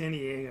Carmen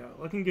Sandiego.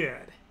 Looking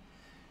good.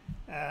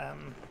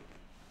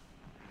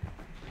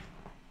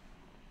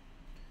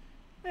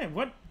 Hey,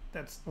 what?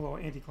 That's a little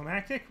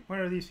anticlimactic.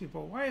 Where are these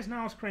people? Why is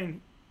Niles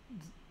Crane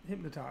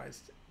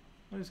hypnotized?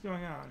 What is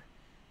going on?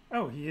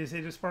 Oh, he is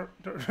a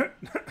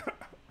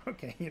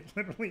okay, he's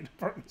literally a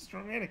department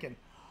store mannequin.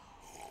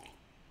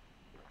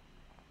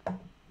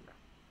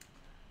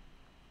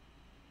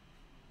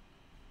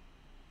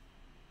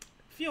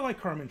 Feel like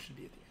Carmen should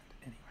be at the end.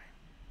 Anyway.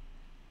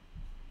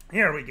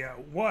 Here we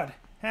go. What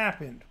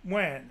happened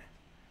when?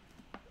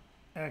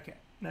 Okay,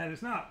 that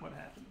is not what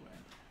happened when.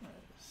 That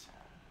is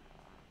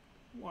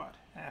What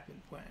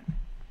happened when?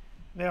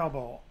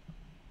 Available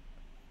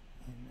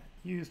in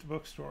used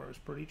bookstores,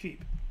 pretty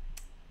cheap.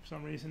 For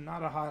some reason,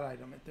 not a hot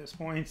item at this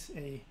point.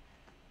 A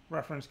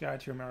reference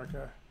guide to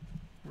America,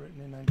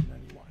 written in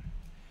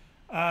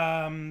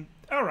 1991.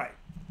 All right,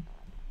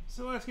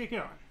 so let's get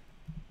going.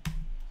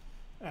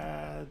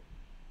 Okay,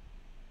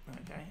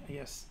 I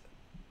guess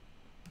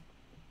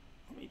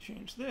let me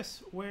change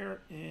this.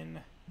 Where in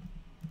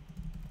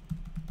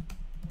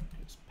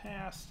his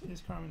past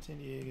is Carmen,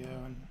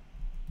 Sandiego, and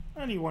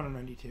 91 or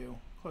 92,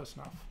 close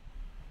enough.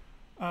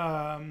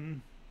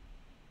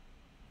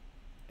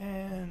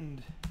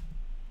 And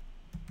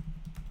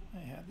I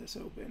had this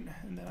open,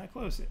 and then I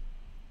close it.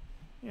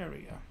 There we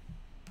go.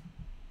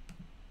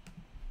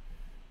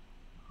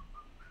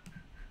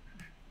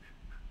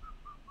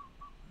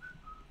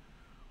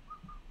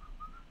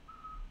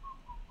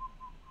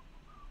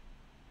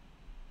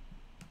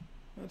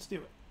 Let's do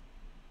it.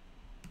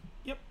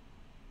 Yep.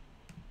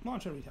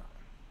 Launch every time.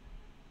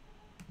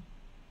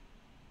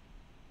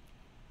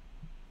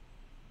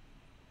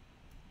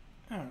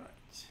 All right.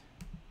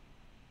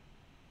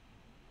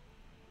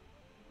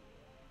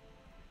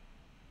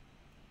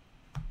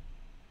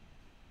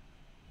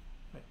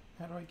 Wait,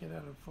 how do I get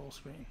out of full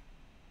screen?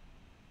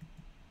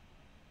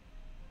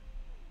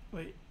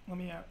 Wait, let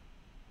me out.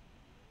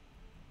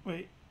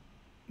 Wait,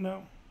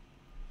 no.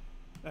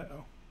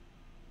 Uh-oh.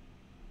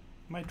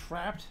 Am I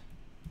trapped?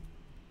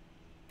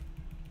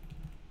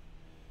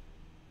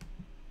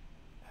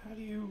 How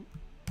do you...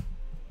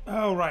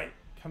 Oh, right.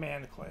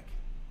 Command click.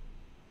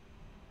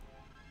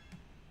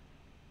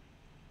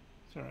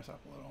 Turn us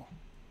up a little.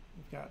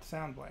 We've got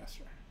Sound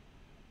Blaster.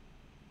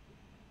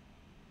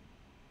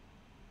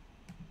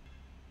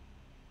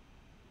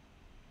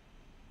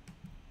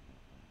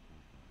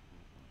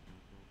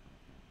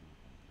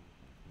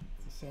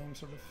 It's the same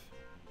sort of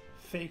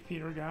fake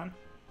Peter gun.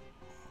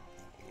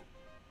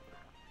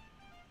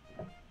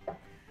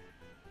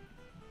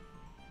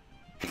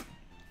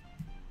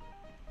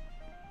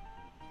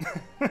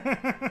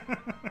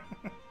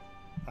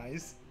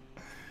 Nice.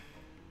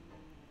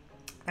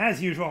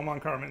 As usual, I'm on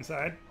Carmen's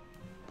side.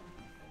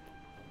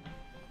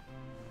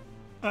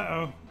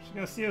 Uh-oh. She's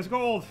gonna steal his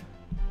gold.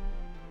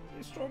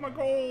 You stole my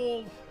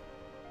gold.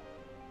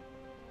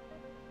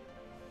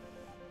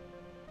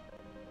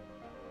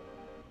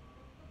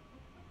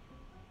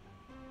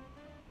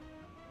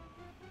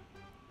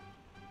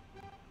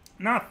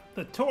 Not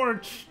the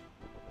torch.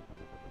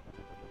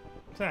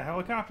 Is that a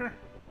helicopter?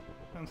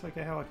 Sounds like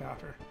a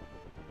helicopter.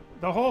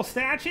 The whole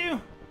statue?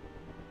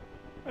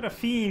 What a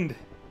fiend.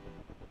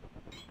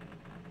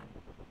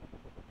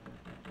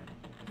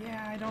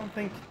 Yeah, I don't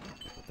think...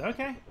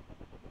 Okay.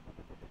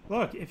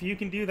 Look, if you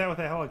can do that with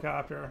a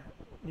helicopter,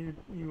 you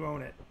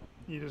own it.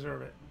 You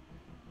deserve it.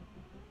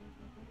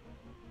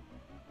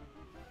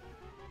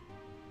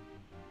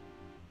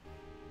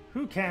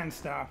 Who can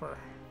stop her?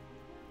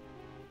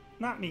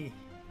 Not me.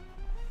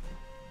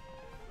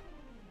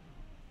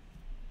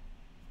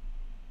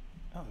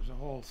 Oh, there's a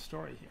whole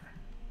story here.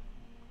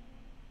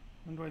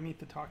 When do I meet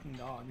the talking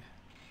dog?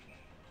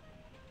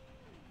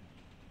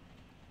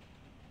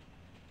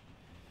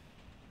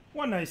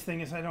 One nice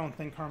thing is I don't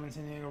think Carmen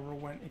Sandiego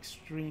went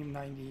extreme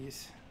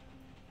 90s.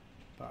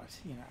 But,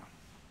 you know,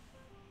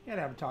 you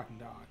gotta have a talking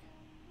dog.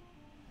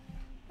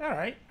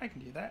 Alright, I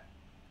can do that.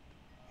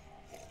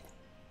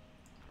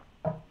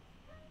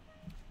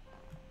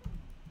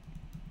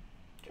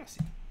 Jesse.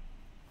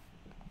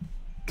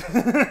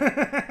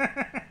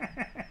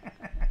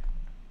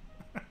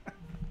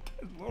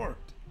 Good Lord.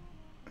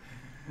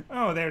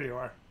 Oh, there you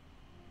are.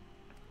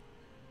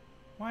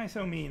 Why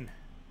so mean?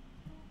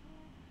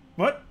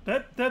 What?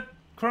 That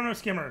chrono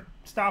skimmer.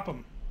 Stop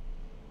him.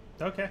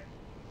 Okay.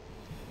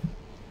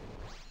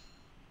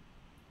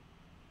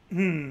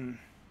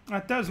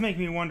 That does make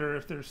me wonder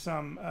if there's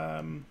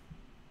some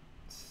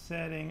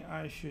setting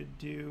I should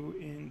do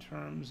in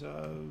terms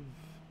of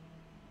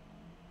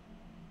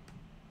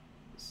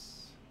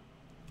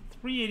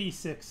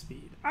 386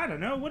 speed. I don't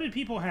know. What did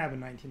people have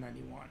in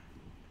 1991?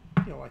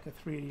 I feel like a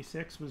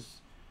 386 was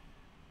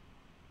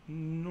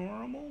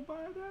normal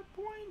by that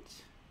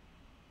point.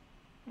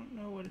 I don't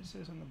know what it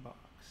says on the box.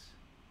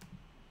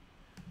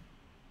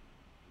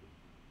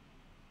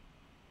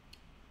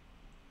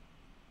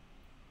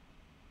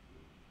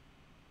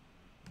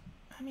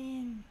 I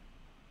mean,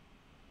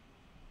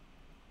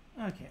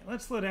 okay,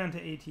 let's slow down to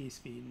AT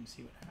speed and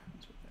see what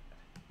happens with that.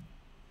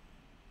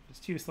 If it's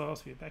too slow, I'll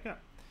speed it back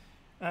up.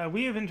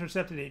 We have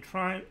intercepted a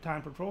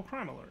time patrol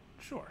crime alert.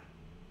 Sure.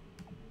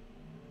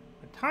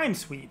 A time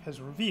sweep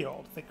has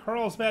revealed that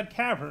Carlsbad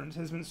Caverns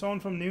has been stolen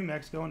from New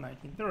Mexico in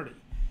 1930.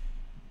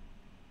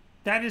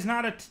 That is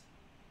not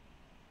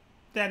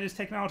that is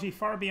technology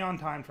far beyond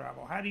time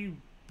travel. How do you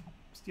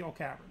steal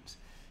caverns?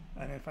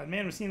 Identified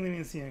man was seen leaving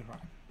the scene of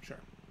crime. Sure.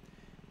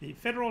 The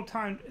federal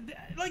time...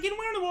 Like, in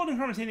Where in the World and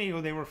Carmen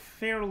Sandiego, they were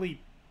fairly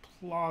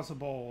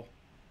plausible.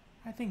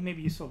 I think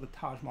maybe you saw the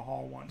Taj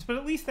Mahal once, but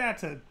at least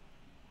that's an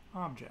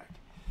object.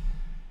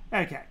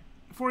 Okay.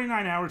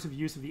 49 hours of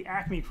use of the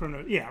Acme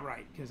chrono. Yeah,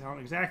 right, because I don't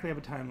exactly have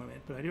a time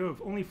limit, but I do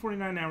have only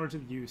 49 hours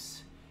of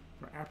use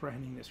for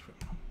apprehending this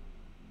criminal.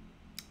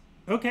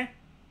 Okay.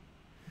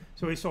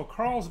 So he stole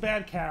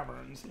Carlsbad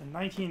Caverns in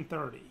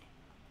 1930.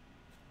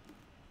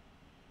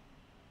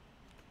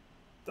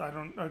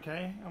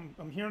 Okay,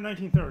 I'm here in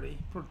 1930.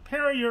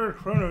 Prepare your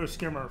chrono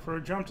skimmer for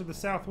a jump to the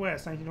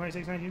southwest,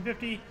 1926,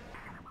 1950.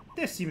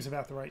 This seems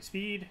about the right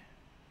speed.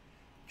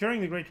 During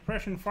the Great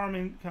Depression,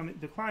 farming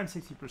declined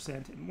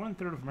 60%, and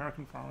 1/3 of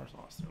American farmers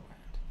lost their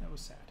land. That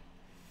was sad.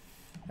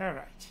 All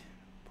right.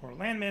 Poor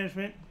land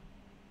management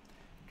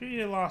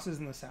created losses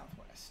in the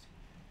southwest.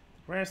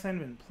 The grassland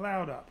had been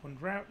plowed up. When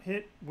drought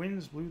hit,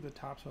 winds blew the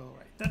topsoil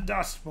away. The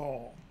Dust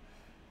Bowl.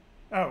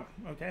 Oh,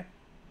 okay.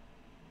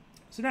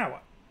 So now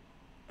what?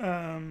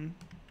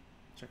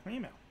 Check my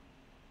email.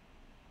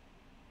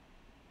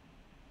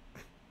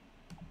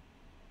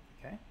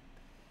 Okay.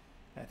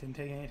 That didn't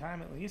take any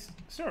time, at least.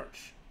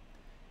 Search.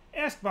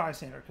 Ask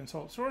bystander,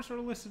 consult source, or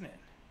listen in.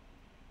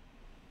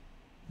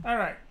 All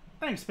right.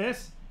 Thanks,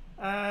 Piss.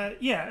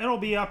 Yeah, it'll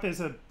be up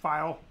as a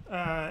file,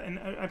 and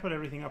I put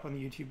everything up on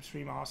the YouTube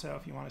stream also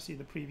if you want to see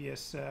the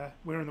previous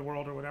Where in the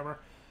World or whatever.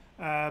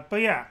 But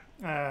yeah,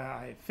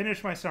 I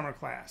finished my summer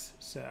class,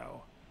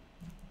 so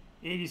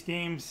 80s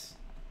games,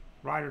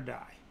 ride or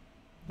die.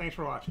 Thanks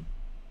for watching.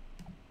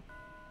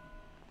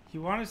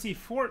 You want to see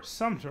Fort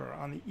Sumter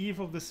on the eve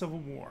of the Civil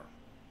War.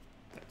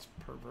 That's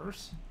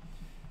perverse.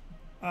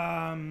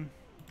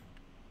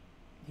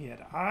 He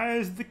had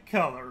eyes the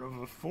color of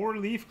a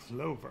four-leaf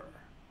clover.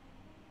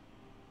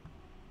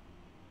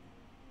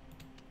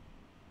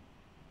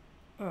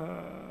 Warren.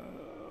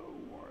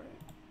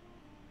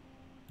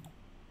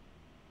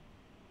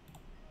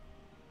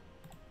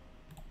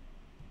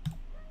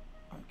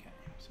 Okay,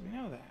 so we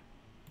know that.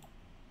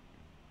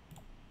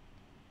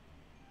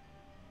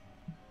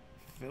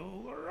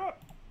 Fill her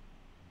up.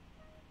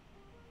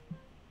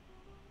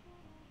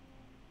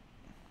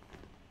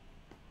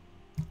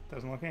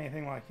 Doesn't look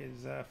anything like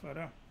his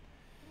photo.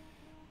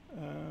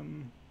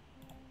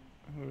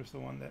 Who was the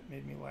one that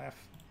made me laugh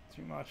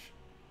too much?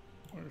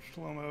 Or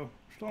Shlomo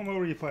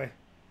replay.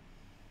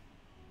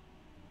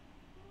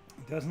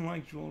 He doesn't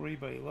like jewelry,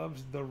 but he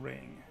loves the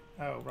ring.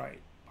 Oh,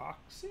 right.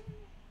 Boxing?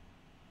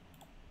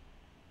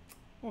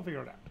 We'll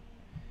figure it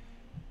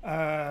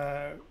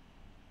out.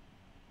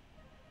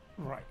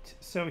 Right.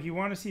 So you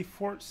want to see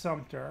Fort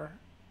Sumter,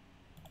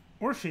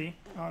 or she,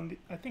 on the,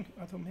 I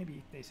thought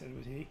maybe they said it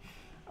was he,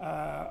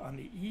 on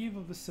the eve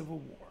of the Civil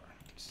War.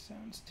 Which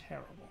sounds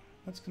terrible.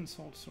 Let's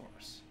consult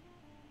source.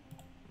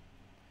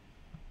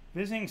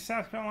 Visiting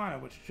South Carolina,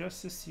 which just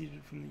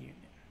seceded from the Union.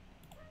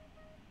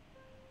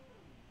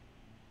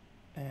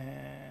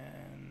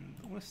 And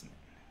listening.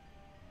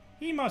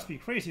 He must be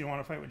crazy to want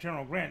to fight with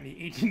General Grant in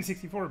the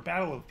 1864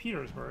 Battle of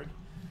Petersburg.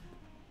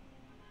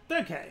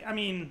 Okay, I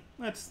mean,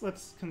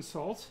 let's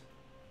consult.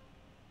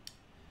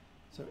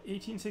 So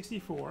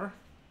 1864.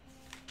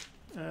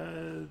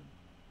 A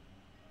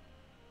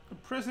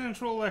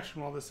presidential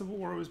election while the Civil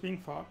War was being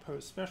fought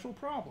posed special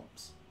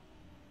problems.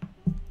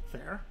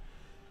 Fair.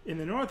 In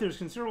the North, there was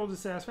considerable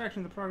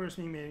dissatisfaction with the progress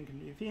being made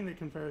in defeating the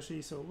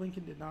Confederacy, so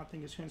Lincoln did not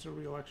think his chances of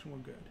re-election were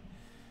good.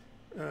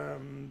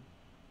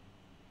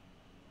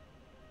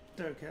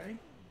 Okay.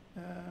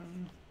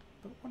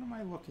 But what am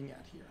I looking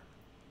at here?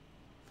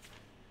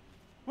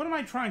 What am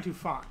I trying to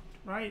find,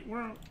 right?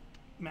 We're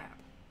map.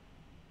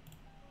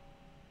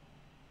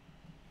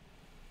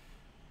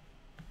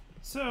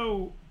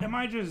 So, am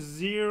I just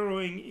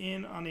zeroing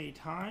in on a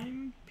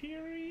time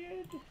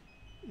period?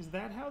 Is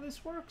that how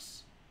this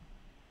works?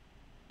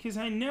 Because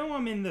I know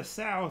I'm in the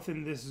south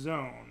in this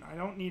zone. I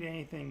don't need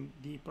anything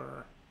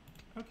deeper.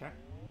 Okay.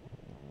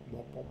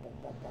 Well,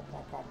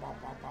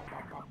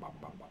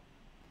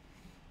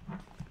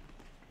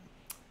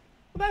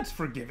 that's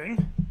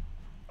forgiving.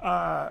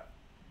 I'm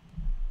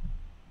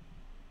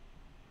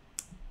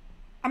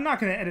not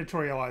going to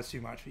editorialize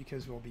too much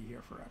because we'll be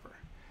here forever.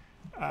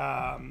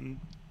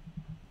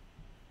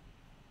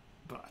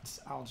 But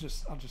I'll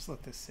just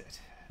let this sit.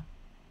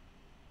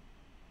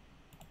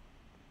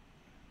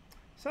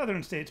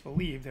 Southern states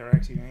believed they were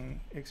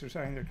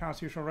exercising their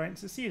constitutional right in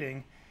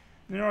seceding.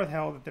 The North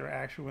held that their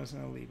action was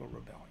an illegal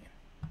rebellion.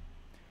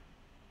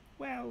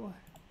 Well,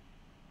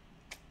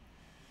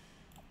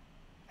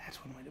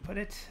 that's one way to put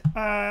it.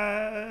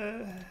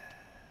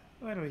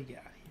 What do we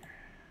got here?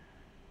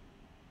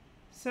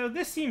 So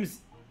this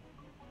seems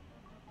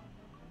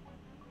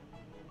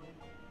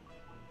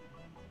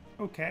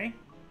okay.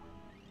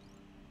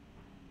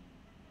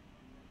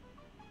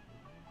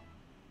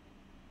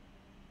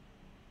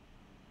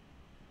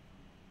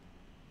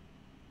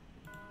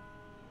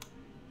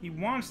 He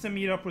wants to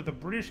meet up with a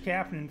British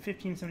captain in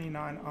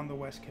 1579 on the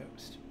West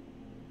Coast.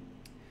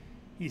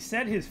 He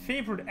said his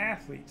favorite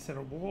athlete set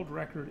a world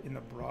record in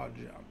the broad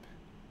jump.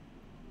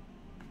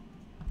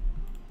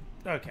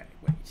 Okay,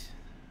 wait.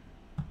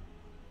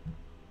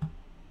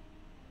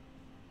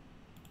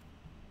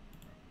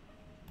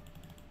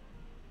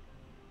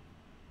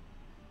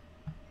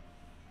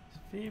 His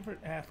Favorite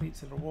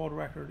athletes at a world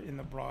record in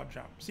the broad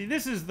jump. See,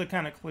 this is the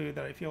kind of clue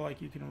that I feel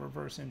like you can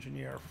reverse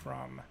engineer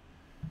from.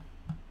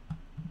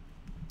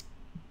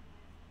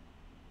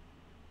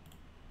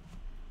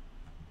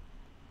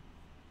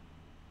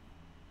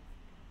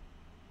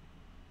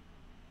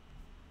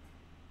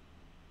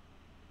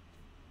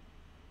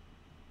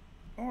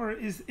 Or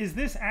is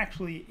this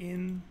actually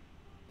in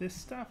this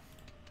stuff?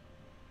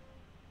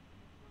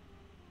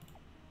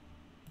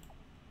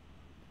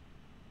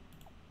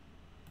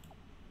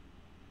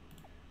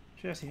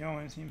 Jesse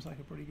Owens seems like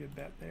a pretty good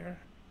bet there.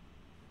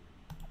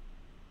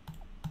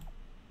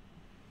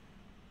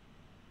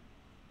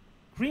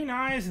 Green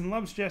eyes and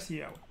loves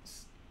Jesse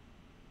Owens.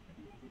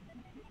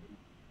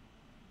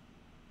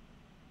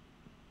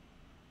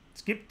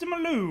 Skip to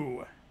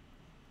Malou.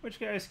 Which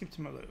guy is Skip to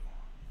Malou?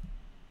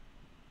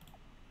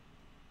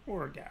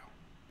 Or a gal.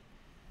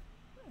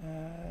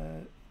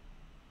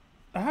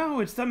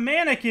 Oh, it's the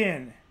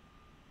mannequin!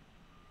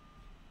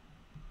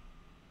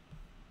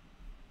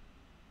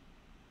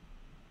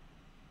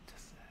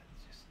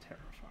 Just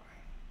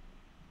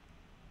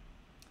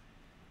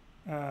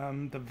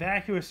terrifying. The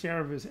vacuous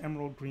stare of his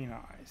emerald green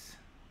eyes.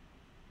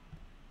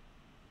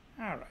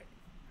 Alright.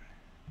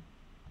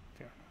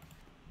 Fair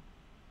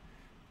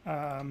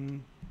enough.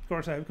 Of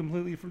course, I've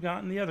completely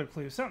forgotten the other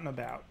clue. Something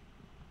about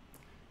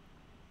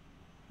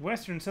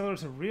Western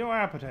settlers have real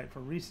appetite for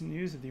recent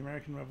news of the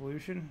American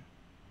Revolution.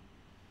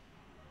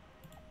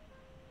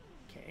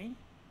 Okay.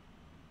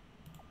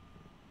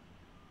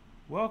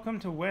 Welcome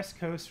to West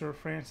Coast Sir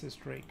Francis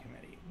Drake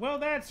Committee. Well,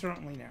 that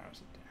certainly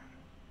narrows it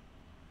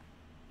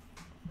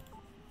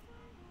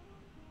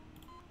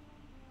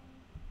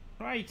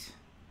down. Right.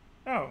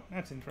 Oh,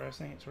 that's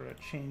interesting. It sort of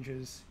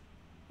changes.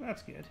 Well,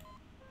 that's good.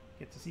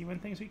 Get to see when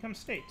things become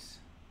states.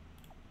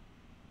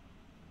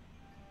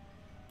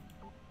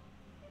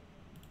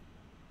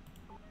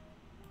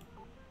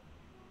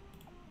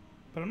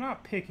 But I'm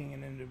not picking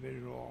an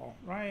individual,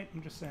 right?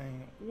 I'm just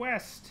saying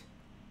west,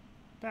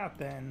 about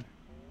then.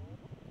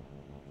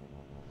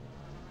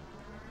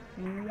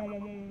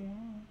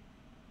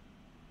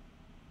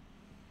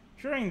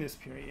 During this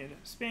period,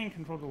 Spain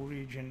controlled a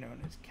region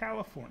known as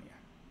California.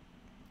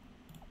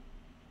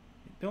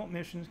 It built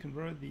missions,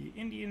 converted the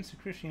Indians to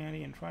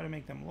Christianity, and tried to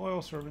make them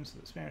loyal servants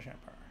of the Spanish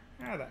Empire.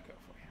 How'd that go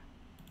for you?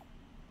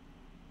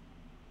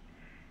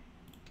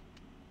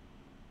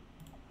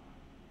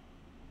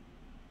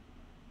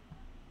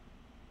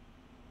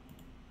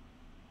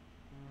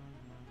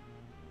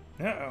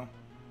 Uh-oh.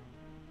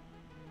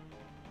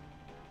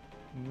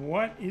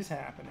 What is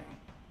happening?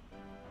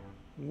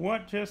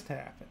 What just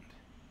happened?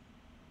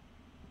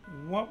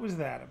 What was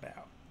that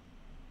about?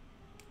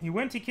 He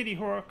went to Kitty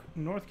Hawk,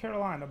 North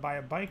Carolina, to buy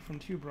a bike from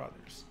two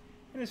brothers.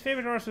 And his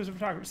favorite artist was a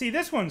photographer. See,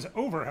 this one's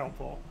over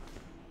helpful.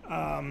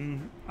 I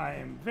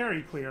am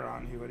very clear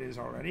on who it is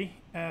already.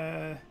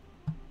 But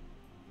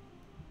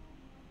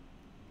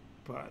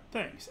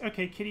thanks.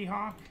 Okay, Kitty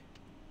Hawk.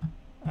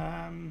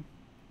 I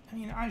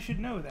mean, I should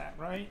know that,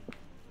 right?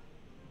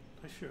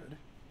 I should.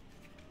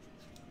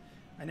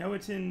 I know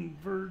it's in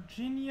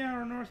Virginia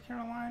or North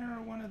Carolina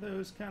or one of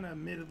those kind of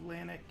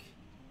mid-Atlantic,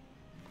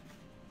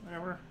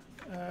 whatever.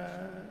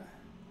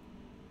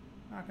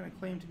 Not going to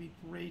claim to be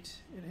great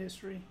at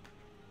history.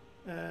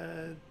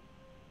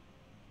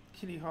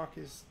 Kitty Hawk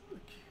is a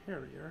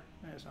carrier.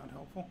 That is not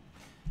helpful.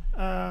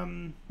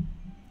 And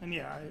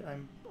yeah,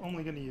 I'm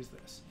only going to use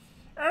this.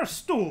 Our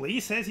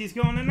Stooley says he's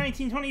going in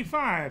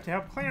 1925 to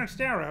help Clarence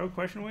Darrow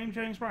question William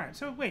Jennings Bryan.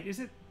 So wait,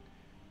 is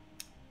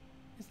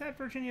that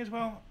Virginia as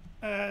well?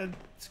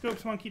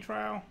 Scopes Monkey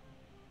Trial.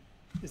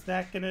 Is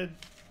that going to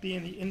be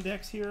in the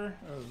index here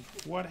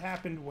of what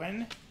happened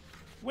when?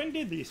 When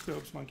did the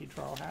Scopes Monkey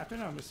Trial happen?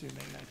 I'm assuming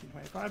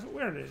 1925, but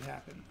where did it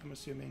happen? I'm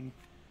assuming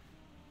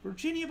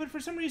Virginia, but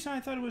for some reason I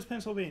thought it was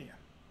Pennsylvania.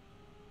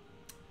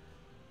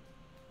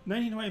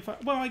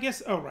 1925. Well, I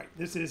guess. Oh, right.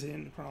 This is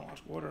in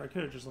chronological order. I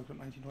could have just looked at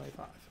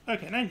 1925.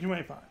 Okay,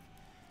 1925.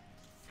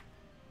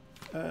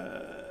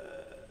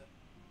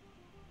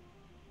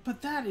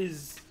 But that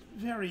is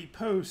very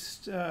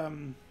post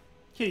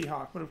Kitty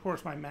Hawk. But of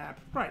course, my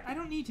map. Right. I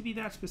don't need to be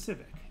that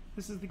specific.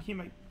 This is the key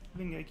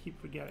thing I keep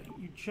forgetting.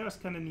 You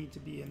just kind of need to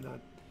be in the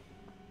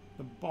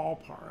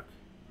ballpark,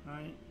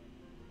 right?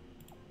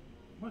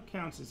 What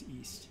counts as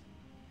east?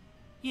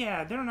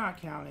 Yeah, they're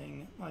not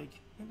counting. Like,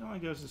 it only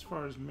goes as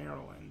far as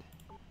Maryland.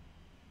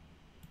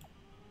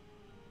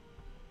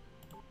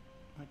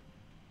 Like,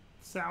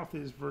 south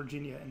is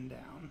Virginia and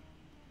down.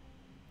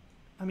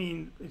 I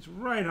mean, it's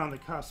right on the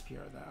cusp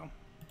here, though.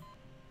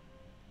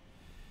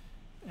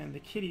 And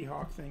the Kitty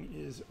Hawk thing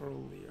is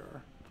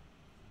earlier.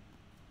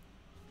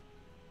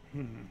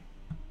 I'm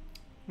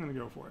gonna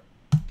go for it.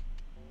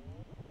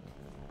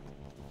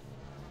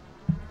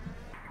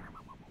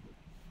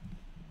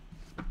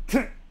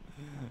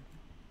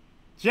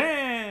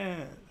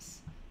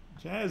 Jazz!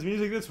 Jazz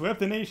music that swept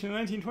the nation in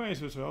the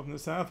 1920s was developed in the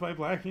South by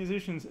black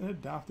musicians and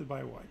adopted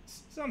by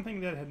whites. Something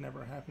that had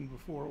never happened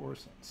before or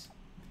since.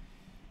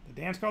 The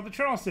dance called the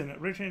Charleston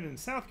originated in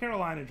South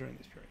Carolina during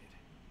this period.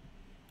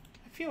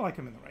 I feel like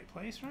I'm in the right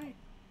place, right?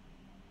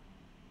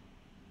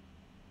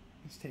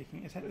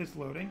 It's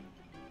loading.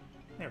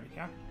 There we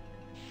go.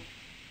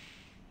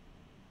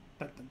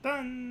 Dun dun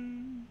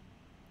dun.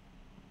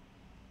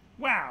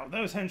 Wow,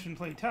 those henchmen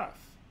play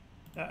tough.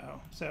 Uh-oh.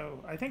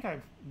 So I think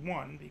I've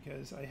won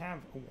because I have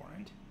a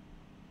warrant.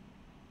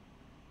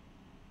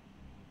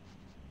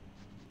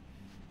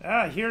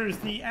 Ah, here's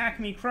the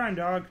Acme crime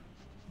dog.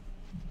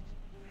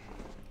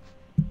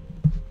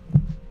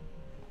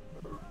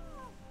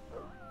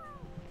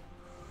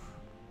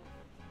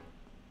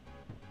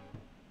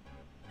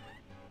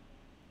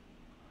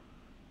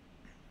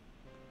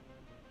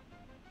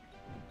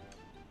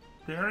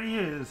 There he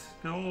is,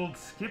 the old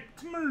Skip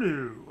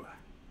Maloo.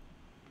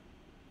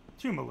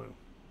 Tumaloo.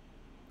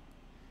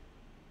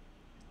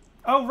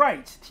 Oh,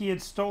 right, he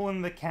had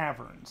stolen the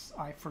caverns.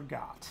 I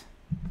forgot.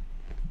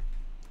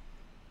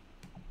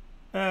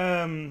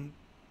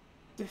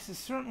 This is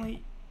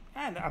certainly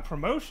a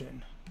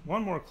promotion.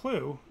 One more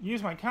clue.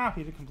 Use my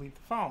copy to complete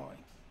the following.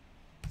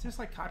 Is this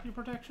like copy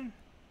protection?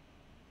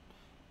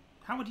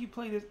 How would you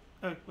play this?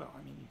 Well,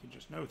 I mean, you could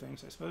just know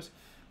things, I suppose.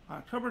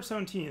 October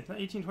 17th,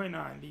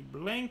 1829. The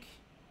blank...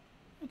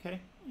 Okay,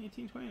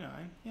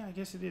 1829. Yeah, I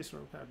guess it is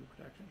sort of copy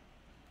protection.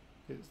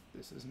 Because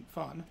this isn't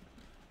fun.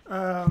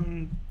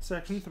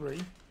 Section 3.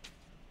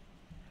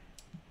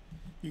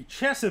 The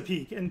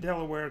Chesapeake and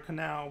Delaware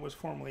Canal was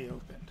formally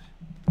opened.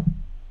 I'll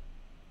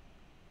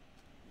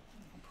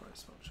probably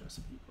spell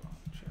Chesapeake wrong.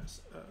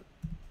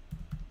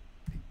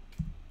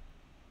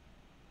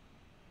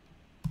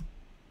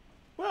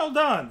 Well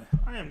done!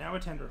 I am now a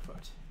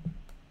tenderfoot.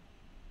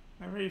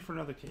 I'm ready for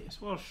another case.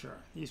 Well, sure.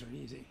 These are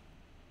easy.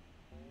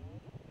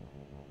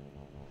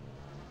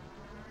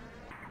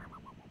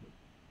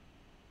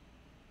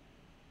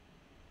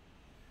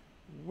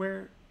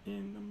 Where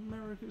in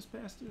America's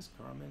past is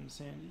Carmen,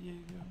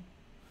 Sandiego?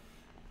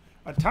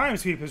 A time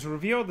sweep has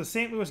revealed the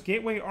St. Louis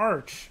Gateway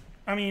Arch.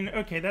 I mean,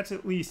 okay, that's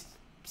at least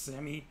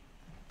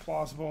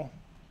semi-plausible.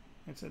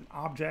 It's an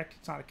object.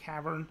 It's not a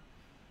cavern.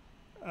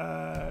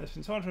 It's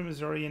been sold from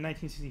Missouri in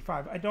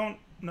 1965. I don't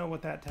know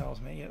what that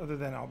tells me, other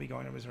than I'll be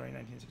going to Missouri in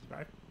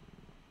 1965.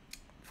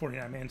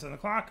 49 minutes on the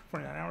clock.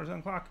 49 hours on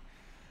the clock.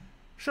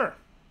 Sure.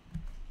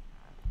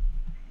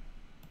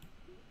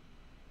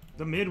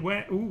 The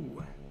Midwest.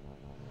 Ooh.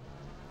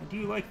 I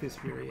do like this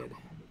period.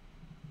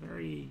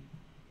 Very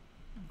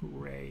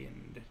gray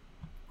and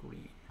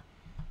green.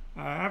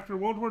 After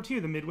World War II,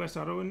 the Midwest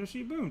auto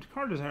industry boomed.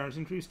 Car designers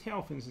introduced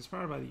tail fins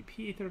inspired by the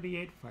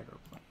P-38 fighter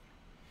plane.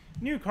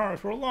 New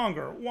cars were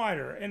longer,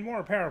 wider, and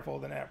more powerful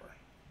than ever.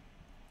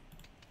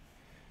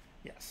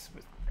 Yes,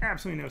 with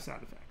absolutely no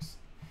sound effects.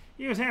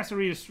 He was asked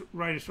to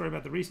write a story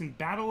about the recent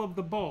Battle of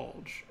the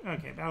Bulge.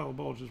 Okay, Battle of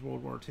the Bulge is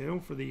World War II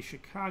for the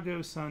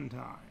Chicago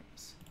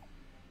Sun-Times.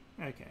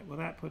 Okay, well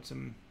that puts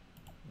him...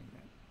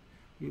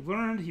 We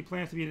learned he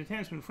plans to be in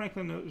attendance when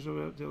Franklin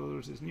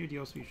delivers his New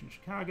Deal speech in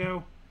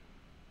Chicago.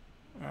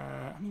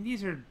 I mean,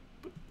 these are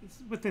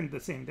within the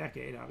same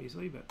decade,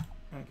 obviously, but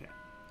okay.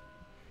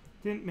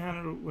 Didn't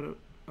matter what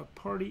a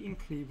party in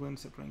Cleveland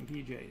separating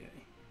VJ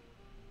Day.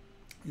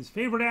 His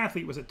favorite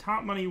athlete was a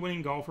top money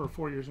winning golfer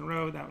 4 years in a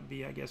row. That would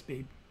be, I guess,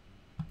 Babe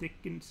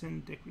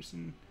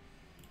Dickerson.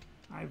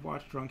 I've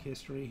watched Drunk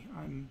History.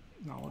 I'm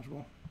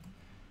knowledgeable.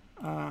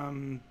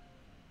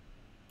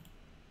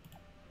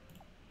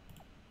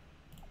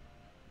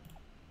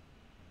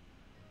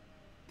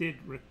 Did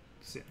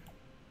Rickson.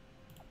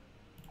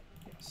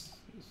 Yes,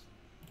 he's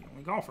the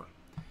only golfer.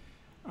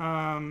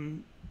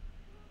 And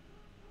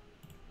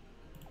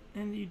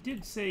you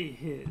did say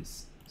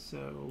his,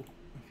 so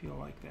I feel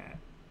like that.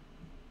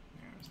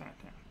 There's that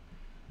down.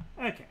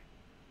 Okay.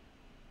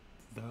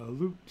 The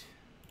loot.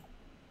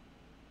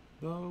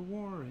 The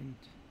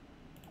warrant.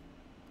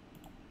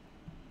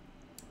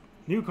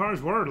 New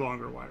cars were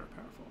longer, wider,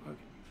 powerful.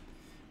 Okay.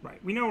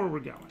 Right, we know where we're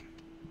going.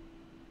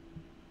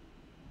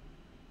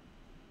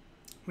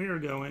 We are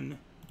going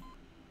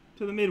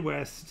to the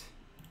Midwest,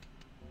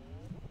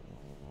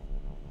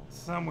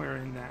 somewhere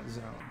in that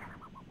zone.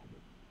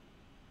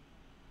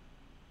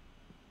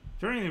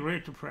 During the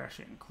Great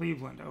Depression,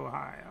 Cleveland,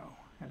 Ohio,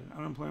 had an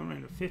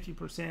unemployment rate of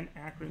 50%,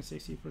 Akron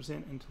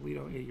 60%, and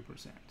Toledo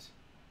 80%.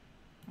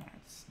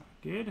 That's not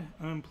good.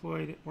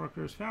 Unemployed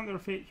workers found their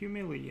fate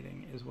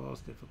humiliating as well as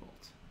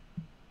difficult.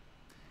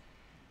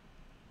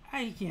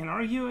 I can't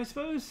argue, I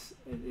suppose.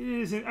 It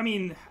isn't, I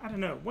mean, I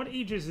don't know. What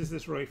ages is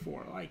this really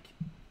for? Like,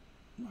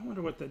 I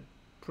wonder what the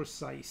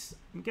precise...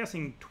 I'm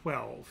guessing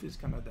 12 is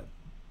kind of the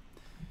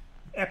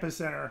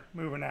epicenter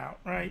moving out,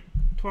 right?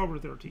 12 or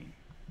 13.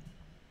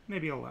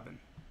 Maybe 11.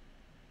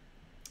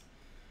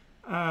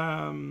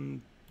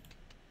 And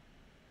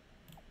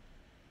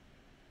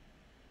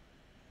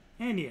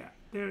yeah,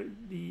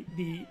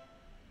 the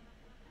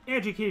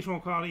educational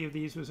quality of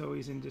these was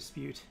always in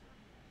dispute,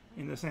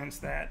 in the sense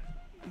that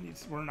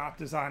these were not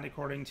designed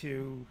according to,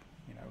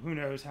 you know, who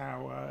knows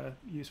how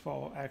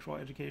useful actual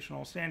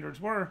educational standards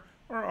were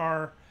or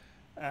are.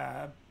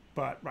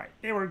 But right,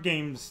 they were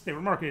games. They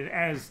were marketed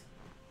as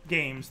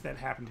games that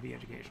happened to be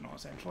educational,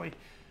 essentially.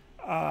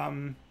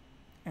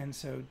 And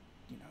so,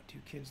 you know, two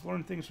kids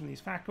learn things from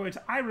these factoids.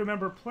 I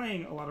remember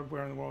playing a lot of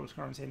Where in the World is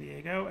Carmen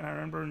Sandiego, and I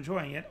remember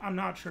enjoying it. I'm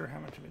not sure how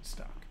much of it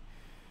stuck.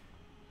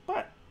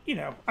 But, you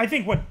know, I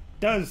think what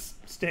does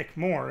stick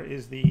more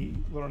is the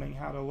learning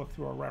how to look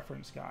through a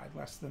reference guide,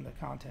 less than the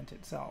content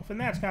itself. And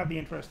that's kind of the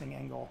interesting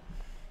angle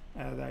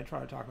that I try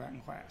to talk about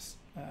in class.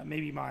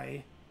 Maybe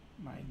my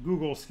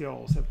Google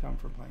skills have come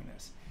from playing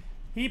this.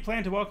 He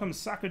planned to welcome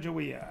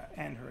Sacagawea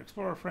and her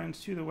explorer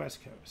friends to the West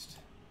Coast.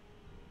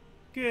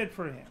 Good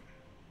for him.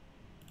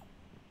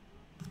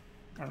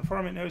 Our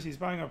informant knows he's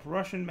buying up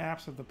Russian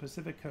maps of the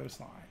Pacific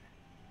coastline.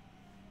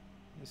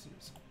 This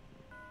is...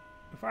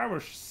 If I were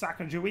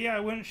Sacagawea, I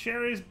wouldn't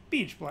share his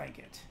beach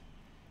blanket.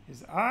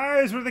 His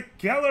eyes were the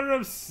color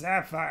of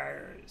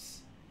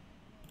sapphires.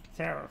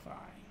 Terrifying.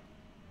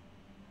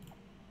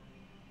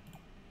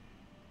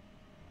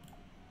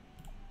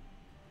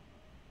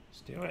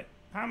 Let's do it.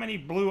 How many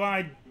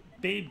blue-eyed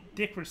Babe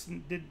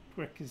Dickerson did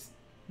is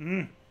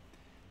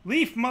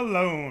Leaf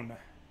Malone.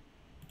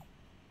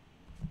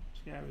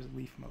 This guy was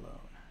Leaf Malone.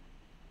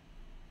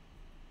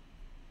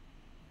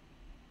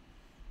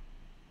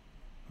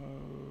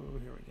 Oh,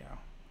 here we go.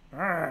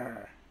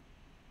 Arrgh.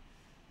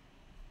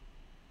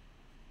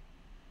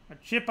 A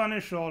chip on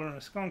his shoulder and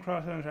a skull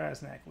crossed on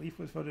his neck. Leaf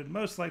was voted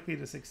most likely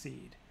to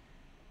succeed.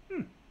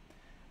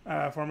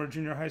 Former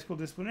junior high school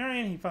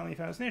disciplinarian, he finally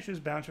found his niche as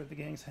bouncer at the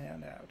gang's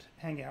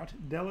hangout,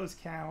 Della's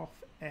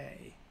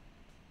Cafe.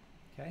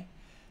 Okay.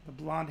 The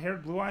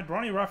blonde-haired, blue-eyed,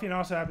 brawny ruffian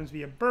also happens to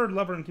be a bird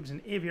lover and keeps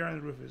an aviary on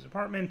the roof of his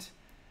apartment.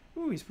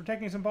 Ooh, he's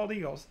protecting some bald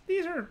eagles.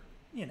 These are,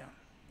 you know,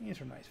 these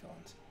are nice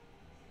villains.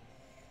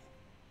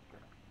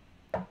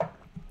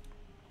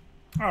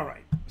 All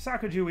right,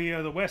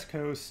 Sacagawea, the West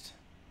Coast.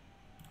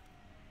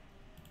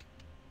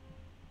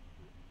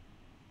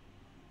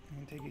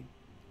 I'm gonna take a,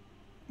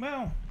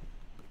 well,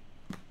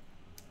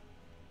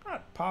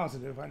 not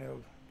positive. I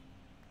know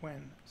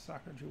when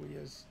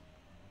Sacagawea's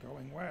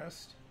going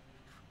west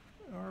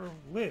or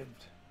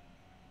lived.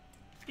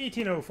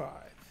 1805.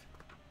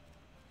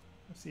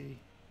 Let's see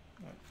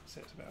what it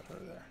says about her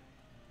there.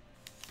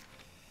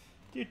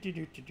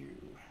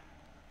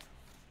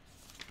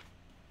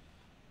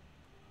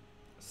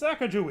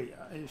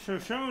 Sacagawea, a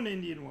Shoshone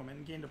Indian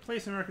woman, gained a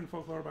place in American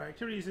folklore by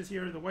activities this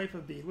year. The wife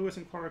of the Lewis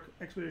and Clark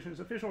Expedition's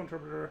official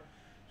interpreter,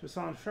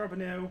 Toussaint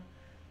Charbonneau.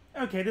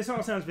 Okay, this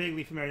all sounds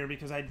vaguely familiar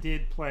because I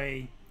did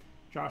play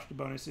Josh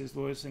DeBonis's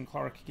Lewis and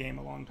Clark game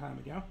a long time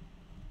ago.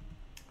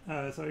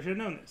 So I should have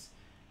known this.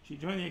 She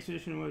joined the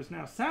expedition and was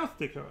now South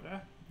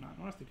Dakota, not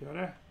North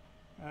Dakota,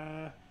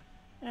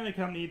 and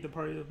accompanied the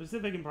party to the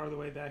Pacific and part of the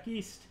way back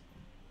east.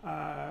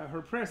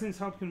 Her presence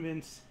helped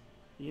convince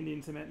the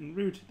Indians they met en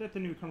route that the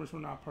newcomers were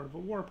not part of a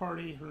war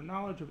party. Her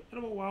knowledge of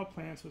edible wild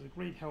plants was a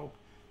great help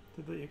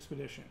to the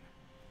expedition.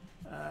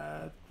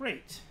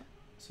 Great.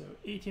 So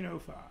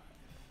 1805.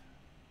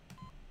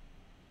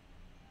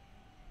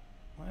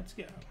 Let's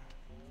go.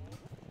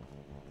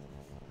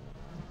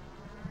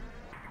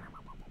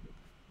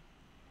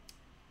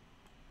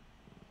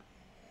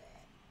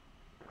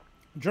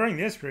 During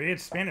this period,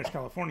 Spanish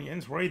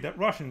Californians worried that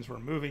Russians were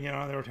moving in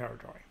on their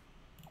territory.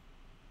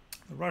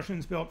 The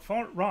Russians built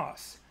Fort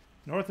Ross,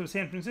 north of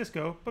San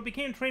Francisco, but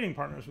became trading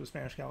partners with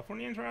Spanish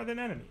Californians rather than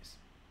enemies.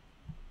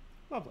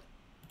 Lovely.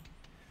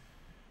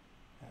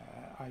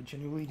 I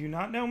genuinely do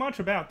not know much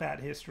about that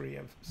history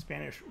of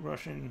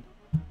Spanish-Russian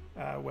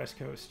West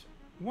Coast.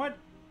 What?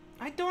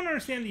 I don't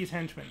understand these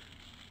henchmen.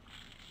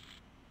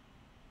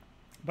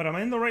 But I'm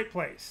in the right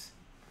place.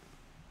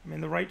 I'm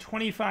in the right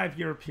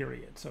 25-year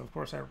period, so of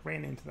course I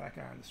ran into that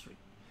guy on the street.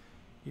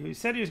 He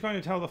said he was going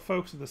to tell the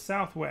folks of the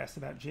Southwest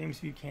about James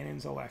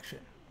Buchanan's election.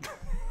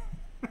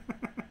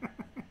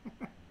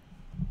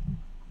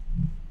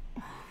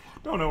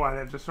 Don't know why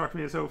that just struck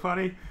me as so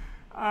funny.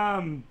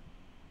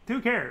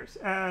 Who cares?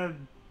 Oh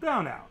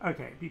no.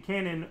 Okay,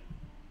 Buchanan,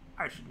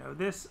 I should know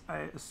this.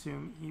 I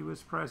assume he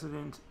was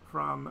president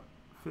from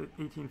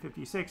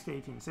 1856 to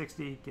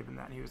 1860, given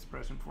that he was the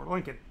president before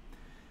Lincoln.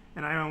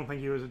 And I don't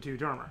think he was a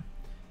two-termer.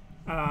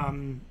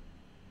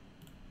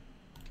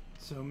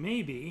 So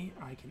maybe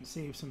I can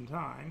save some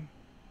time.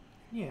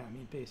 Yeah, I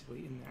mean, basically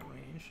in that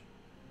range.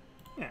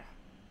 Yeah.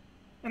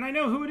 And I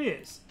know who it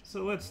is.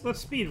 So let's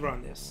speed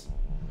run this.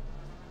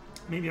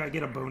 Maybe I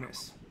get a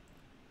bonus.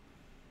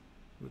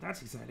 Ooh,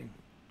 that's exciting.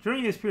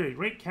 During this period,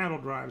 great cattle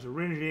drives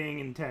originating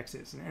in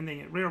Texas and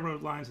ending at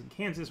railroad lines in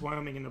Kansas,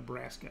 Wyoming, and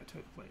Nebraska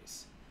took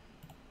place.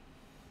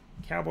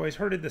 Cowboys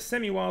herded the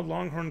semi-wild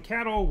longhorn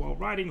cattle while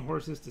riding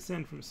horses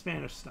descend from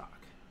Spanish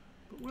stock.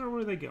 But where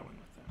were they going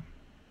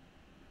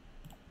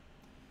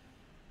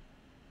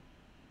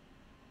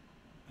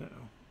with them?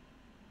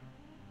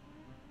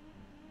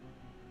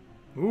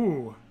 Uh-oh.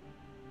 Ooh.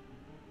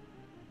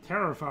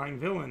 Terrifying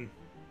villain.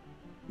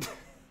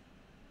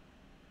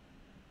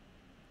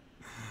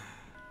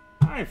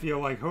 I feel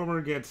like Homer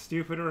gets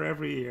stupider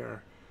every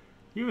year.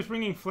 He was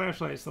bringing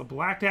flashlights to the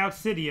blacked out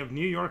city of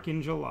New York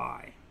in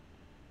July.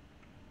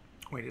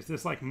 Wait, is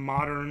this like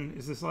modern?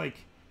 Is this like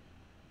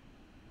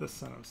the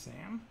Son of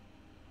Sam?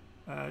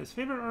 His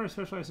favorite artist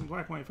specializes in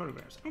black and white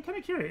photographs. I'm kind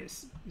of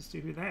curious as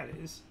to who that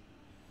is.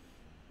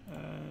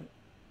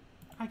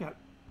 I got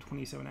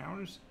 27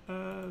 hours.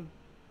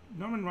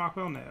 Norman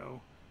Rockwell,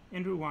 no.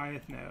 Andrew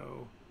Wyeth,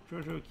 no.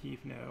 George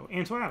O'Keefe, no.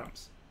 Ansel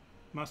Adams.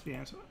 Must be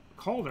Ansel.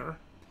 Calder.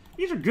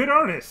 These are good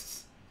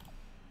artists.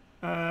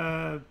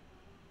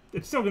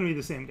 It's still going to be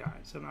the same guy,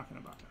 so I'm not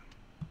going to bother.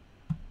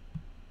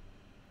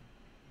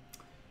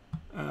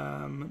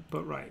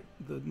 But right,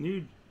 the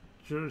New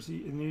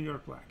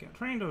York Blackout.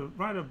 Trained to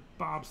ride a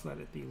bobsled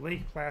at the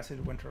Lake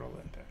Placid Winter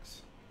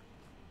Olympics.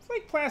 It's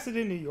Lake Placid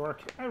in New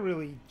York. I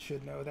really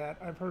should know that.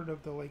 I've heard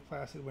of the Lake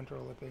Placid Winter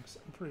Olympics.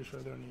 I'm pretty sure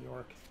they're in New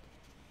York.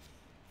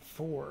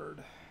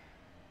 Ford.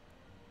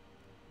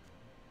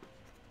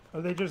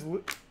 Oh, they just...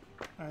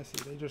 I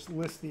see. They just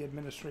list the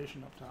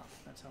administration up top.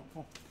 That's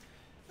helpful.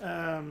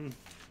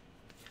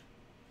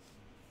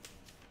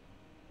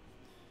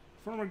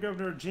 Former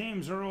Governor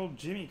James Earl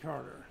Jimmy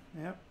Carter.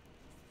 Yep.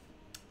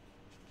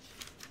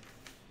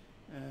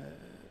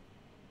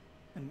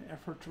 An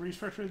effort to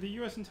restructure the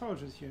U.S.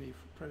 intelligence unit.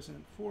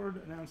 President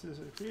Ford announces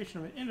the creation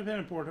of an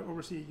independent board to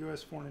oversee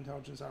U.S. foreign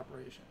intelligence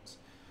operations.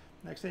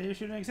 Next, they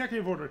issued an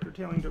executive order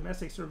curtailing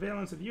domestic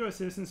surveillance of U.S.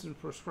 citizens and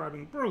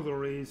prescribing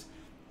burglaries,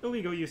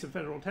 illegal use of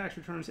federal tax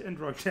returns, and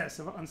drug tests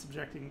of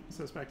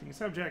unsuspecting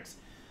subjects.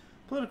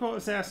 Political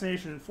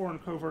assassination and foreign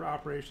covert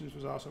operations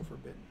was also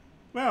forbidden.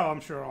 Well,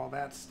 I'm sure all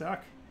that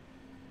stuck.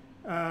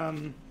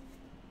 Anyway.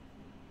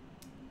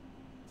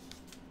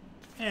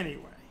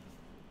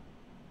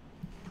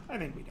 I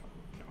think we know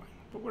where we're going.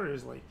 But where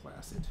is Lake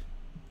Placid?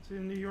 Is it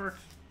in New York?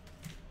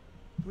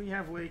 Do we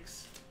have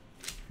lakes?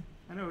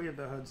 I know we have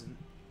the Hudson.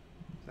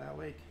 Is that a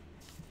lake?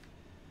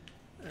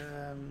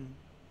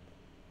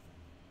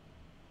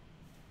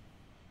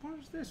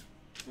 Where's this?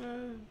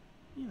 You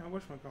know,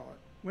 whatchamacallit?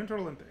 Winter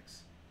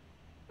Olympics.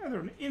 Oh,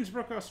 they're in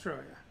Innsbruck,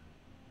 Australia.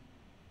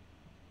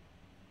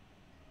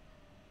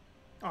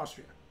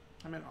 Austria.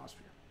 I meant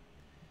Austria.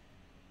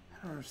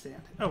 I don't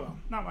understand. Oh well,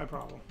 not my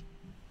problem.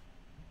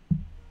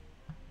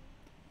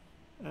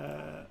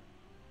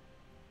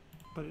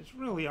 But it's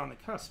really on the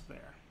cusp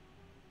there.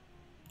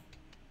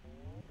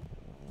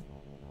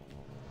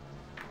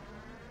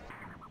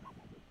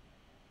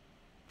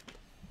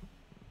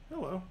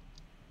 Hello.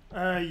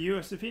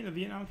 U.S. defeat in the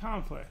Vietnam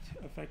conflict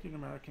affected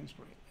Americans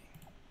greatly.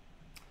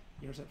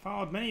 Years that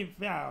followed, many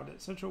vowed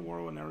that such a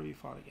war will never be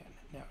fought again.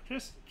 No,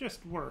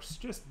 just worse,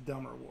 just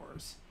dumber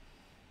wars.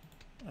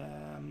 I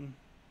am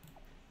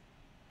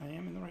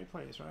in the right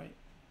place, right?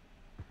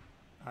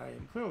 I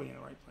am clearly in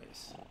the right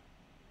place.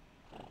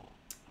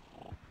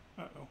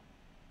 Uh-oh.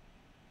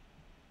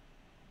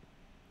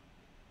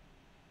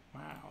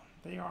 Wow,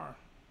 they are.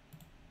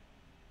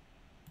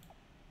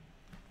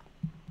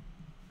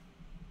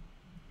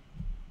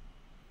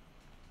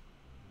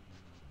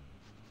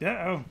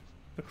 Uh-oh,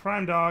 the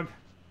crime dog.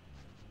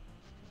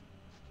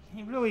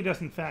 He really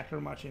doesn't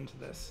factor much into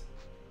this.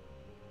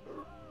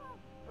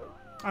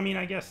 I mean,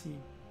 I guess he...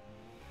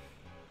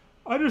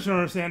 I just don't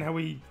understand how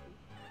he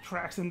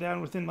tracks them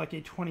down within like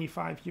a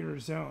 25-year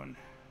zone.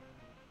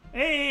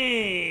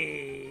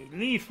 Hey!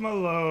 Leave him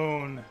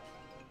alone.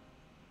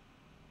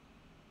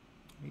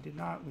 We did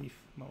not leave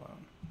him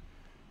alone.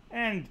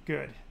 And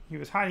good. He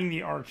was hiding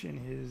the arch in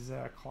his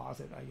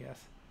closet, I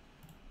guess.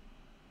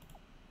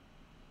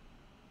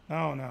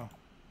 Oh, no.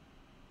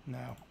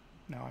 No.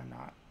 No, I'm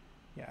not.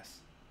 Yes.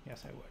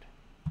 Yes, I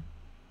would.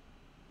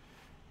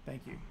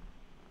 Thank you.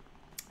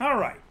 All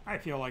right. I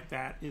feel like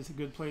that is a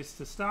good place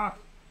to stop.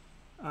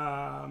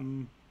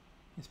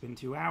 It's been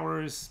 2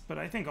 hours, but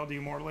I think I'll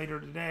do more later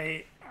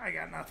today. I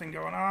got nothing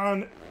going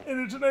on, and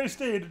it's a nice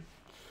day to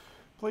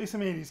play some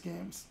 80s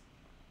games.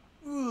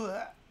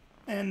 Ugh.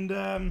 And,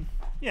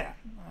 yeah,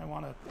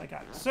 I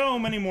got so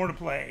many more to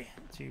play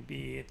to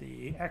be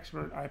the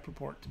expert I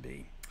purport to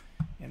be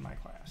in my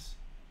class.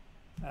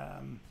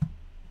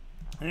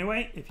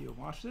 Anyway, if you have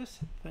watched this,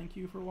 thank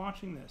you for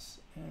watching this.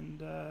 And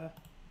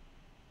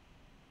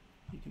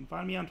you can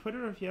find me on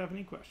Twitter if you have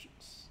any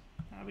questions.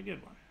 Have a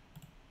good one.